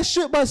 so what? I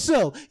shit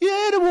myself.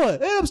 Yeah, and what?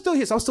 And I'm still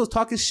here. So I'm still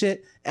talking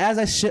shit as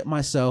I shit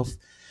myself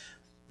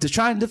to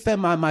try and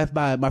defend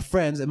my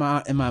friends and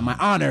my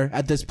honor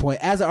at this point.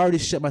 As I already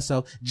shit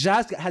myself,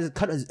 Josh has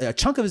a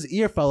chunk of his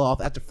ear fell off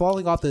after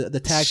falling off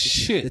the taxi.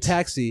 Shit. The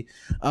taxi.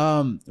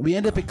 We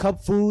end up in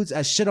Cub Foods.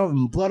 I shit over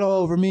blood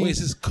all over me. Wait, is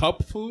this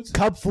Cub Foods?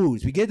 Cub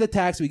Foods. We get the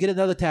taxi. We get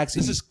another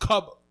taxi. This is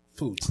Cub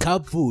Foods.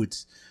 Cub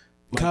Foods.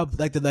 Cub,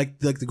 like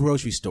the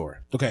grocery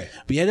store. Okay.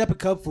 We ended up at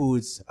Cub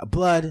Foods,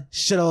 blood,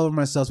 shit all over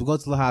myself. We go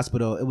to the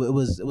hospital. It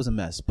was a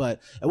mess, but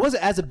it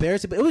wasn't as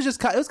embarrassing. But it was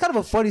kind of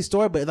a funny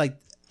story. But like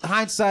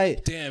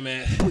hindsight, damn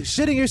man,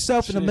 shitting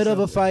yourself in the middle of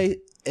a fight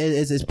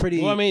is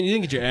pretty. Well, I mean, you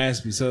didn't get your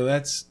ass beat, so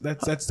that's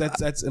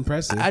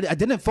impressive. I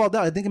didn't fall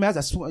down. I think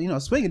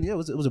swinging. It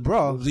was a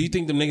brawl. Do you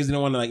think the niggas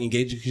didn't want to like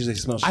engage you because they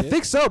smell shit? I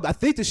think so. I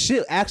think the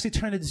shit actually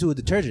turned into a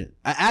detergent.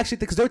 I actually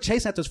think because they were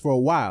chasing after us for a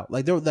while.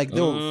 They were trying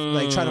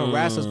to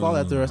harass us, fall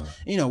after us.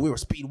 We were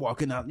speed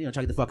walking out, trying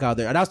to get the fuck out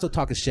there. And I was still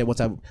talking shit once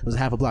I was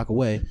half a block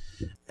away,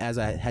 as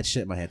I had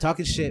shit in my hand.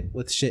 Talking shit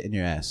with shit in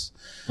your ass.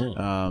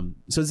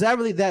 So is that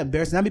really that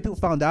embarrassing? Not many people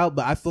found out,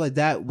 but I feel like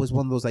that was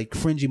one of those like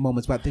cringy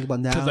moments. But I think about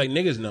now, because like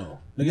niggas know.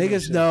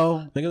 Niggas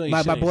know.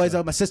 My boys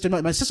know. My sister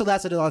knows. My sister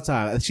laughs at it all the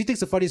time. She thinks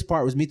the funniest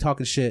part was me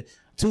talking shit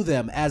to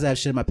them as I have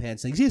shit in my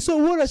pants. Saying, yeah, so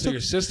what? So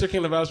your sister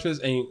can vouch for this,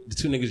 and the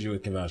two niggas you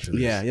can vouch for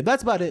this. Yeah,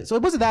 that's about it. So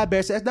it wasn't that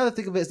embarrassing. Another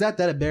thing of it, it's not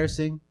that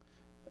embarrassing.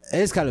 It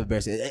is kind of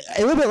embarrassing.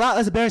 It would be a lot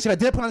less embarrassing if I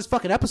did put on this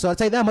fucking episode. I'll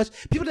tell you that much.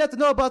 People didn't have to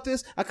know about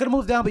this. I could have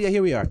moved down, but yeah,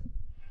 here we are.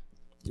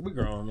 We're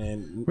grown,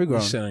 man. We're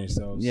grown. You shit on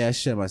yourselves. Yeah, I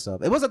shit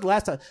myself. It wasn't the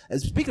last time.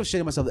 Speaking of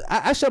shitting myself,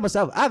 I shit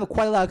myself. I have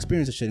quite a lot of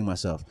experience of shitting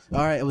myself. All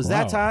right, it was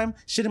that time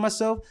shitting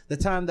myself. The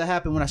time that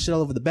happened when I shit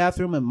all over the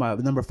bathroom and my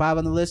number 5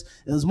 on the list.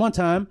 It was one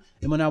time,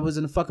 and when I was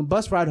in a fucking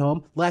bus ride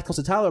home, lactose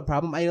intolerant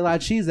problem. I ate a lot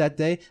of cheese that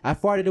day. I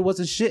farted. It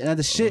wasn't shit, and I had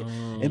the shit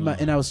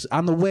and I was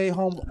on the way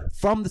home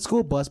from the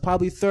school bus,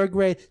 probably 3rd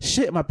grade.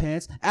 Shit in my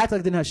pants. Act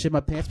like I didn't have shit in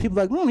my pants. People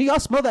were like, y'all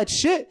smell that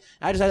shit.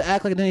 I just had to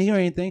act like I didn't hear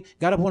anything.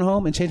 Got up, went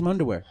home, and changed my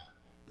underwear.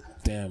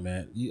 Damn,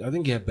 man. I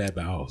think you have bad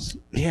bowels.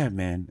 Yeah,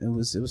 man. It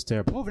was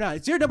terrible. Moving on.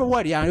 It's your number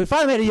 1, Yanni. We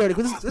finally made it.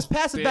 Let's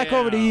pass it back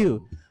over to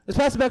you. Let's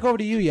pass it back over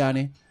to you,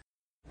 Yanni.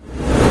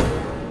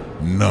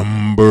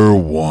 Number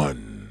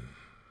 1.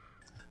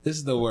 This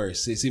is the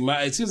worst. See,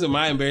 it seems that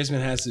my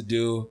embarrassment has to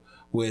do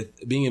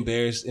with being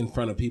embarrassed in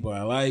front of people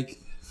I like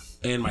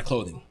and my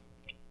clothing.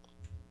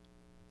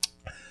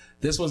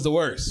 This one's the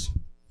worst.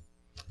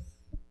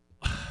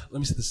 Let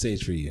me set the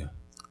stage for you.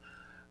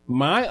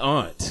 My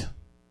aunt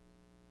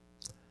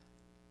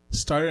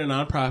started a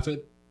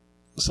nonprofit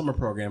summer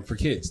program for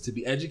kids to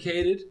be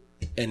educated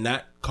and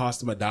not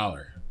cost them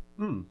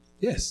 $1.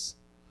 Yes.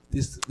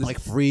 This like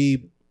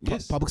free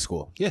public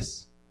school.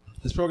 Yes.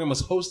 This program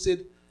was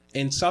hosted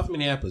in South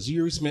Minneapolis.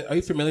 Are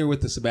you familiar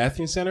with the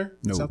Sabathia Center?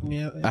 No. South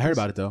Minneapolis? I heard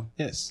about it, though.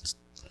 Yes.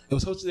 It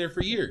was hosted there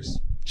for years.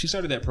 She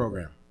started that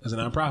program as a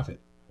nonprofit.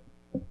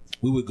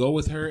 We would go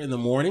with her in the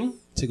morning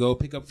to go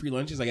pick up free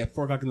lunches, like at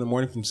 4 o'clock in the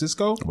morning from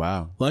Cisco.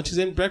 Wow. Lunches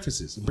and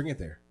breakfasts, and bring it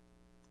there.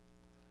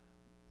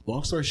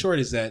 Long story short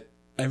is that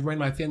everybody in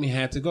my family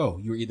had to go.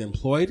 You were either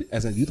employed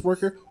as a youth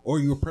worker or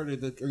you were part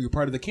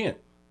of the camp.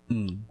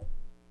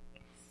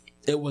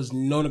 It was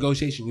no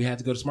negotiation. You had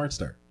to go to Smart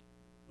Start.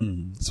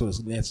 So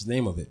that's the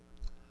name of it.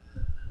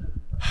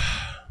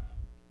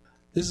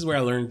 This is where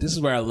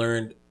I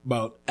learned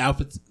about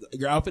outfits.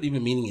 Your outfit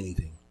even meaning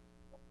anything.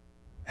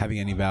 Having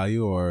any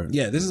value, or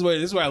this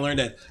is where I learned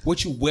that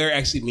what you wear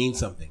actually means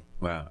something.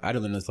 Wow, I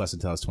didn't learn this lesson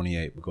until I was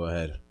 28. But go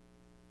ahead.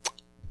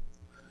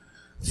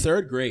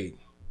 3rd grade.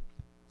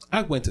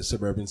 I went to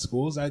suburban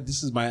schools. I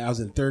was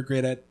in 3rd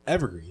grade at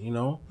Evergreen. You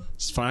know,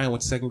 it's fine.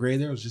 Went to 2nd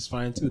grade there. It was just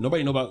fine too.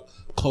 Nobody knew about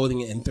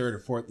clothing in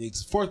 3rd or 4th.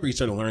 It's 4th grade you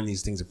started to learn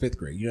these things in 5th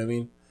grade. You know what I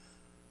mean?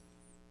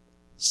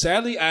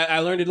 Sadly, I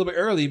learned it a little bit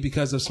early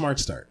because of Smart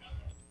Start.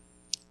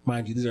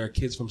 Mind you, these are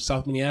kids from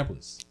South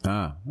Minneapolis.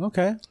 Ah,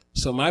 okay.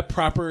 So my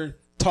proper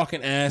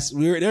talking ass,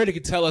 they already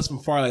could tell us from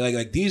far,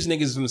 like these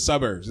niggas from the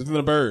suburbs, they're from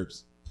the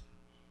burbs.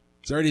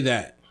 It's already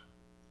that.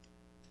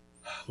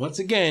 Once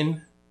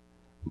again,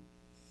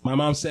 my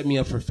mom set me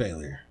up for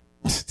failure.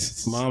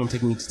 Mom, I'm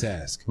taking you to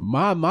task.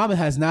 My mama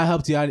has not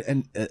helped you out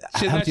and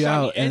helped you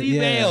out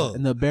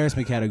in the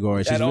embarrassment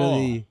category. She's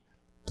really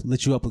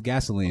lit you up with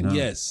gasoline. Huh?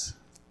 Yes.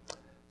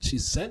 She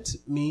sent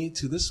me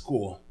to this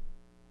school.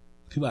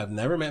 People I've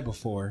never met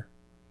before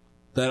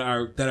that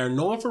are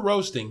known for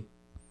roasting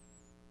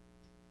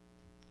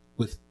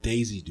with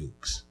Daisy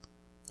Dukes.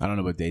 I don't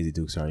know what Daisy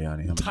Dukes are,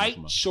 Yanni. Tight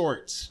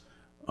shorts.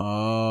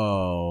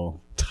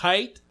 Oh.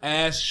 Tight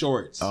ass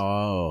shorts.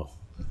 Oh.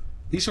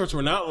 These shorts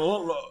were not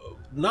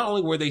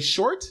only were they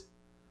short,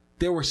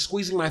 they were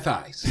squeezing my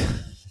thighs.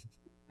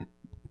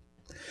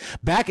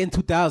 Back in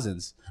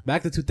 2000s.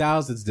 Back to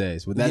 2000s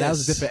days. That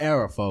was a different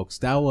era, folks.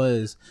 That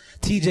was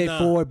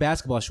TJ4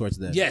 basketball shorts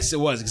then. Yes, it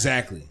was,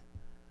 exactly.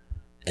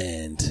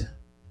 And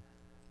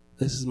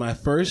this is my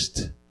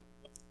first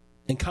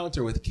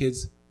encounter with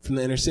kids from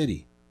the inner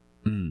city.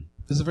 This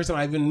is the first time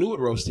I even knew what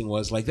roasting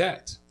was like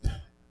that.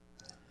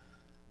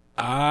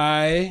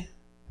 And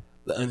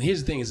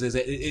here's the thing is that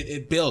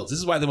it builds. This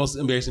is why the most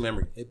embarrassing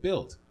memory. It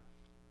built.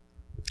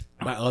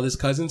 My oldest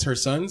cousins, her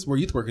sons, were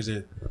youth workers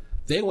there.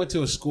 They went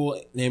to a school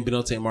named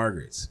Benilde St.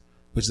 Margaret's,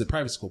 which is a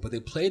private school, but they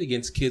played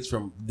against kids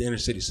from the inner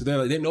city. So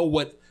they know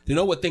what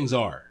things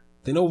are.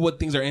 They know what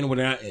things are in and what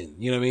they're not in.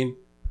 You know what I mean?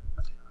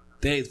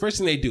 The first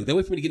thing they do, they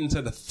wait for me to get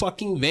into the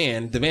fucking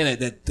van,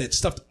 that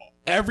stuffed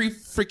every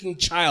freaking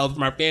child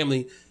from our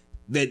family.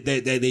 They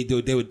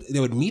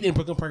would meet in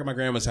Brooklyn Park at my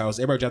grandma's house.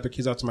 Everybody dropped their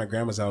kids out to my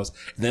grandma's house,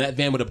 and then that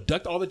van would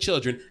abduct all the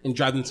children and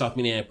drive them to South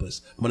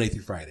Minneapolis Monday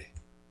through Friday.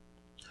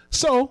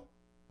 So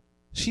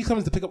she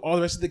comes to pick up all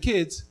the rest of the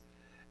kids,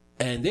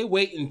 and they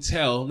wait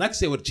until, not to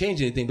say it would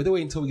change anything, but they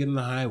wait until we get on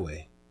the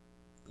highway,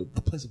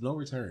 the place of no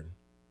return,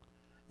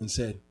 and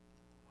said,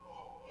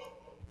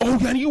 "Oh,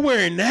 Yanni, you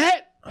wearing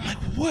that?" I'm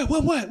like,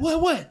 what?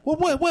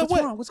 What's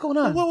wrong? What's going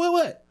on?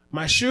 What?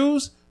 My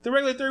shoes, the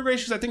regular 3rd grade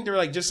shoes, I think they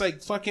were just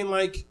fucking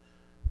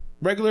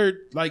regular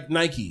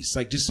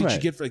Nikes, just that you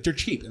get for they're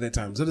cheap at that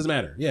time, so it doesn't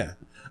matter. Yeah.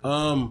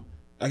 I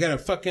got a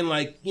fucking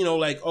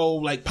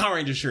Power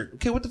Ranger shirt.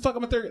 Okay, what the fuck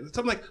am I 3rd?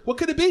 So I'm like, what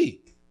could it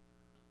be?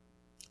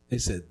 They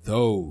said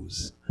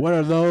those. What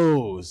are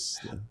those?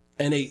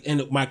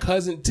 And my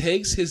cousin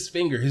takes his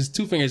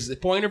 2 fingers, his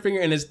pointer finger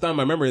and his thumb.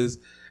 I remember this.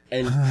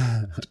 And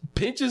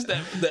pinches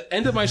the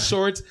end of my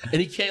shorts,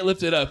 and he can't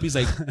lift it up. He's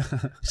like,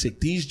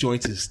 these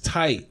joints is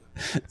tight.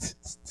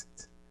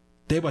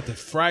 They about to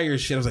fry your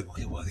shit. I was like,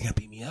 okay, well, they gotta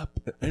beat me up.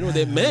 I didn't know what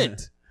that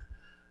meant.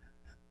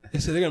 They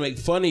said they're gonna make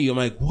fun of you. I'm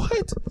like,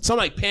 what? So I'm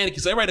like panicking.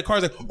 So everybody in the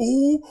car's like,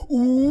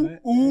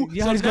 ooh.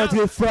 Yeah, he's gonna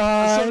get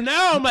fried. So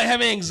now I'm like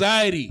having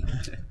anxiety.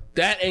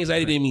 That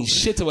anxiety didn't mean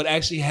shit to what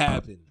actually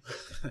happened.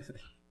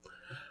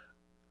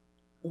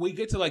 We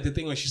get to like the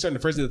thing when she's starting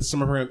the first day of the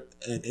summer program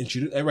and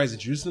everybody's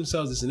introducing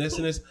themselves, this and this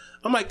and this.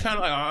 I'm like kind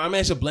of like, I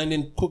managed to blend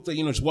in, cook,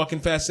 just walking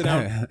fast, sit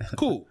down.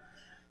 Cool.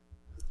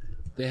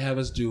 They have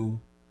us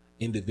do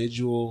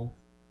individual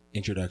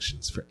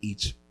introductions for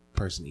each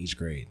person, each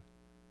grade.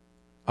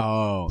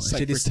 Oh, it's should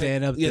like you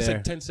stand up there? Yeah, it's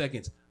like 10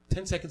 seconds.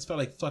 10 seconds felt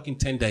like fucking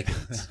 10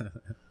 decades.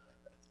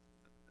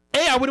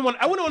 Hey, I wouldn't want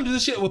to do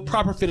this shit with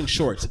proper fitting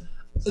shorts.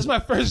 This is my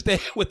first day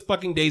with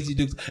fucking Daisy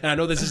Dukes, and I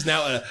know this is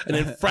now an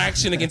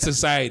infraction against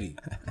society.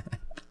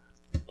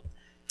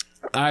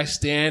 I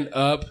stand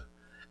up,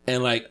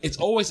 and like it's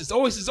always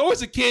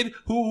a kid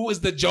who is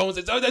the Jones.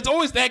 It's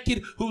always that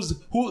kid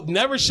who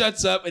never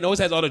shuts up and always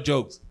has all the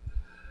jokes.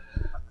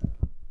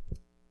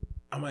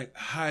 I'm like,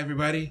 hi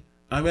everybody.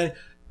 I'm in.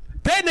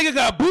 That nigga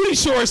got booty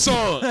shorts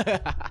on.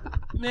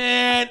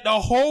 Man, the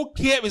whole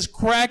camp is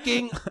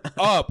cracking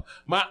up.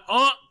 My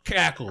aunt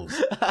cackles.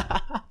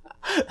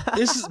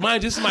 This is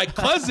my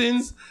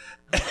cousins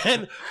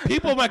and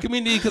people in my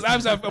community, because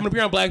I'm gonna be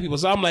around black people,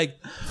 so I'm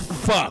like,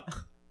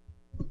 fuck.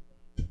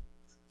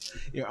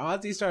 Your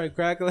auntie started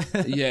crackling.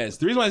 Yes,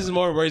 the reason why this is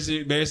more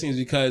embarrassing is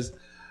because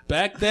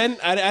back then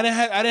I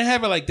didn't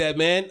have it like that,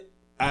 man.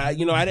 I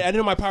didn't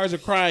know my powers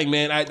of crying,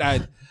 man.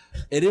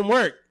 It didn't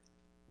work.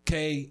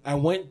 Okay, I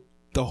went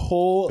the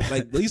whole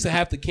at least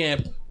half the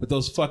camp with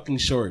those fucking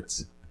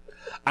shorts.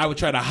 I would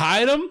try to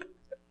hide them.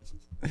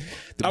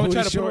 I would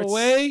try to put them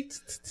away.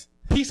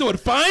 Pizza would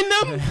find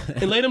them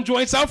and lay them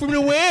joints out for me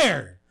to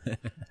wear. And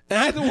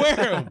I had to wear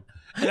them.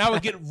 And I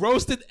would get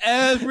roasted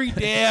every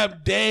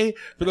damn day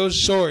for those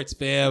shorts,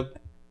 fam.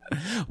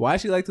 Why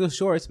she like those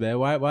shorts, man?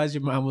 Why is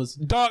your mom was...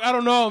 Dog, I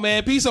don't know,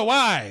 man. Pizza,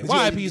 why?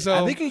 Why, Pizza?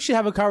 I think you should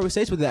have a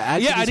conversation with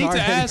that. Yeah, I need to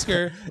ask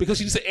her because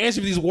she needs to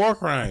answer for these war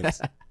crimes.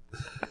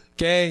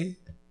 Okay?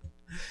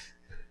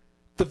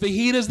 The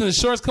fajitas and the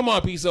shorts, come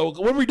on, Pizza.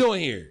 What are we doing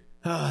here?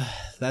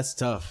 That's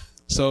tough.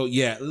 So,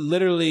 yeah,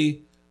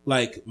 literally...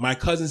 Like, my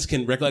cousins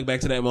can recollect back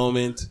to that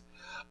moment.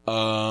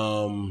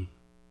 I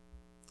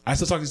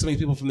still talk to so many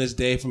people from this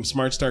day from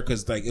Smart Start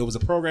because, like, it was a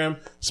program.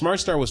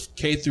 Smart Start was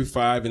K through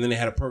 5, and then they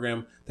had a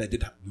program that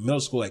did middle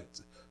school, like,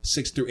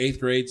 6th through 8th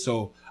grade.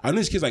 So I knew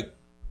these kids, like,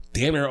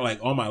 damn near,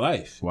 like, all my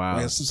life. Wow.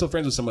 Like, I'm still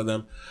friends with some of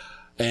them.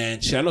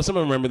 And shit, I know some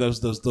of them remember those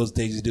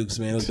Daisy Dukes,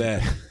 man. It was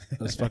bad. It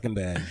was fucking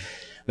bad.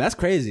 That's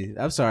crazy.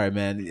 I'm sorry,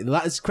 man.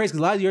 It's crazy because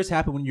a lot of yours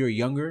happen when you're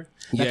younger.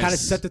 That kind of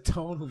set the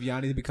tone of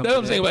Nyounee to become. That's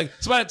what I'm saying. Like,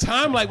 so by the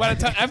time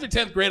after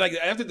 10th grade, like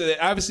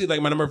obviously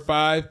like my number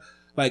 5,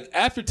 like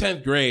after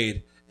 10th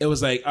grade, it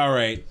was like, all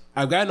right,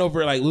 I've gotten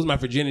over like losing my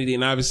virginity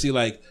and obviously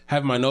like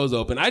having my nose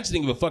open. I just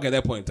didn't give a fuck at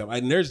that point in time.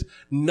 Like, there's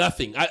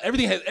nothing.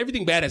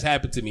 Everything bad has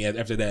happened to me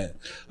after that.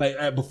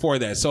 Like before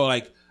that. So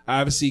like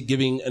obviously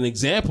giving an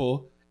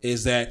example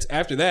is that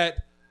after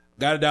that,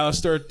 got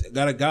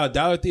a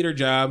dollar theater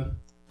job.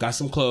 Got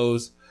some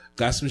clothes,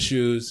 got some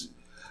shoes,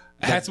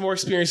 had some more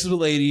experiences with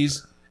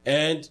ladies,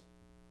 and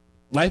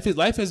life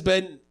has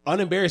been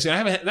unembarrassing. I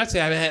haven't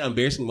had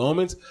embarrassing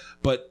moments,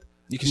 but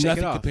you can shake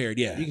it off. Compared.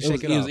 Yeah, you can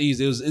shake it off. It was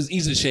easy. It was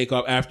easy to shake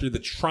off after the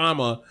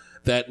trauma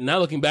that, now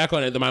looking back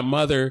on it, that my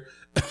mother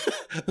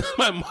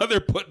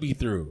put me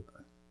through.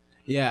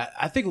 Yeah,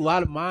 I think a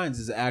lot of mine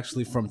is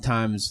actually from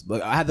times.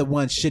 Like, I had the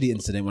one shitty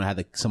incident when I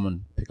had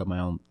someone pick up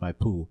my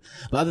poo.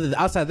 But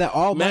outside of that,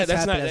 all mine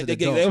happened as an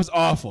adult. That was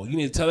awful. You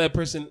need to tell that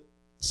person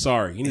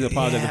sorry. You need to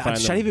apologize and find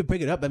them. Should I even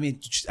bring it up? I mean,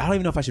 I don't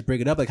even know if I should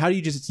bring it up. Like, how do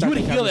you just start?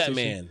 You would heal that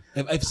man.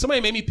 If somebody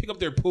made me pick up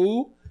their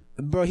poo,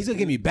 bro, he's gonna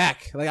give me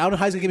back. Like, I don't know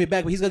how he's gonna give me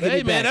back, but he's gonna give me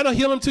back. Hey man, that'll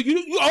heal him too.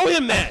 You owe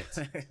him that.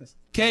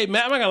 Okay,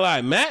 Matt, I'm not gonna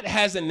lie. Matt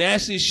has the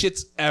nastiest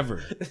shits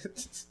ever.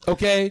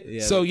 Okay,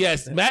 yeah, so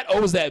yes, Matt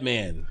owes that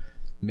man.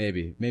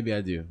 Maybe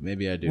I do.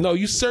 No,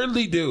 you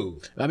certainly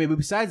do. I mean, but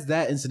besides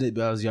that incident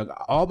when I was young,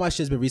 all my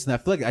shit's been recent. I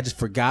feel like I just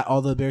forgot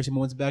all the embarrassing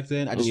moments back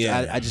then. I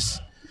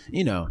just,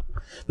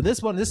 But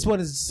this one is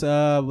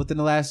within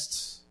the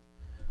last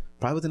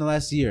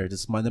year.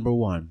 This is my number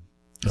 1.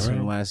 This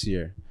one last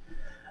year.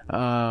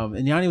 And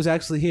Nyounee was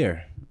actually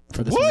here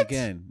for this one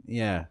again.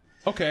 Yeah.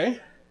 Okay.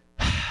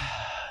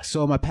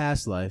 So in my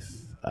past life,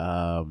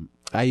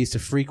 I used to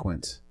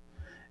frequent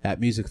at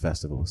music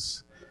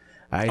festivals.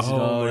 I used to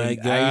go to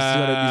music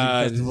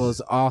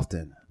festivals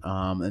often.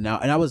 And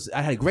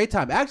I had a great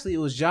time. Actually, it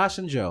was Josh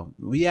and Joe.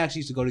 We actually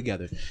used to go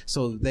together.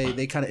 So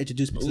they kind of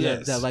introduced me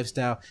to that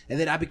lifestyle. And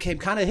then I became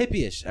kind of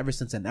hippie-ish ever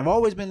since then. I've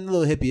always been a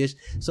little hippie-ish.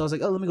 So I was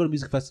like, let me go to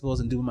music festivals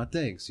and do my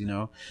things,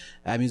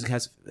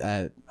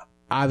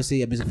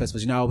 Obviously at music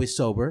festivals, you're not always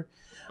sober.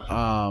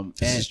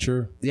 This is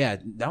true. Yeah, I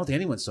don't think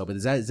anyone's sober.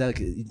 Is that like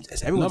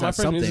everyone's my on first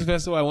something? music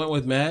festival, I went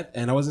with Matt,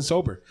 and I wasn't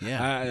sober.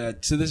 Yeah.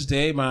 To this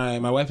day, my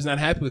wife is not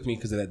happy with me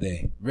because of that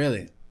day.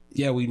 Really?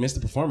 Yeah, we missed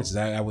the performances.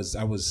 I was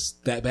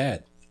that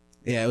bad.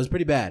 Yeah, it was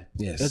pretty bad.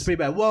 Yes, it was pretty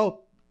bad.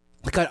 Well,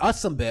 cut us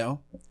some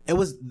bail. It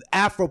was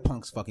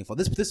Afropunk's fucking fault.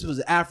 This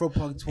was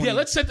Afropunk 20.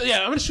 Yeah,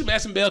 I'm gonna shoot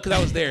Matt some bail because I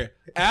was there.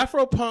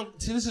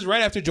 Afropunk. See, this is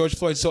right after George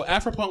Floyd. So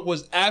Afropunk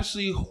was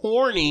absolutely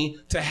horny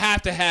to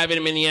have it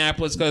in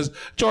Minneapolis because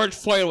George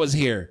Floyd was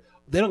here.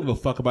 They don't give a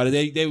fuck about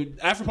it.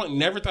 Afropunk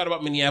never thought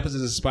about Minneapolis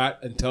as a spot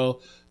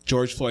until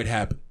George Floyd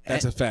happened.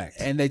 That's a fact.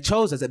 And they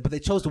chose but they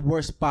chose the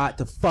worst spot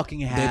to fucking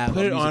have. They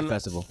put it on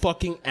festival.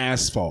 Fucking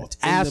asphalt.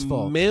 In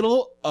the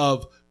middle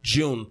of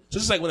June. So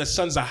this is like when the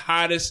sun's the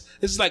hottest.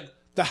 This is like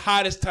the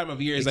hottest time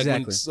of year. It's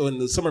exactly. like when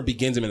the summer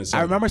begins in Minnesota.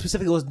 I remember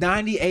specifically it was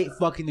 98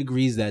 fucking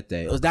degrees that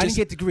day. It was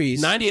 98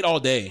 degrees. 98 all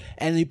day.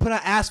 And you put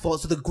on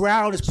asphalt, so the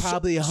ground is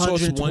probably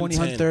 120,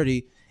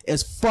 130.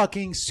 It's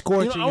fucking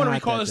scorching. I want to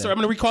recall this story. I'm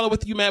going to recall it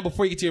with you, Matt,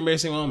 before you get to your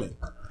embarrassing moment.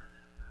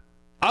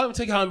 I'll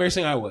tell you how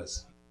embarrassing I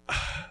was.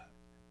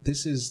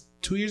 This is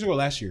 2 years ago,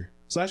 last year.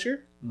 Was last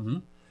year? Mm-hmm.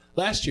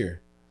 Last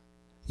year.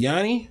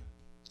 Nyounee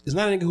is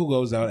not a nigga who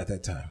goes out at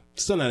that time.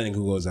 Still not a nigga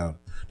who goes out.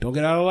 Don't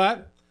get out a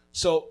lot.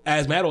 So,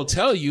 as Matt will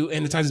tell you,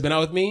 and the times he's been out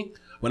with me,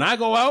 when I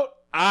go out,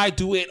 I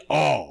do it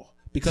all.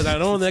 Because I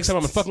know the next time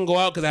I'm going to fucking go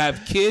out because I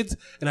have kids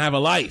and I have a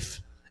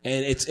life.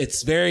 And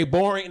it's very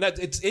boring. My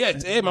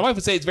wife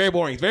would say it's very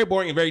boring. It's very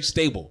boring and very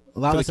stable. A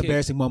lot of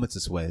embarrassing moments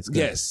this way. It's good.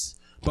 Yes.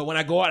 But when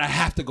I go out, I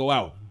have to go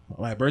out.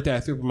 My birthday, I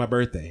threw up on my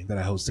birthday that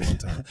I hosted one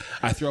time.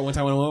 I threw up one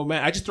time when I went with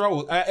Matt. I just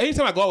throw up.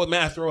 Anytime I go out with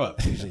Matt, I throw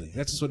up, usually.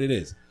 That's just what it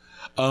is.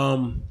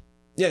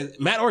 Yeah,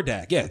 Matt or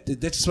Dak. Yeah,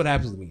 that's just what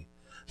happens to me.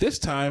 This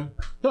time,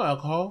 no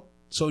alcohol.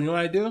 So you know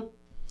what I do?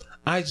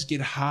 I just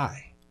get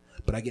high.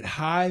 But I get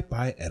high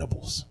by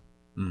edibles.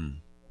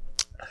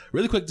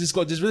 Really quick, just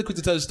really quick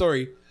to tell the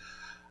story.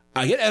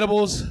 I get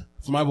edibles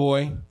for my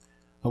boy.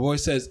 My boy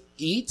says,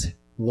 eat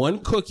one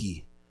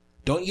cookie.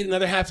 Don't eat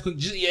another half cookie.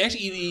 Just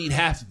actually eat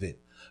half of it.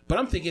 But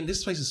I'm thinking,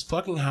 this place is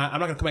fucking hot. I'm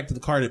not going to come back to the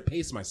car to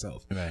pace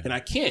myself. Right. And I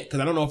can't because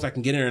I don't know if I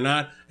can get in or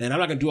not. And I'm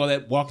not going to do all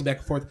that walking back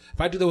and forth.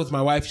 If I do that with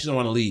my wife, she doesn't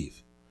want to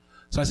leave.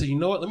 So I said, you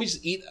know what? Let me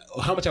just eat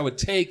how much I would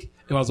take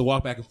if I was to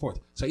walk back and forth.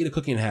 So I eat a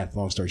cookie and a half,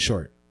 long story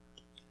short.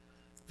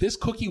 This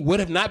cookie would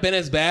have not been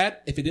as bad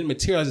if it didn't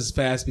materialize as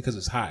fast because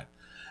it's hot.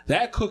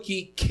 That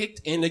cookie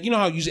kicked in. Like, you know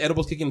how usually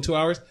edibles kick in 2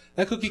 hours?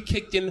 That cookie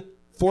kicked in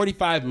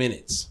 45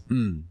 minutes.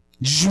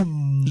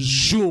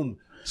 Zoom.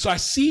 So I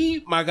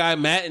see my guy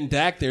Matt and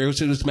Dak there.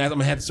 Which was Matt. I'm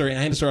gonna hand the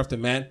story off to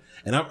Matt,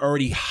 and I'm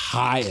already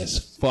high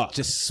as fuck,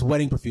 just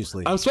sweating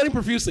profusely. I'm sweating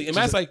profusely, and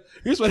Matt's like,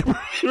 "You're sweating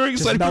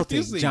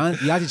profusely." John,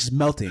 you're just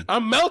melting.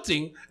 I'm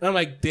melting, and I'm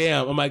like,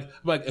 "Damn!" I'm like,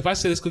 if I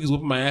say this cookie's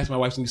whooping my ass, my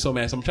wife's gonna be so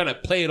mad. So I'm trying to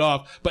play it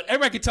off, but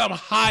everybody can tell I'm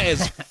high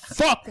as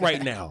fuck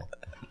right now.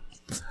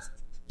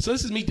 So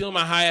this is me dealing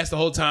my high ass the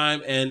whole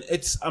time, and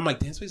I'm like,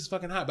 damn, this place is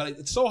fucking hot. But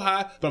it's so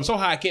hot, but I'm so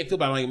high I can't feel.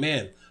 But I'm like,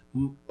 man,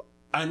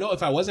 I know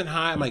if I wasn't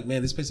high, I'm like,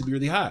 man, this place would be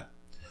really hot.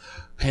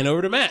 Hand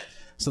over to Matt.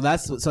 So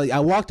I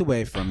walked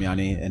away from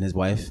Nyounee and his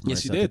wife.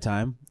 Yes, you did. At the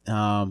time,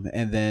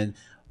 and then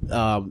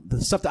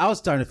the stuff that I was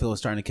starting to feel was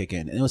starting to kick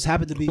in, and it was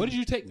happened to be. What did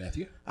you take,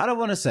 Matthew? I don't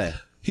want to say.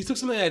 He took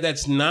something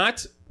that's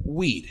not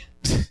weed.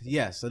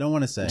 Yes, I don't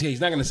want to say. Yeah,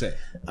 he's not going to say.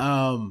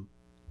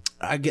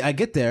 I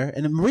get there,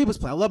 and Marie was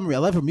playing. I love Marie. I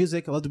love her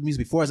music. I loved her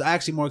music before. I was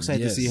actually more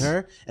excited to see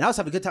her, and I was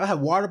having a good time. I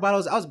had water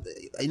bottles. I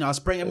was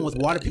spraying everyone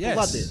with water. People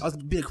loved it. I was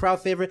being a crowd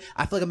favorite.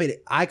 I feel like I made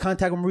eye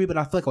contact with Marie, but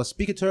I feel like I was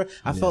speaking to her.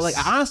 I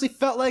honestly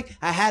felt like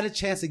I had a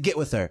chance to get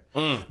with her.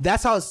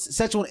 That's how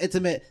sensual and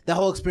intimate that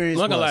whole experience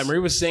was. I'm not gonna lie, Marie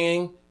was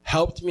singing,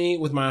 helped me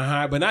with my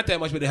high, but not that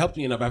much, but it helped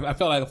me enough. I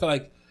felt like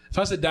if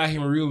I was to die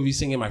here, Marie would be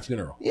singing my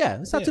funeral. Yeah,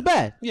 it's not too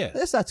bad. Yeah,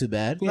 it's not too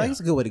bad. Yeah. Like, it's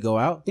a good way to go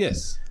out.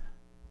 Yes.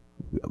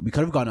 We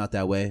could have gone out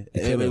that way.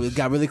 It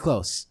got really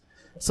close.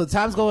 So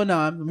time's going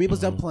on. Reeble's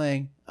done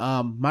playing.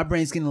 My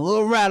brain's getting a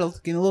little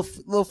rattled, getting a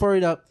little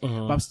furried up.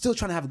 But I'm still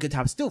trying to have a good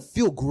time. I still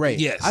feel great.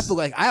 Yes. I feel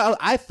like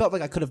I felt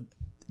like I could have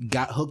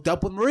got hooked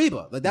up with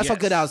Mariba. Like that's how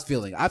good I was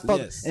feeling. I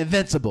felt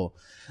invincible.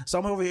 So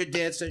I'm over here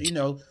dancing.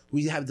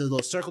 We have the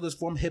little circle that's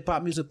formed, hip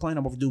hop music playing.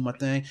 I'm over doing my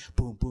thing.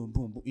 Boom, boom,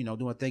 boom.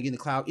 Doing my thing in the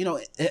cloud.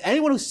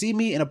 Anyone who see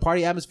me in a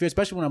party atmosphere,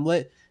 especially when I'm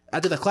lit, I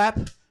do the clap.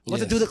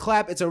 Once I do the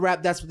clap, it's a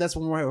wrap. That's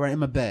when we're in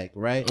my bag,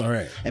 right? All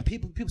right. And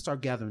people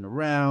start gathering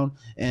around,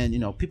 and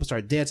people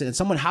start dancing, and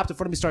someone hopped in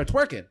front of me, started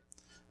twerking.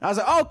 I was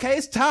like, okay,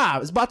 it's time.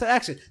 It's about the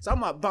action. So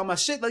I'm about my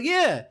shit. Like,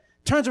 yeah.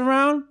 Turns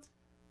around.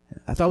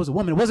 I thought it was a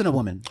woman. It wasn't a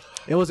woman.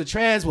 It was a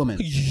trans woman.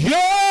 Yo!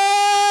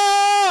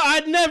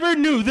 I never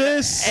knew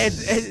this.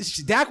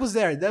 And Dak was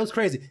there. That was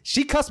crazy.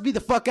 She cussed me the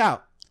fuck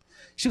out.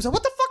 She was like,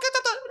 what the fuck is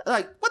that?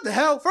 Like, what the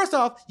hell? First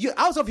off,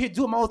 I was over here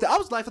doing my own thing. I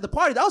was like for the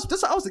party. I was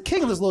the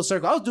king of this little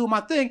circle. I was doing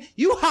my thing.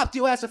 You hopped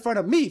your ass in front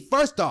of me.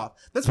 First off,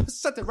 let's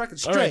set the record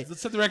straight. All right,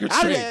 let's set the record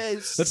straight.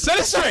 Let's set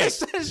it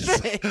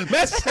straight.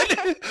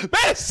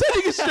 Matt's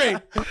setting it straight.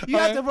 You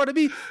hopped in front of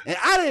me, and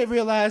I didn't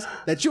realize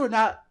that you were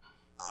not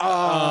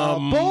a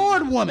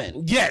born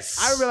woman. Yes.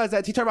 I realized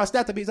that. He turned around,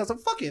 snapped at me. So I was like,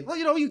 fuck it. Well,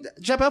 you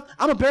jump up.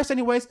 I'm embarrassed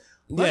anyways.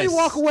 Let me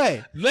walk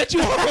away. Let you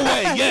walk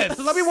away. Yes.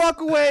 Let me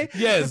walk away.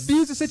 Yes.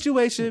 Abuse the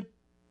situation.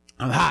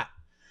 I'm hot.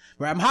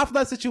 Right, I'm hot from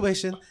that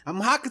situation.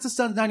 I'm hot because the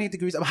sun's 98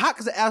 degrees. I'm hot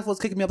because the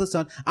asphalt's kicking me up the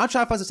sun. I'm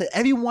trying to find something.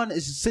 Everyone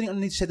is sitting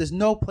underneath shade. There's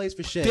no place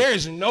for shade.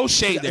 There's no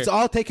shade there. It's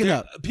all taken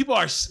up. People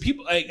like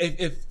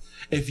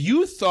if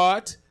you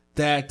thought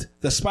that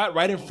the spot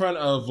right in front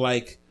of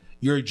like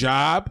your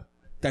job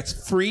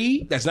that's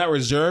free, that's not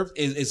reserved,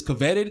 is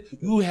coveted,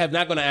 you have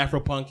not gone to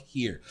Afropunk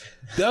here.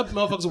 The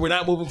motherfuckers were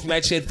not moving from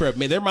that shade for a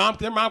minute. Their mom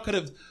could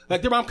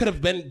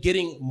have been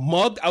getting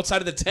mugged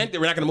outside of the tent. They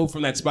were not going to move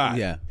from that spot.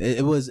 Yeah,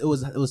 it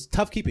was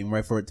tough keeping,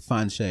 right, for it to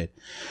find shade.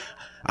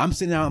 I'm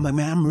sitting down. I'm like,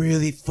 man, I'm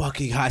really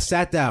fucking hot. I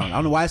sat down. I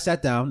don't know why I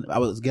sat down. I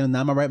was getting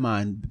out of my right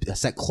mind. I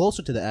sat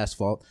closer to the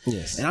asphalt.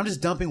 Yes. And I'm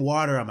just dumping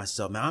water on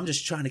myself, man. I'm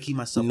just trying to keep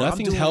myself.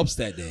 Nothing helps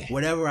that day.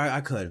 Whatever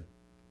I could.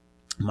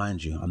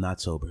 Mind you, I'm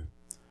not sober.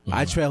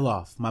 I trail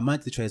off. My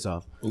monthly trails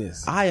off.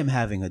 Yes. I am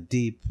having a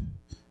deep,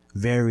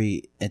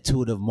 very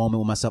intuitive moment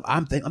with myself.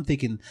 I'm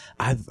thinking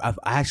I've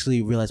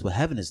actually realized what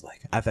heaven is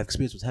like. I've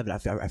experienced what heaven. I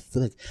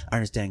feel like I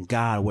understand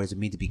God. What does it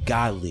mean to be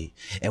godly,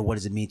 and what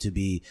does it mean to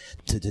be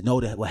to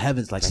know that what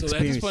heaven's like? So at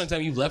this point in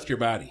time, you've left your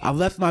body. I've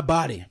left my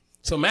body.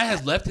 So Matt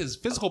has left his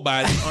physical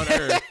body on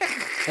Earth,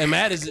 and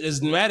Matt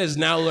is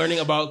now learning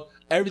about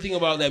everything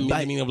about that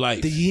meaning of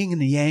life. The yin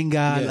and the yang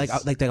God,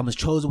 yes. like I'm the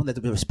chosen one, that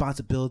the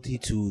responsibility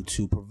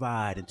to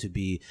provide and to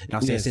be,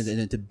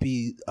 and to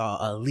be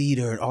a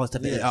leader and all that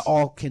stuff. Yes.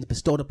 All came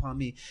bestowed upon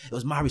me. It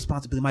was my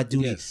responsibility, my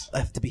duty,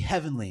 to be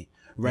heavenly.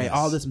 Right,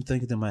 all this I'm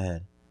thinking in my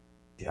head.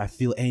 I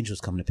feel angels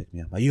coming to pick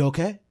me up. Are you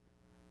okay?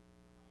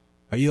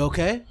 Are you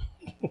okay?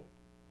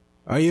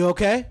 Are you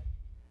okay?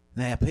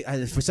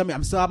 And for some reason,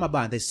 I'm still out of my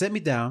body. They set me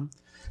down.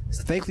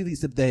 So thankfully,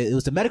 it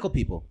was the medical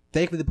people.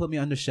 Thankfully, they put me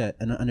under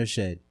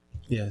shade.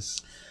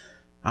 Yes.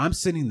 I'm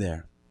sitting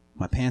there.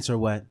 My pants are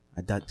wet.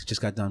 I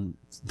just got done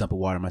dumping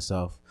water on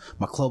myself.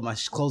 My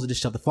clothes are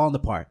just shoved. They're falling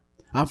apart.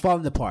 I'm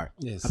falling apart.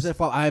 Yes.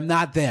 I am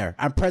not there.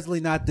 I'm presently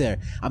not there.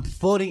 I'm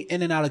floating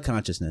in and out of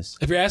consciousness.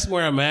 If you're asking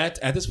where I'm at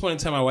this point in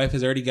time, my wife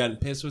has already gotten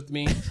pissed with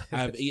me.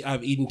 I've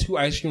eaten 2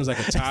 ice creams like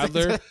a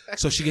toddler,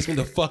 so she gets me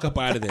the fuck up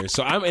out of there.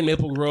 So I'm in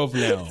Maple Grove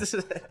now.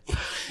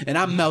 And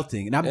I'm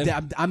melting.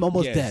 And I'm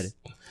almost dead.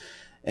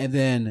 And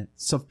then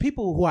some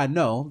people who I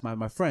know,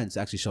 my friends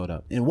actually showed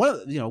up. And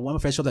one of my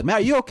friends showed up. Matt,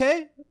 are you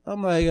okay?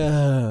 I'm like,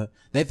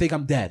 they think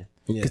I'm dead.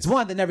 Because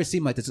one, they never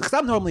seem like this. Because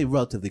I'm normally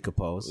relatively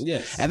composed.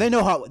 Yes. And they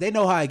know how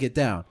I get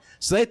down.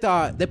 So they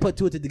put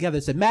 2 and 2 together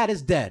and said, Matt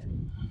is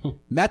dead.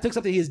 Matt took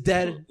something, he is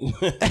dead.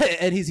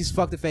 And he's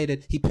fucked and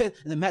faded. He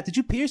pissed. And then, Matt, did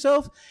you pee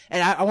yourself?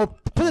 And I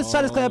want to put this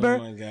disclaimer.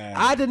 Oh my God.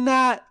 I did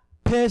not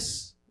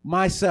piss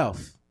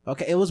myself.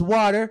 Okay, it was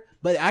water,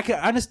 but I can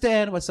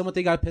understand why someone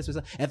think I pissed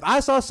myself. If I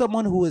saw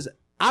someone who was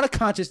out of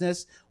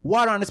consciousness,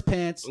 water on his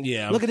pants,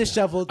 look at his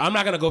shovel. I'm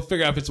not gonna go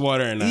figure out if it's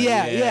water or not.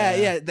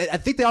 Yeah. I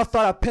think they all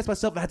thought I pissed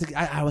myself.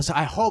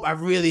 I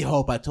really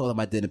hope I told them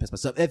I didn't piss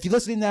myself. If you're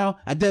listening now,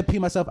 I did pee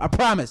myself. I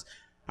promise.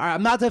 All right,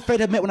 I'm not afraid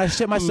to admit when I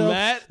shit myself.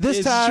 Matt,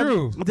 this time,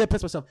 true. I did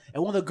piss myself.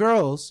 And one of the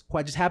girls who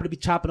I just happened to be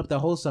chopping up the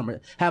whole summer,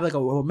 have like a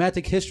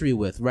romantic history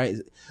with, right?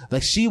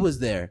 Like she was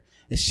there.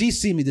 And she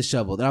see me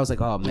disheveled. And I was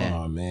like, oh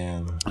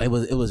man. It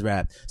was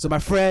rap. So my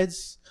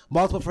friends,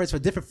 multiple friends for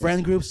different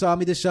friend groups saw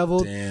me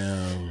disheveled.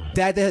 Damn.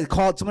 Dad, they had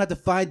called, someone had to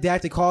find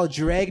Dad. They called,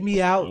 drag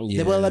me out. Yeah.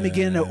 They wouldn't let me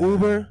get in an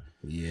Uber.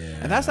 Yeah.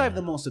 And that's like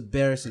the most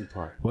embarrassing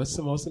part. What's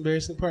the most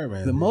embarrassing part,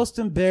 man? The most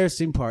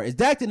embarrassing part is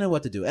Dak didn't know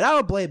what to do. And I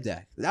don't blame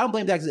Dak.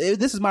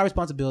 This is my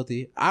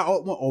responsibility. I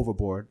went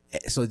overboard.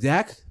 So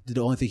Dak did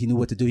the only thing he knew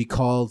what to do. He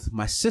called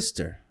my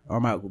sister. Or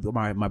my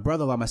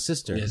brother-in-law, my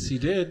sister. Yes, he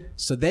did.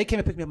 So they came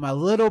and picked me up. My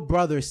little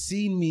brother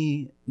seen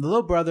me. The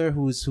little brother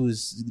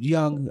who's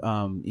young.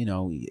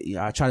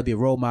 I try to be a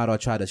role model. I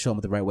try to show him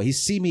the right way. He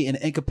see me in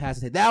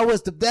incapacitated.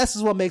 This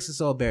is what makes it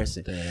so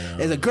embarrassing. Damn.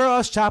 There's a girl I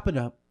was chopping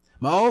up.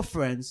 My old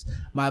friends,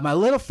 my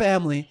little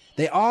family,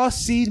 they all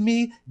seen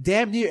me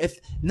damn near, if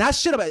not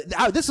shit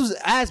about this was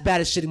as bad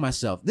as shitting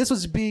myself. This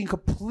was being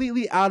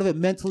completely out of it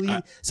mentally,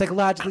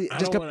 psychologically,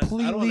 just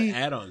completely. I don't want to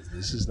add on.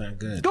 This is not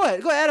good. Go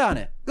ahead on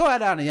it. Go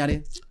ahead on it,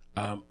 Yanni.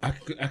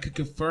 I could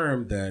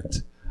confirm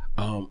that.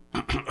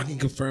 I can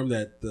confirm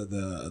that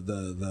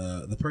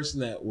the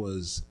person that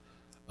was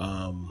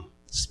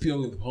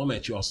spewing the poem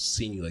at you also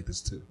seen you like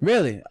this too.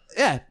 Really?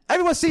 Yeah.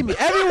 Everyone seen me.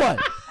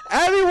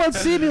 Everyone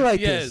see me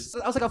like this.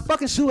 I was like a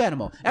fucking shoe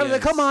animal. Everyone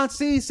like, come on,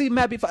 see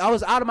Matt. I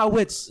was out of my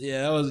wits.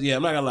 Yeah,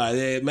 I'm not gonna lie.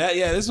 Yeah, Matt.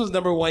 Yeah, this was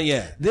number 1.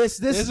 Yeah, this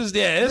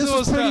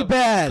was pretty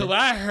bad. Cause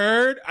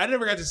I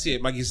never got to see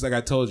it, Mikey. Like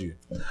I told you,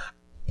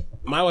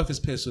 my wife is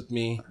pissed with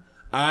me.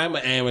 I'm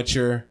an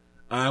amateur.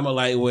 I'm a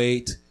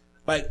lightweight.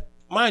 Like,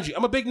 mind you,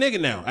 I'm a big nigga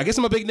now. I guess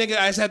I'm a big nigga.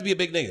 I just have to be a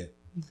big nigga.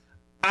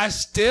 I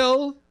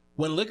still.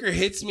 When liquor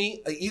hits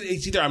me,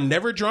 it's either I'm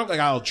never drunk, like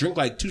I'll drink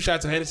like 2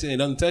 shots of Hennessy and it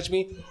doesn't touch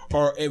me,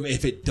 or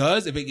if it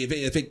does, if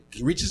it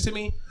reaches to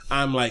me,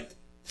 I'm like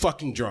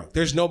fucking drunk.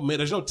 There's no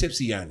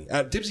tipsy Yanni.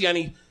 Tipsy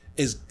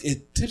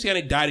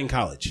Yanni died in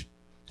college,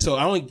 so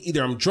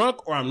either I'm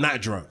drunk or I'm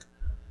not drunk.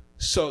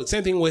 So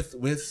same thing with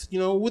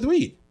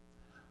weed.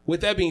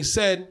 With that being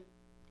said,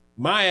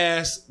 my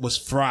ass was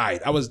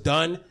fried. I was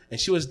done, and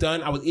she was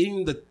done. I was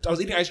eating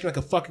ice cream like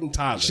a fucking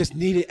toddler. She just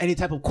needed any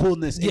type of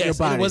coolness in your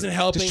body. It wasn't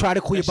helping. Just try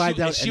to cool your body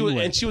down.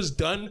 And she was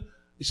done.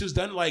 She was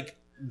done like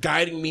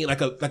guiding me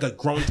like a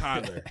grown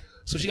toddler.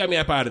 So she got me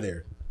up out of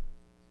there.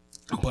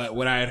 But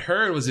what I had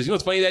heard was this. You know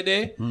what's funny that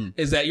day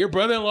is that your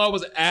brother-in-law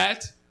was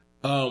at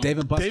Dave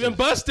and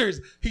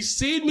Buster's. He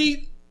seen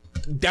me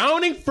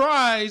downing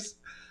fries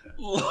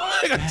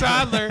like a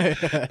toddler.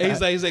 And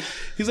he's like,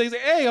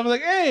 hey, I was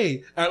like,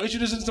 hey. I'm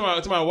introducing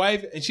to my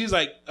wife, and she's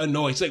like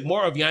annoyed. She's like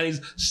more of Yanni's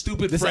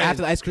stupid this friend. Is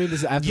after the ice cream. This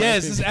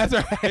is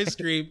after ice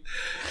cream.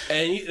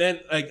 And then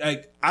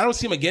like I don't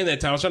see him again that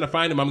time. I was trying to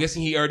find him. I'm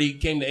guessing he already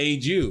came to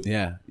aid you.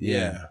 Yeah.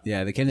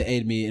 They came to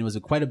aid me, and it was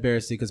quite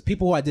embarrassing because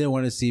people who I didn't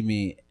want to see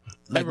me,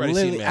 like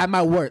literally at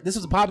my work. This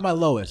was probably my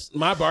lowest.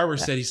 My barber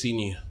said he seen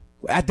you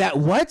at that.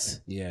 What?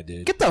 Yeah,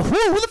 dude. Get the who?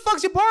 Who the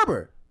fuck's your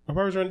barber? My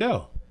barber's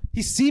Rondell.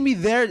 He see me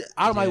there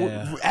out of my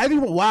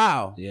everyone.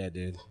 Wow. Yeah,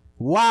 dude.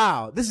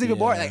 Wow. This is even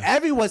more like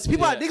everyone's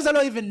people. Niggas I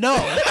don't even know.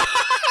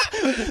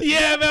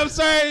 Yeah, man. I'm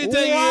sorry to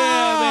tell you.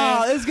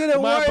 Yeah, man. It's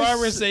getting my worse. My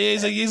barber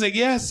said he's like,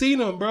 yeah, I seen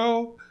him,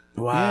 bro.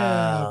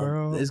 Wow, yeah,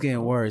 bro. It's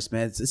getting worse,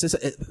 man. It's just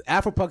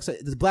Afropunk.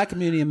 The black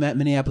community in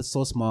Minneapolis is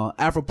so small.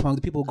 Afropunk,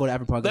 the people who go to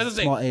Afropunk. That's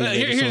the thing.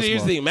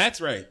 Here's the thing. Matt's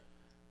right.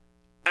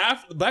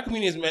 The black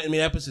community in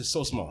Minneapolis is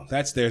so small.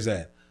 There's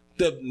that.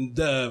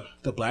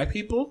 The black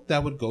people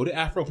that would go to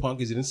Afropunk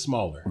is even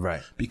smaller,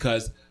 right?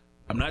 Because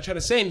I'm not trying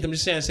to say anything. I'm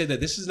just trying to say that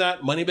this is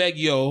not Moneybagg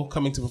Yo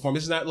coming to perform.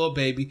 This is not Lil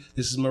Baby.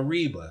 This is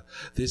Mariba.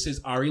 This is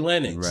Ari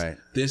Lennox. Right.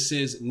 This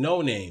is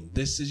No Name.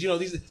 This is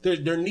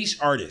they're niche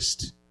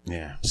artists.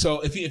 Yeah.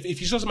 So if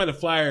you show somebody a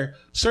flyer,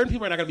 certain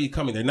people are not going to be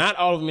coming there. Not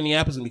all of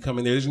Minneapolis going to be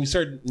coming there. There's going to be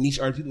certain niche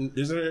artists.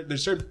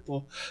 There's certain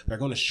people that are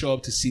going to show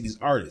up to see these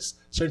artists.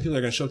 Certain people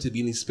are going to show up to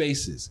be in these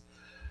spaces.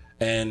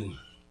 And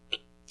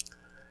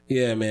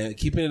yeah, man,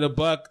 keeping it a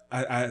buck.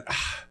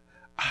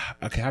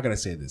 Okay, how can I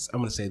say this? I'm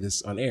going to say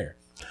this on air.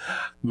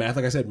 Like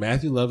I said,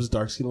 Matthew loves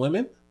dark-skinned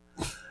women.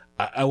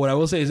 What I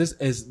will say is this: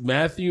 is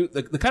Matthew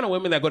the kind of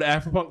women that go to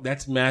Afropunk?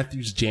 That's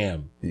Matthew's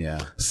jam. Yeah.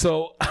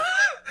 So.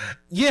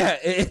 Yeah,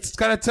 it's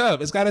kind of tough.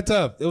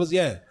 It was,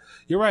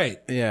 you're right.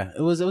 Yeah,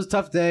 it was a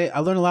tough day. I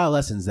learned a lot of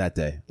lessons that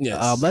day.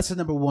 Yes. Lesson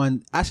number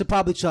one, I should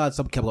probably chill out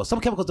some chemicals.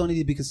 Some chemicals don't need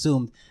to be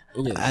consumed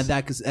at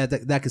that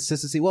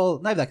consistency. Well,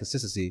 not that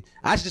consistency.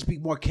 I should just be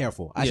more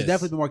careful. I should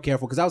definitely be more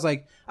careful because I was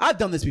like, I've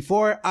done this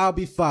before. I'll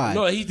be fine.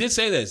 No, he did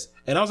say this.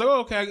 And I was like, oh,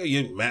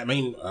 okay. Matt, I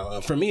mean,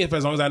 for me,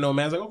 as long as I know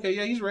Matt, I was like, okay,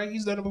 yeah, he's right.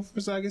 He's done it before,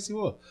 so I guess he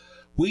will.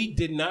 We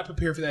did not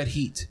prepare for that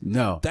heat.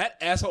 No. That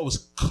asshole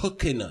was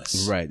cooking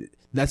us. Right.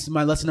 That's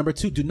my lesson number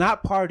 2. Do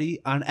not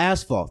party on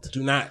asphalt.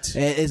 Do not.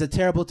 It's a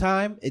terrible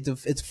time.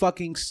 It's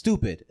fucking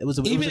stupid. It was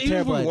a terrible even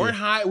if we weren't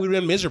high, we would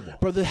have been miserable.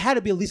 Bro, there had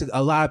to be at least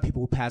a lot of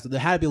people who passed. There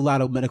had to be a lot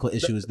of medical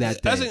issues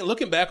that day.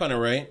 Looking back on it,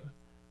 right?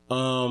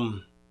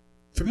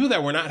 For people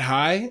that were not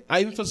high, I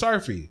even feel sorry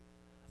for you.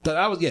 But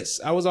I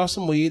was off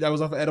some weed. I was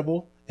off an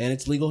edible, and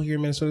it's legal here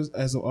in Minnesota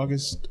as of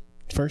August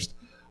 1st.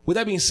 With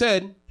that being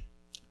said,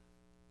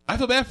 I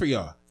feel bad for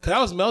y'all because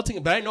I was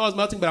melting, but I didn't know I was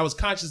melting. But I was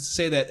conscious to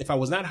say that if I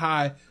was not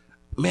high,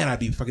 man, I'd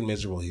be fucking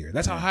miserable here.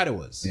 That's how hot it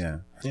was. Yeah.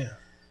 Yeah.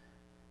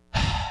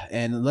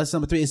 And lesson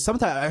number 3 is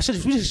sometimes we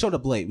should have showed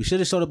up late. We should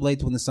have showed up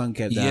late when the sun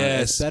came down.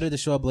 Yes. It's better to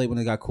show up late when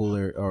it got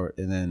cooler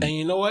And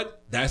you know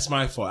what? That's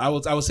my fault.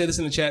 I will say this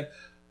in the chat.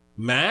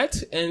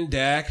 Matt and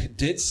Dak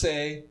did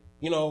say,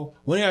 when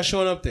are y'all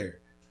showing up there?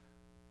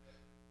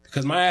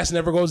 Because my ass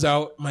never goes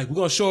out. I'm like, we're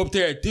gonna show up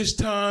there at this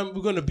time.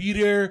 We're gonna be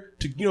there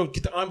to,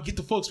 get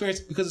the full experience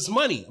because it's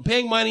money. I'm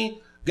paying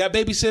money. Got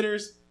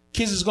babysitters.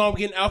 Kids is going,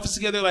 getting outfits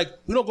together. Like,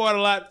 we don't go out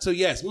a lot. So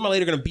yes, me and my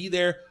lady are gonna be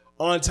there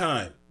on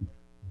time.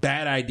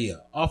 Bad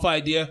idea. Off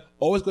idea.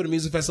 Always go to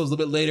music festivals a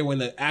little bit later when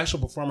the actual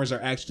performers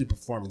are actually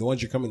performing. The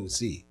ones you're coming to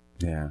see.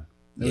 Yeah.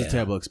 It was a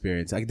terrible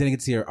experience. I didn't get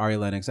to see Ari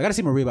Lennox. I got to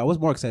see Mariba. I was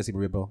more excited to see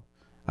Mariba.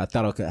 I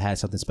thought I had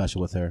something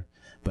special with her,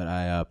 but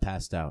I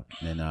passed out.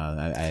 And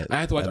I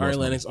had to watch Ari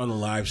Lennox on the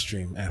live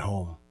stream at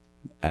home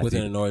with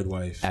an annoyed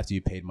wife. After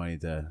you paid money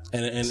to...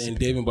 And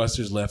Dave and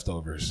Buster's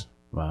leftovers.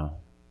 Wow.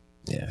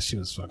 Yeah, she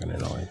was fucking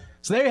annoying.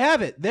 So there you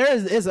have it. There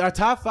is our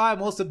top 5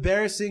 most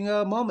embarrassing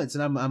moments,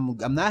 and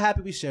I'm not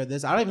happy we shared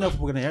this. I don't even know if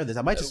we're gonna hear this.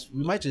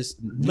 We might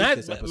just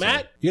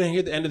Matt, you're gonna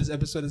hear the end of this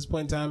episode at this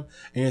point in time,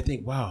 and you're gonna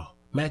think, wow,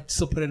 Matt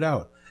still put it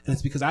out, and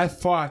it's because I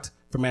fought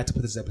for Matt to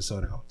put this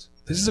episode out.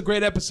 This is a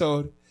great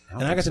episode,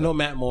 and I got to know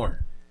Matt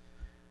more.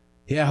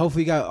 Yeah,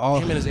 hopefully you got all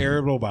him and his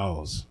irritable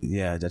bowels.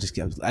 Yeah,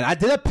 I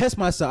didn't piss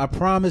myself. I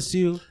promise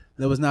you,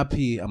 there was not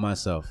pee on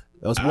myself.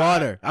 It was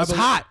water. I was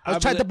hot. I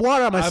was trying to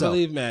water on myself. I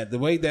believe Matt.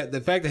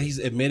 The fact that he's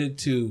admitted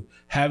to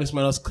having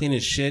someone else clean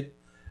his shit,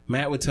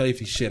 Matt would tell you if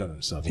he shit on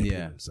himself.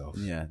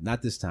 Yeah.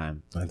 Not this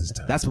time.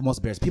 That's what most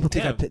embarrassing. People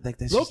think I like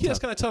this. Low-key, that's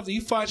kind of tough.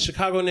 You fought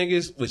Chicago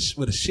niggas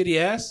with a shitty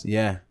ass.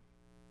 Yeah.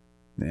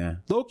 Yeah.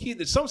 Low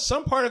key,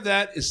 some part of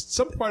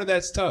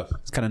that's tough.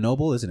 It's kind of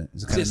noble, isn't it?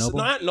 Is it kind of noble?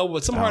 Not noble,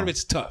 but some part of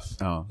it's tough.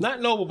 Oh.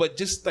 Not noble, but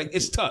just like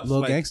it's tough. A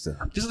little like, gangster.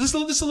 Just a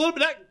little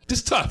bit.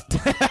 Just tough.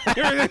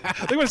 They're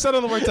gonna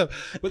settle on the word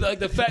tough. But like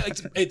the fact, like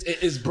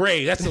it is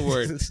brave. That's the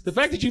word. The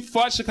fact that you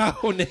fought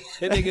Chicago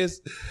niggas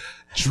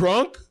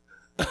drunk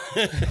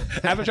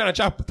after trying to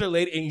chop up their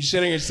lady and you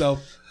shit on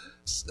yourself.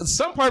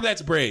 Some part of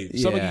that's brave.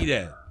 Some of you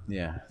that.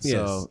 Yeah. Yes.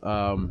 So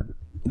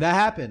that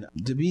happened.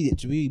 Do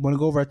we want to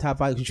go over our top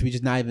 5? Should we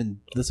just not even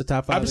list the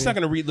top 5? I'm just not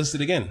going to re-list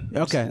it again.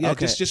 Okay. Yeah,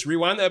 okay. Just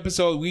rewind the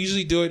episode. We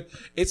usually do it.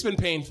 It's been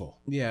painful.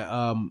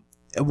 Yeah.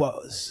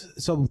 Well,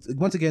 so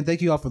once again,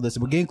 thank you all for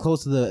listening. We're getting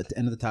close to the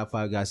end of the Top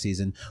 5 Guys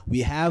season.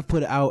 We have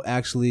put out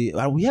we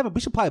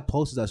should probably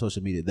post it on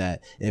social media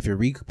that if you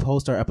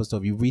repost our episode,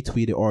 if you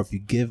retweet it, or if you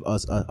give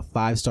us a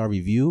 5-star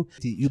review,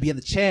 you'll be in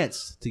the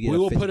chance to get. We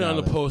will put it on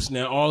the post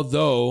now.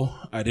 Although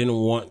I didn't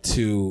want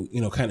to,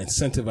 kind of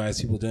incentivize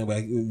people doing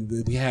it,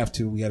 but we have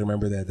to. We got to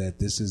remember that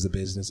this is a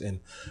business, and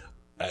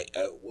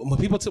when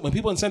people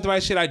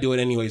incentivize shit, I do it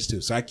anyways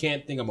too. So I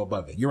can't think I'm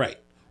above it. You're right.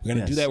 We're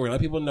going to do that. We're going to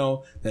let people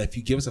know that if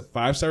you give us a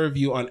 5-star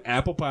review on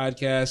Apple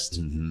Podcast,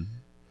 I'm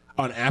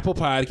going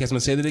to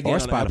say that again. Or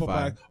on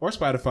Spotify. Apple or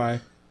Spotify.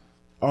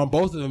 On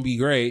both of them be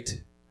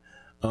great.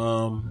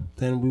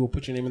 Then we will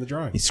put your name in the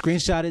drawing. You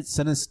screenshot it,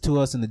 send it to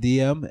us in the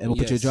DM, and we'll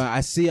put your drawing. I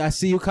see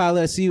you,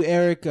 Kyler. I see you,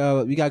 Eric.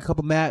 We got a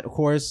couple, Matt, of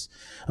course.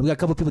 We got a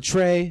couple people,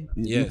 Trey.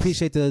 We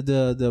appreciate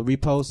the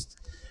repost.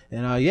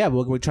 And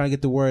we're trying to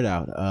get the word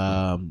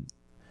out.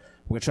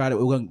 We're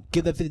gonna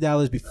give that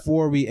 $50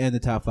 before we end the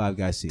Top 5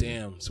 Guys season.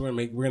 Damn! So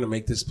we're gonna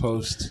make this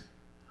post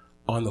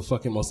on the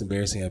fucking most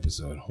embarrassing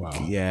episode. Wow.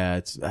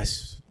 Yeah,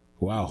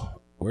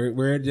 wow.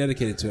 We're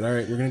dedicated to it. All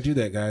right, we're gonna do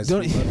that, guys.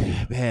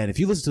 Man, if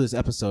you listen to this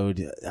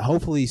episode,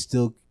 hopefully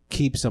still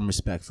keep some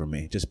respect for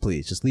me. Just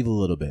please, just leave a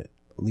little bit.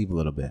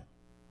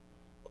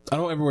 I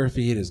don't ever wear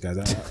fajitas,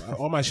 guys.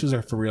 All my shoes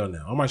are for real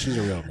now. All my shoes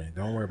are real, man.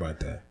 Don't worry about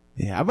that.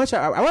 Yeah, I'd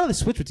rather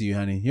switch with you,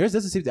 honey. Yours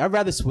doesn't seem. I'd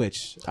rather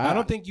switch. I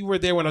don't think you were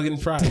there when I was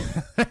getting fried.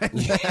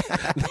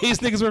 These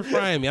niggas were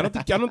frying me. I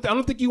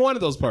don't think you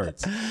wanted those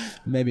parts.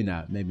 Maybe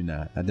not.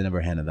 I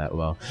never handled that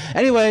well.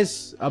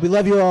 Anyways, we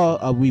love you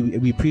all.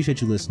 We appreciate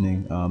you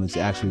listening.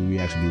 We actually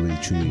really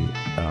truly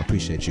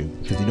appreciate you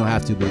because you don't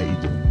have to, but you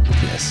do.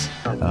 Yes.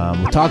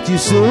 We'll talk to you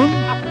soon.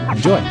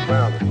 Enjoy.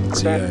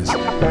 See you guys.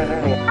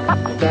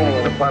 Standing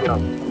in the front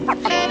of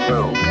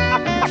room.